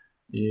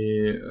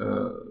 И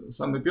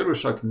самый первый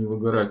шаг не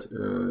выгорать,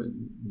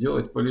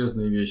 делать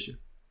полезные вещи.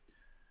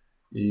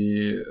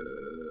 И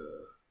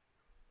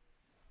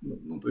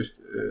ну, то есть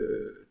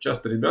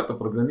часто ребята,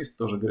 программисты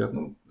тоже говорят,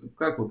 ну,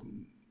 как вот,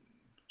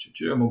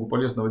 что я могу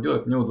полезного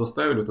делать? Мне вот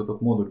заставили вот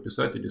этот модуль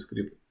писать или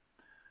скрипт.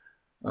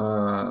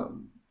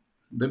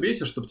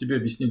 Добейся, чтобы тебе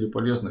объяснили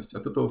полезность.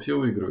 От этого все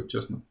выигрывают,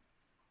 честно.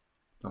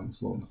 Там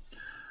условно.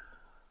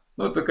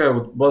 Ну, это такая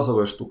вот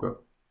базовая штука.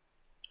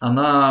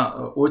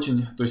 она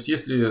очень, то есть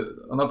если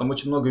она там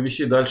очень много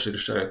вещей дальше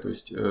решает, то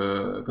есть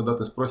когда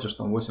ты спросишь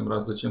там 8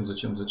 раз зачем,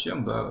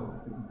 да,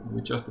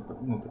 вы часто,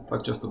 ну,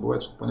 так часто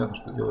бывает, что понятно,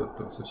 что делать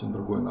совсем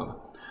другое надо.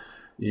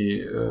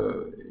 И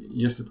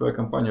если твоя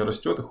компания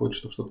растет и хочет,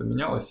 чтобы что-то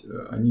менялось,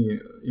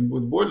 им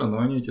будет больно, но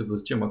они тебе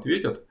зачем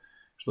ответят,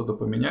 что-то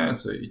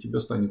поменяется и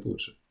тебе станет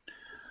лучше.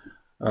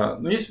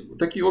 Но есть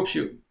такие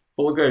общие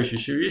полагающие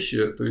еще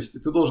вещи, то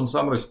есть ты должен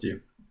сам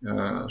расти,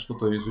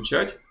 что-то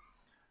изучать,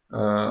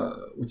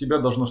 у тебя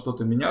должно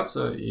что-то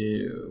меняться.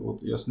 И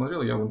вот я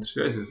смотрел, я в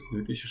интерсвязи с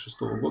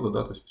 2006 года,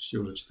 да, то есть почти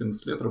уже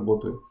 14 лет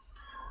работаю.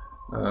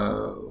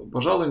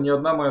 Пожалуй, ни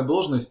одна моя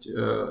должность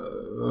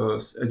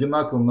с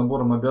одинаковым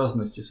набором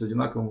обязанностей, с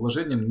одинаковым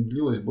вложением не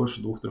длилась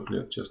больше 2-3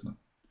 лет, честно.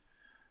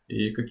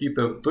 И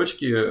какие-то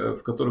точки,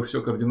 в которых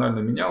все кардинально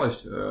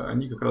менялось,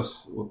 они как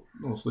раз вот,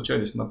 ну,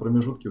 случались на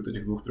промежутке вот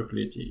этих 2-3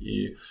 летий.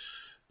 И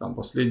там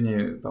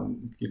последние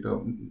там,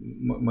 какие-то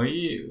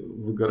мои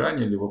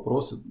выгорания или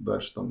вопросы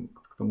дальше, там,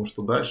 к тому,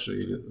 что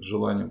дальше, или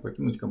желанием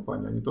покинуть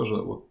компанию, они тоже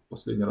вот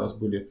последний раз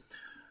были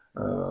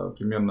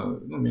примерно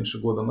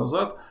меньше года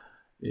назад.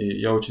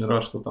 И я очень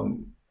рад, что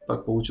там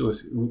так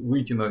получилось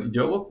выйти на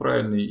диалог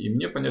правильный, и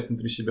мне понять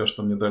внутри себя,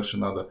 что мне дальше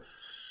надо.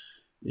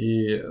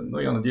 И,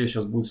 я надеюсь,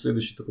 сейчас будет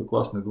следующий такой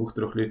классный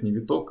 2-3-летний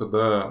виток,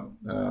 когда,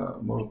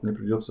 может, мне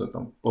придется,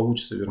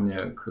 получится,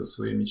 вернее, к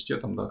своей мечте,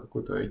 да,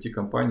 какой-то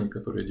IT-компании,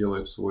 которая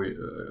делает свой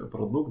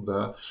продукт,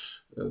 да,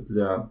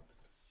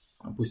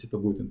 пусть это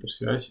будет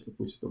интерсвязь,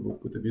 пусть это будет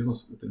какой-то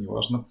бизнес, это не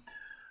важно,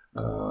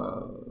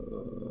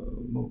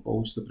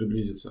 получится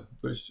приблизиться.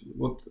 То есть,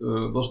 вот,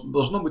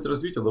 должно быть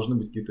развитие, должны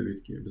быть какие-то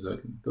витки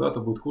обязательно.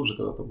 Когда-то будет хуже,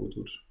 когда-то будет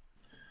лучше.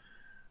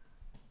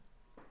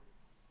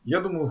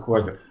 Я думаю,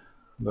 хватит,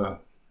 да.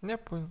 Я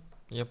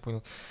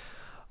понял.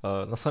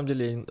 На самом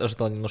деле я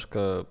ожидал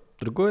немножко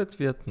другой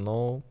ответ,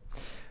 но,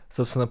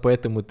 собственно,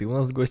 поэтому ты у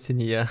нас гость, а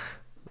не я.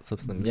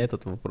 Собственно, меня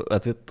этот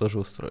ответ тоже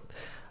устроит.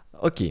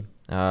 Окей,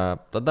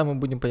 тогда мы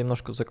будем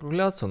понемножку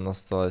закругляться. У нас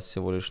осталось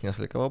всего лишь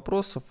несколько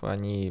вопросов.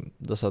 Они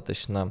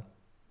достаточно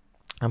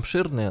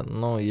обширные,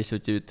 но если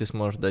ты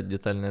сможешь дать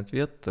детальный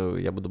ответ, то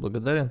я буду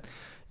благодарен.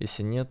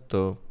 Если нет,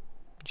 то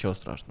ничего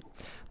страшного.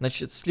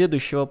 Значит,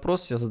 следующий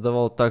вопрос я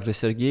задавал также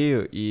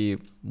Сергею и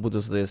буду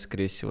задавать,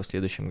 скорее всего,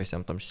 следующим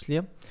гостям в том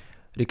числе.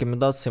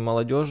 Рекомендации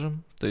молодежи,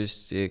 то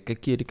есть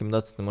какие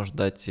рекомендации ты можешь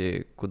дать,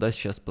 куда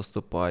сейчас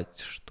поступать,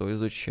 что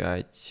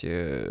изучать,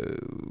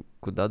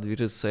 куда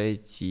движется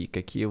IT,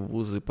 какие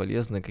вузы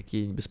полезны,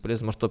 какие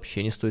бесполезны. Может,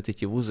 вообще не стоит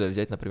идти в вузы, а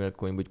взять, например,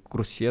 какой-нибудь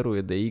Coursera,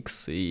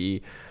 EDX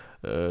и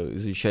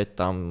изучать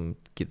там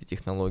какие-то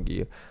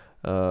технологии.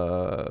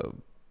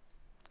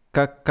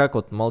 Как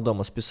вот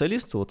молодому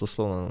специалисту, вот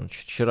условно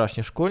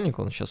вчерашний школьник,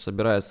 он сейчас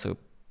собирается,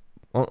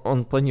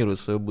 он планирует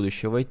свое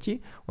будущее в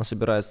IT, он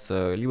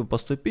собирается либо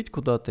поступить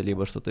куда-то,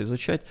 либо что-то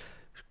изучать.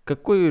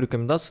 Какую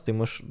рекомендацию ты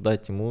можешь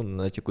дать ему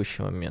на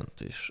текущий момент?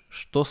 То есть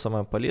что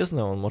самое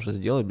полезное он может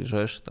сделать в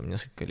ближайшие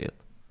несколько лет?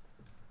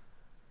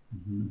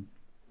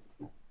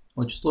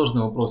 Очень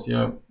сложный вопрос.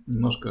 Я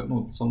немножко,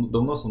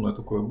 давно со мной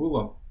такое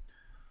было.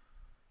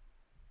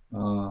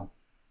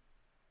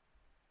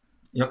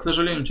 Я, к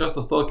сожалению,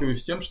 часто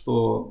сталкиваюсь с тем,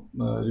 что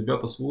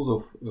ребята с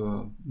вузов,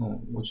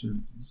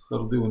 очень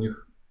харды у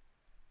них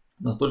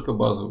настолько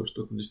базовые,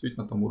 что это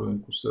действительно там уровень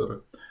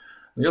Coursera.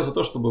 Но я за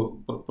то,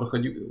 чтобы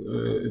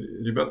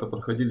ребята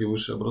проходили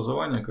высшее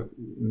образование, как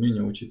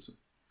умение учиться.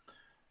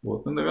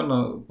 Вот.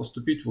 Наверное,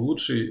 поступить в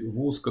лучший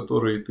вуз,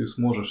 который ты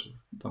сможешь,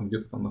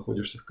 где-то там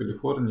находишься в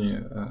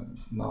Калифорнии,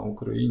 на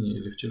Украине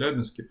или в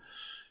Челябинске,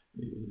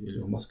 или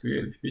в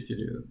Москве, или в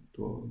Питере,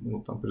 то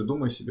там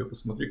придумай себе,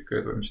 посмотри,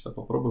 какая твоя мечта,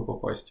 попробуй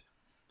попасть.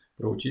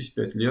 Проучись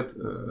 5 лет,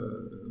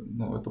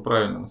 это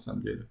правильно на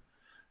самом деле,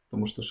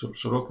 потому что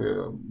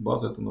широкая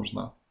база это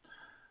нужна.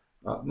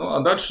 А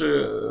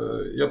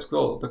дальше, я бы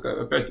сказал,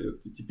 такая опять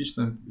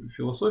типичная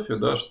философия,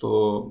 да,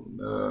 что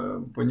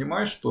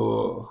понимай,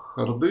 что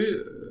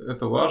харды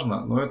это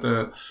важно, но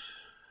это,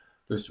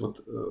 то есть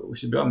вот у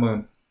себя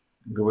мы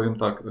говорим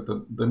так,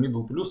 это до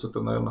middle плюс,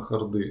 это, наверное,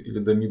 харды, или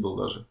до middle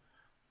даже.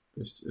 То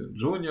есть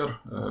junior,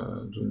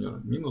 junior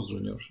минус,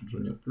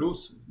 junior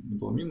плюс,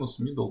 middle минус,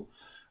 middle.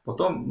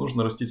 Потом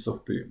нужно растить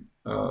софты.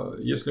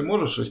 Если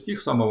можешь, расти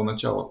их с самого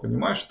начала.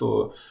 Понимай,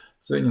 что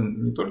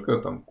ценен не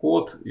только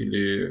код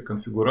или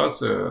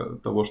конфигурация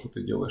того, что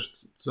ты делаешь.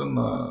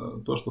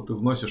 Ценно то, что ты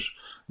вносишь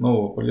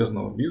нового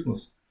полезного в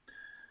бизнес.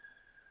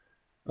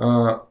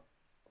 В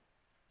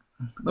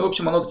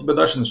общем, оно тебя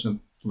дальше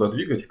начнет туда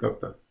двигать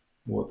как-то.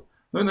 Вот.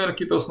 И, наверное,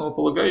 какие-то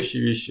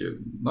основополагающие вещи.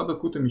 Надо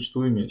какую-то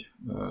мечту иметь.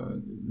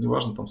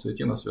 Неважно, с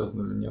IT она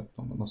связана или нет.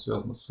 Она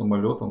связана с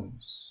самолетом,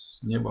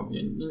 с небом.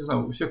 Я не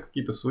знаю, у всех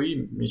какие-то свои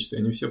мечты,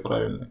 они все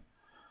правильные.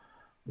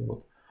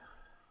 Вот.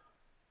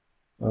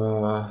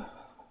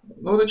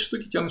 Вот эти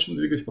штуки тебя начнут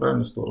двигать в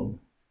правильную сторону.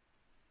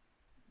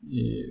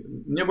 И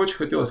мне бы очень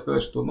хотелось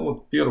сказать, что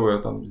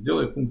первое,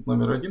 сделай пункт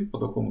номер 1 по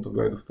такому-то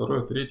гайду,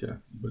 второе,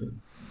 третье,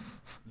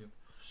 нет.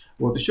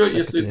 Вот еще, так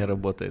если это не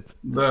работает.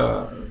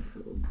 Да,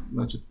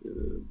 значит,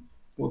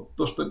 вот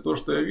то,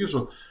 что я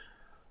вижу,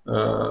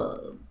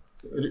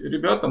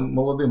 ребятам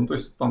молодым, то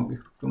есть там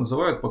их как-то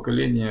называют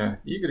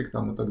поколение Y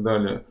там и так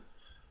далее,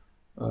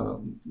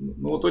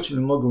 ну вот очень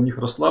много у них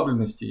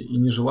расслабленности и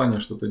нежелания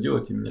что-то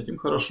делать и менять. Им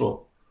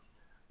хорошо.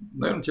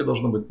 Наверное, тебе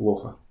должно быть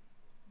плохо.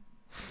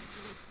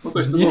 Ну, то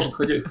есть ты Нет. должен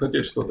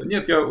хотеть что-то.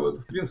 Нет, я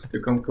в принципе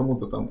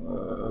кому-то там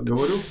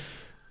говорю.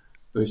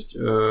 То есть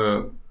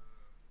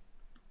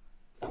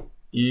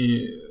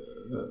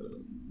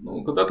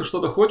ну, когда ты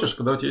что-то хочешь,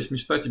 когда у тебя есть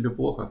мечта, тебе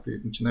плохо, ты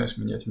начинаешь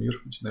менять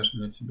мир, начинаешь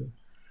менять себя.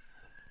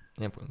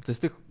 Я понял. То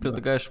есть ты Да.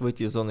 предлагаешь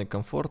выйти из зоны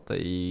комфорта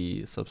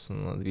и,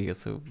 собственно,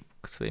 двигаться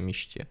к своей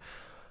мечте.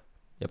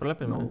 Я правильно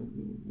понимаю?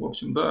 Ну, в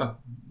общем, да.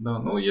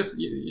 Ну,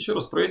 если еще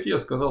раз про IT я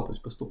сказал, то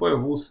есть поступай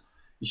в ВУЗ,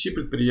 ищи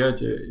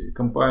предприятие,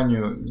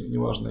 компанию,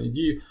 неважно,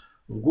 иди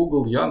в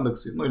Google,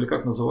 Яндекс, ну или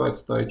как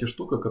называется та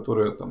IT-штука,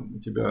 которая там у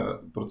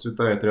тебя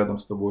процветает рядом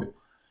с тобой.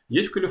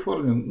 Есть в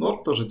Калифорнии,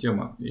 Норд тоже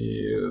тема.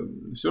 И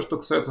все, что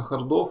касается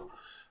хардов,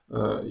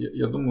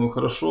 я думаю,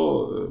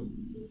 хорошо,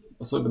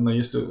 особенно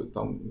если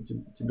там у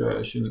тебя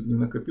еще не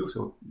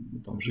накопился вот,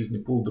 там, в жизни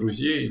пул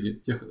друзей или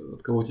тех,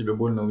 от кого тебе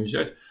больно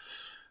уезжать.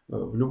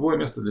 В любое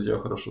место для тебя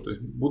хорошо. То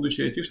есть,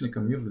 будучи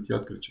айтишником, мир для тебя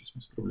открыт сейчас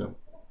без проблем.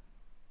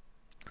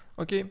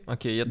 Окей,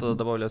 я тогда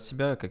добавлю от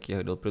себя, как я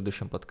говорил в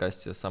предыдущем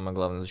подкасте, самое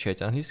главное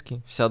изучать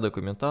английский. Вся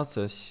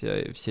документация,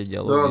 все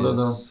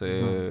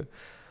диалоги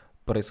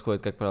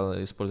происходят, как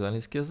правило, используя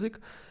английский язык.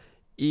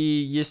 И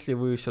если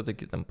вы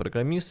все-таки там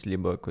программист,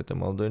 либо какой-то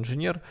молодой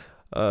инженер,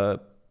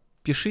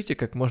 пишите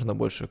как можно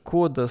больше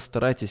кода,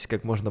 старайтесь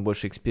как можно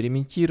больше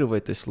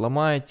экспериментировать, то есть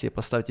ломайте,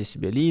 поставьте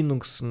себе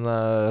Linux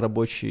на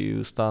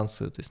рабочую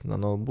станцию, то есть на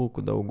ноутбук,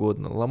 куда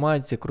угодно,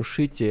 ломайте,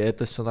 крушите,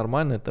 это все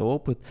нормально, это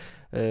опыт,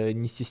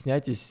 не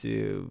стесняйтесь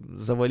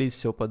завалить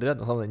все подряд,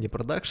 главное не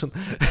продакшн,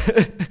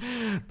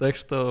 так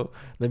что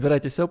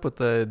набирайтесь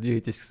опыта,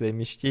 двигайтесь к своей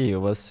мечте, и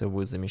у вас все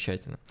будет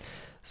замечательно.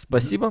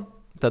 Спасибо,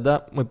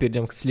 тогда мы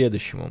перейдем к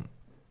следующему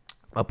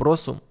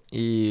вопросу,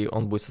 и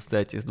он будет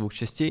состоять из двух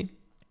частей.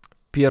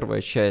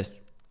 Первая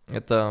часть –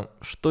 это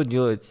что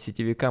делать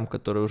сетевикам,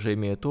 которые уже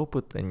имеют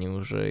опыт, они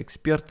уже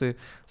эксперты,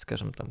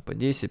 скажем, там по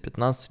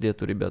 10-15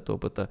 лет у ребят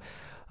опыта.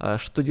 А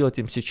что делать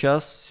им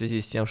сейчас в связи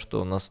с тем,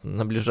 что у нас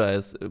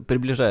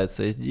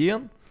приближается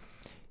SDN,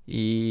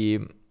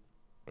 и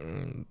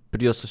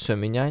придется все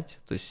менять,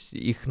 то есть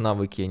их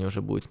навыки, они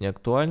уже будут не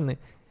актуальны,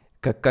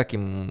 как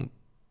им,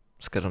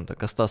 скажем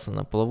так, остаться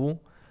на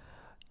плаву.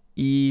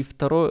 И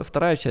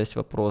вторая часть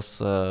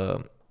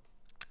вопроса,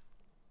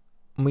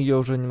 мы ее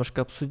уже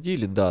немножко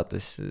обсудили, да, то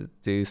есть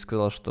ты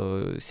сказал,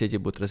 что сети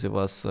будут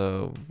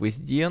развиваться в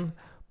SDN,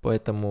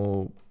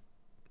 поэтому,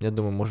 я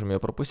думаю, можем ее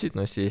пропустить,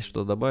 но если есть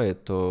что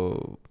добавить,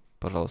 то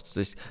пожалуйста. То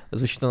есть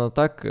звучит она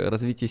так,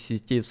 развитие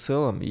сетей в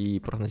целом и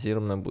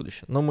прогнозируемое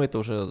будущее. Но мы это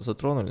уже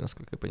затронули,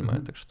 насколько я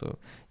понимаю, так что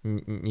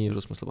не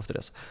вижу смысла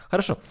повторяться.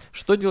 Хорошо,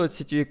 что делать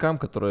сетевикам,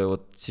 которые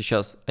вот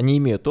сейчас, они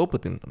имеют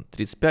опыт, им там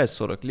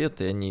 35-40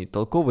 лет, и они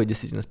толковые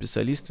действительно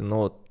специалисты, но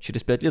вот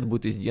через 5 лет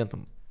будет SDN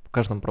там в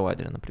каждом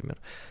провайдере, например.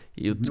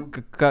 И вот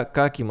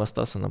как им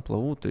остаться на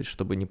плаву, то есть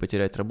чтобы не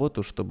потерять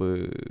работу,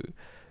 чтобы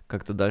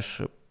как-то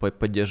дальше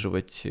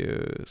поддерживать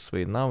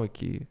свои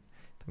навыки и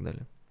так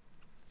далее.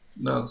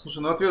 Да,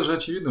 слушай, ну ответ же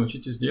очевидный,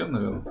 учитесь SDN,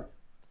 наверное.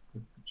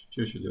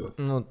 Что еще делать?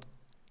 Ну,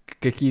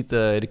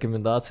 какие-то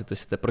рекомендации, то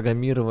есть это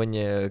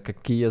программирование,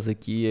 какие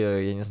языки,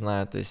 я не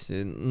знаю, то есть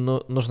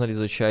нужно ли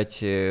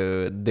изучать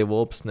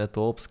DevOps,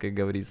 NetOps, как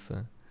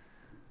говорится?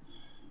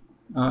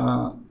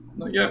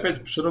 Ну, я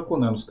опять широко,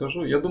 наверное,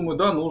 скажу. Я думаю,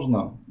 да,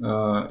 нужно.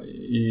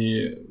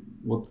 И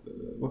вот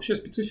вообще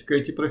специфика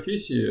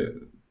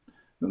IT-профессии,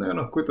 ну,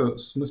 наверное, в какой-то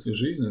смысле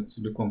жизни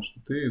целиком, что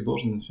ты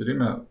должен все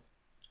время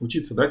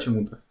учиться, да,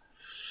 чему-то.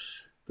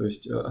 То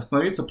есть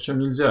остановиться причем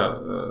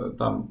нельзя,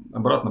 там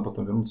обратно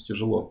потом вернуться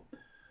тяжело.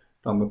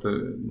 Там это,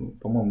 ну,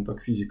 по-моему,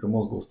 так физика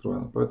мозга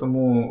устроена.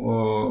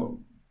 Поэтому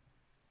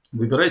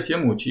выбирай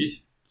тему,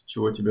 учись,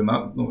 чего тебе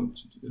надо, ну,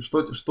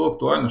 что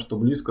актуально, что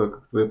близко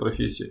к твоей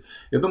профессии.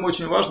 Я думаю,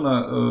 очень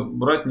важно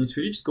брать не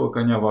сферического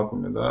коня в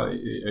вакууме, да, а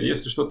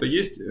если что-то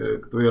есть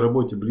к твоей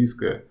работе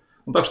близкое,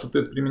 ну так, чтобы ты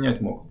это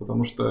применять мог.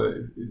 Потому что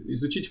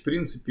изучить, в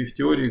принципе, в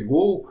теории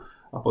Go,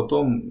 а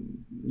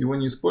потом его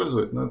не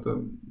использовать, ну,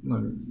 это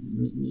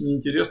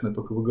неинтересно,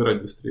 только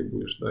выгорать быстрее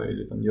будешь, да,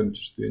 или там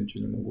нервничать, что я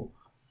ничего не могу.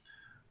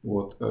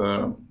 Вот.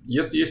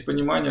 Если есть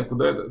понимание,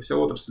 куда эта вся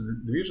отрасль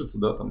движется,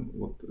 да, там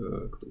вот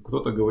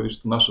кто-то говорит,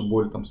 что наша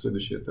боль там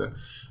следующая это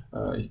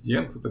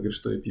SDN, кто-то говорит,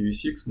 что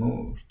IPv6,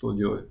 ну что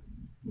делать?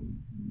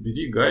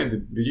 Бери гайды,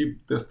 бери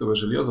тестовое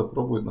железо,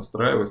 пробуй,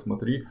 настраивай,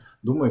 смотри,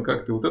 думай,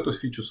 как ты вот эту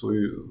фичу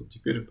свою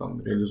теперь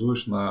там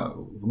реализуешь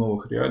в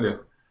новых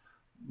реалиях,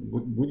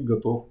 будь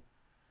готов.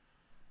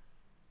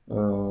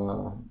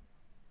 Ну,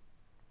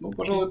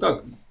 пожалуй,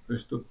 так. То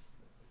есть тут,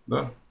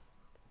 да.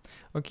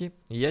 Окей,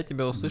 я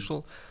тебя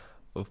услышал.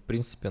 В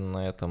принципе,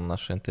 на этом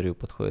наше интервью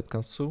подходит к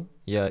концу.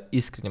 Я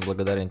искренне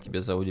благодарен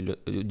тебе за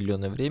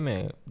уделенное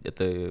время.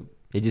 Я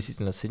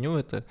действительно ценю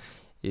это.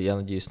 И я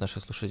надеюсь, наши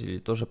слушатели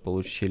тоже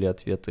получили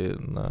ответы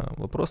на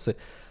вопросы.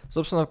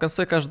 Собственно, в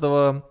конце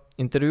каждого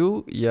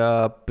интервью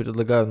я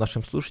предлагаю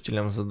нашим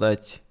слушателям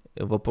задать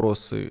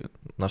вопросы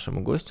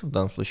нашему гостю, в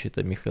данном случае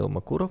это Михаил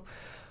Макуров.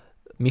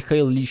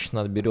 Михаил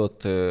лично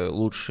отберет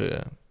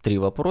лучшие 3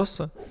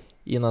 вопроса,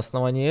 и на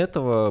основании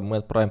этого мы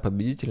отправим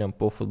победителям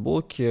по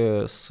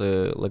футболке с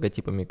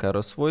логотипами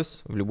Kairos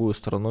Voice в любую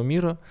страну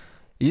мира.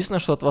 Единственное,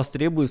 что от вас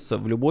требуется,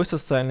 в любой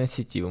социальной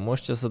сети вы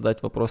можете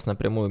задать вопрос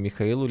напрямую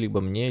Михаилу,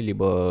 либо мне,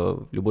 либо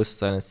в любой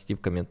социальной сети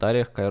в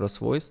комментариях Kairos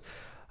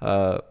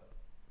Voice.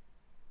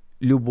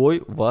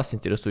 Любой вас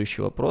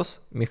интересующий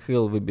вопрос.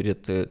 Михаил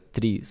выберет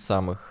 3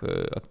 самых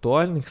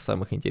актуальных,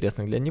 самых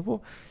интересных для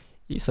него,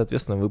 и,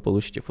 соответственно, вы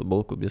получите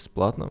футболку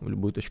бесплатно в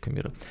любую точку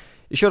мира.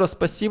 Еще раз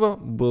спасибо,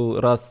 был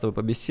рад с тобой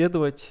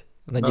побеседовать.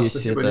 Надеюсь,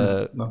 спасибо,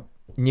 это Дим.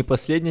 не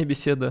последняя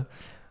беседа.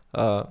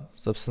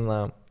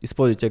 Собственно,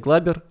 используйте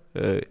Glabber,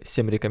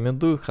 всем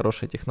рекомендую,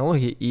 хорошая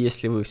технология. И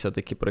если вы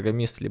все-таки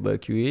программист либо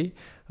QA,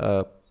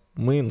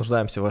 мы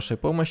нуждаемся в вашей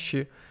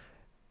помощи.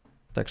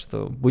 Так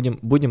что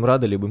будем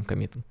рады любым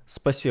коммитам.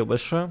 Спасибо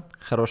большое,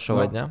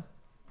 хорошего дня.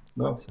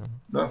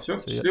 Да, все,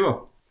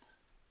 счастливо.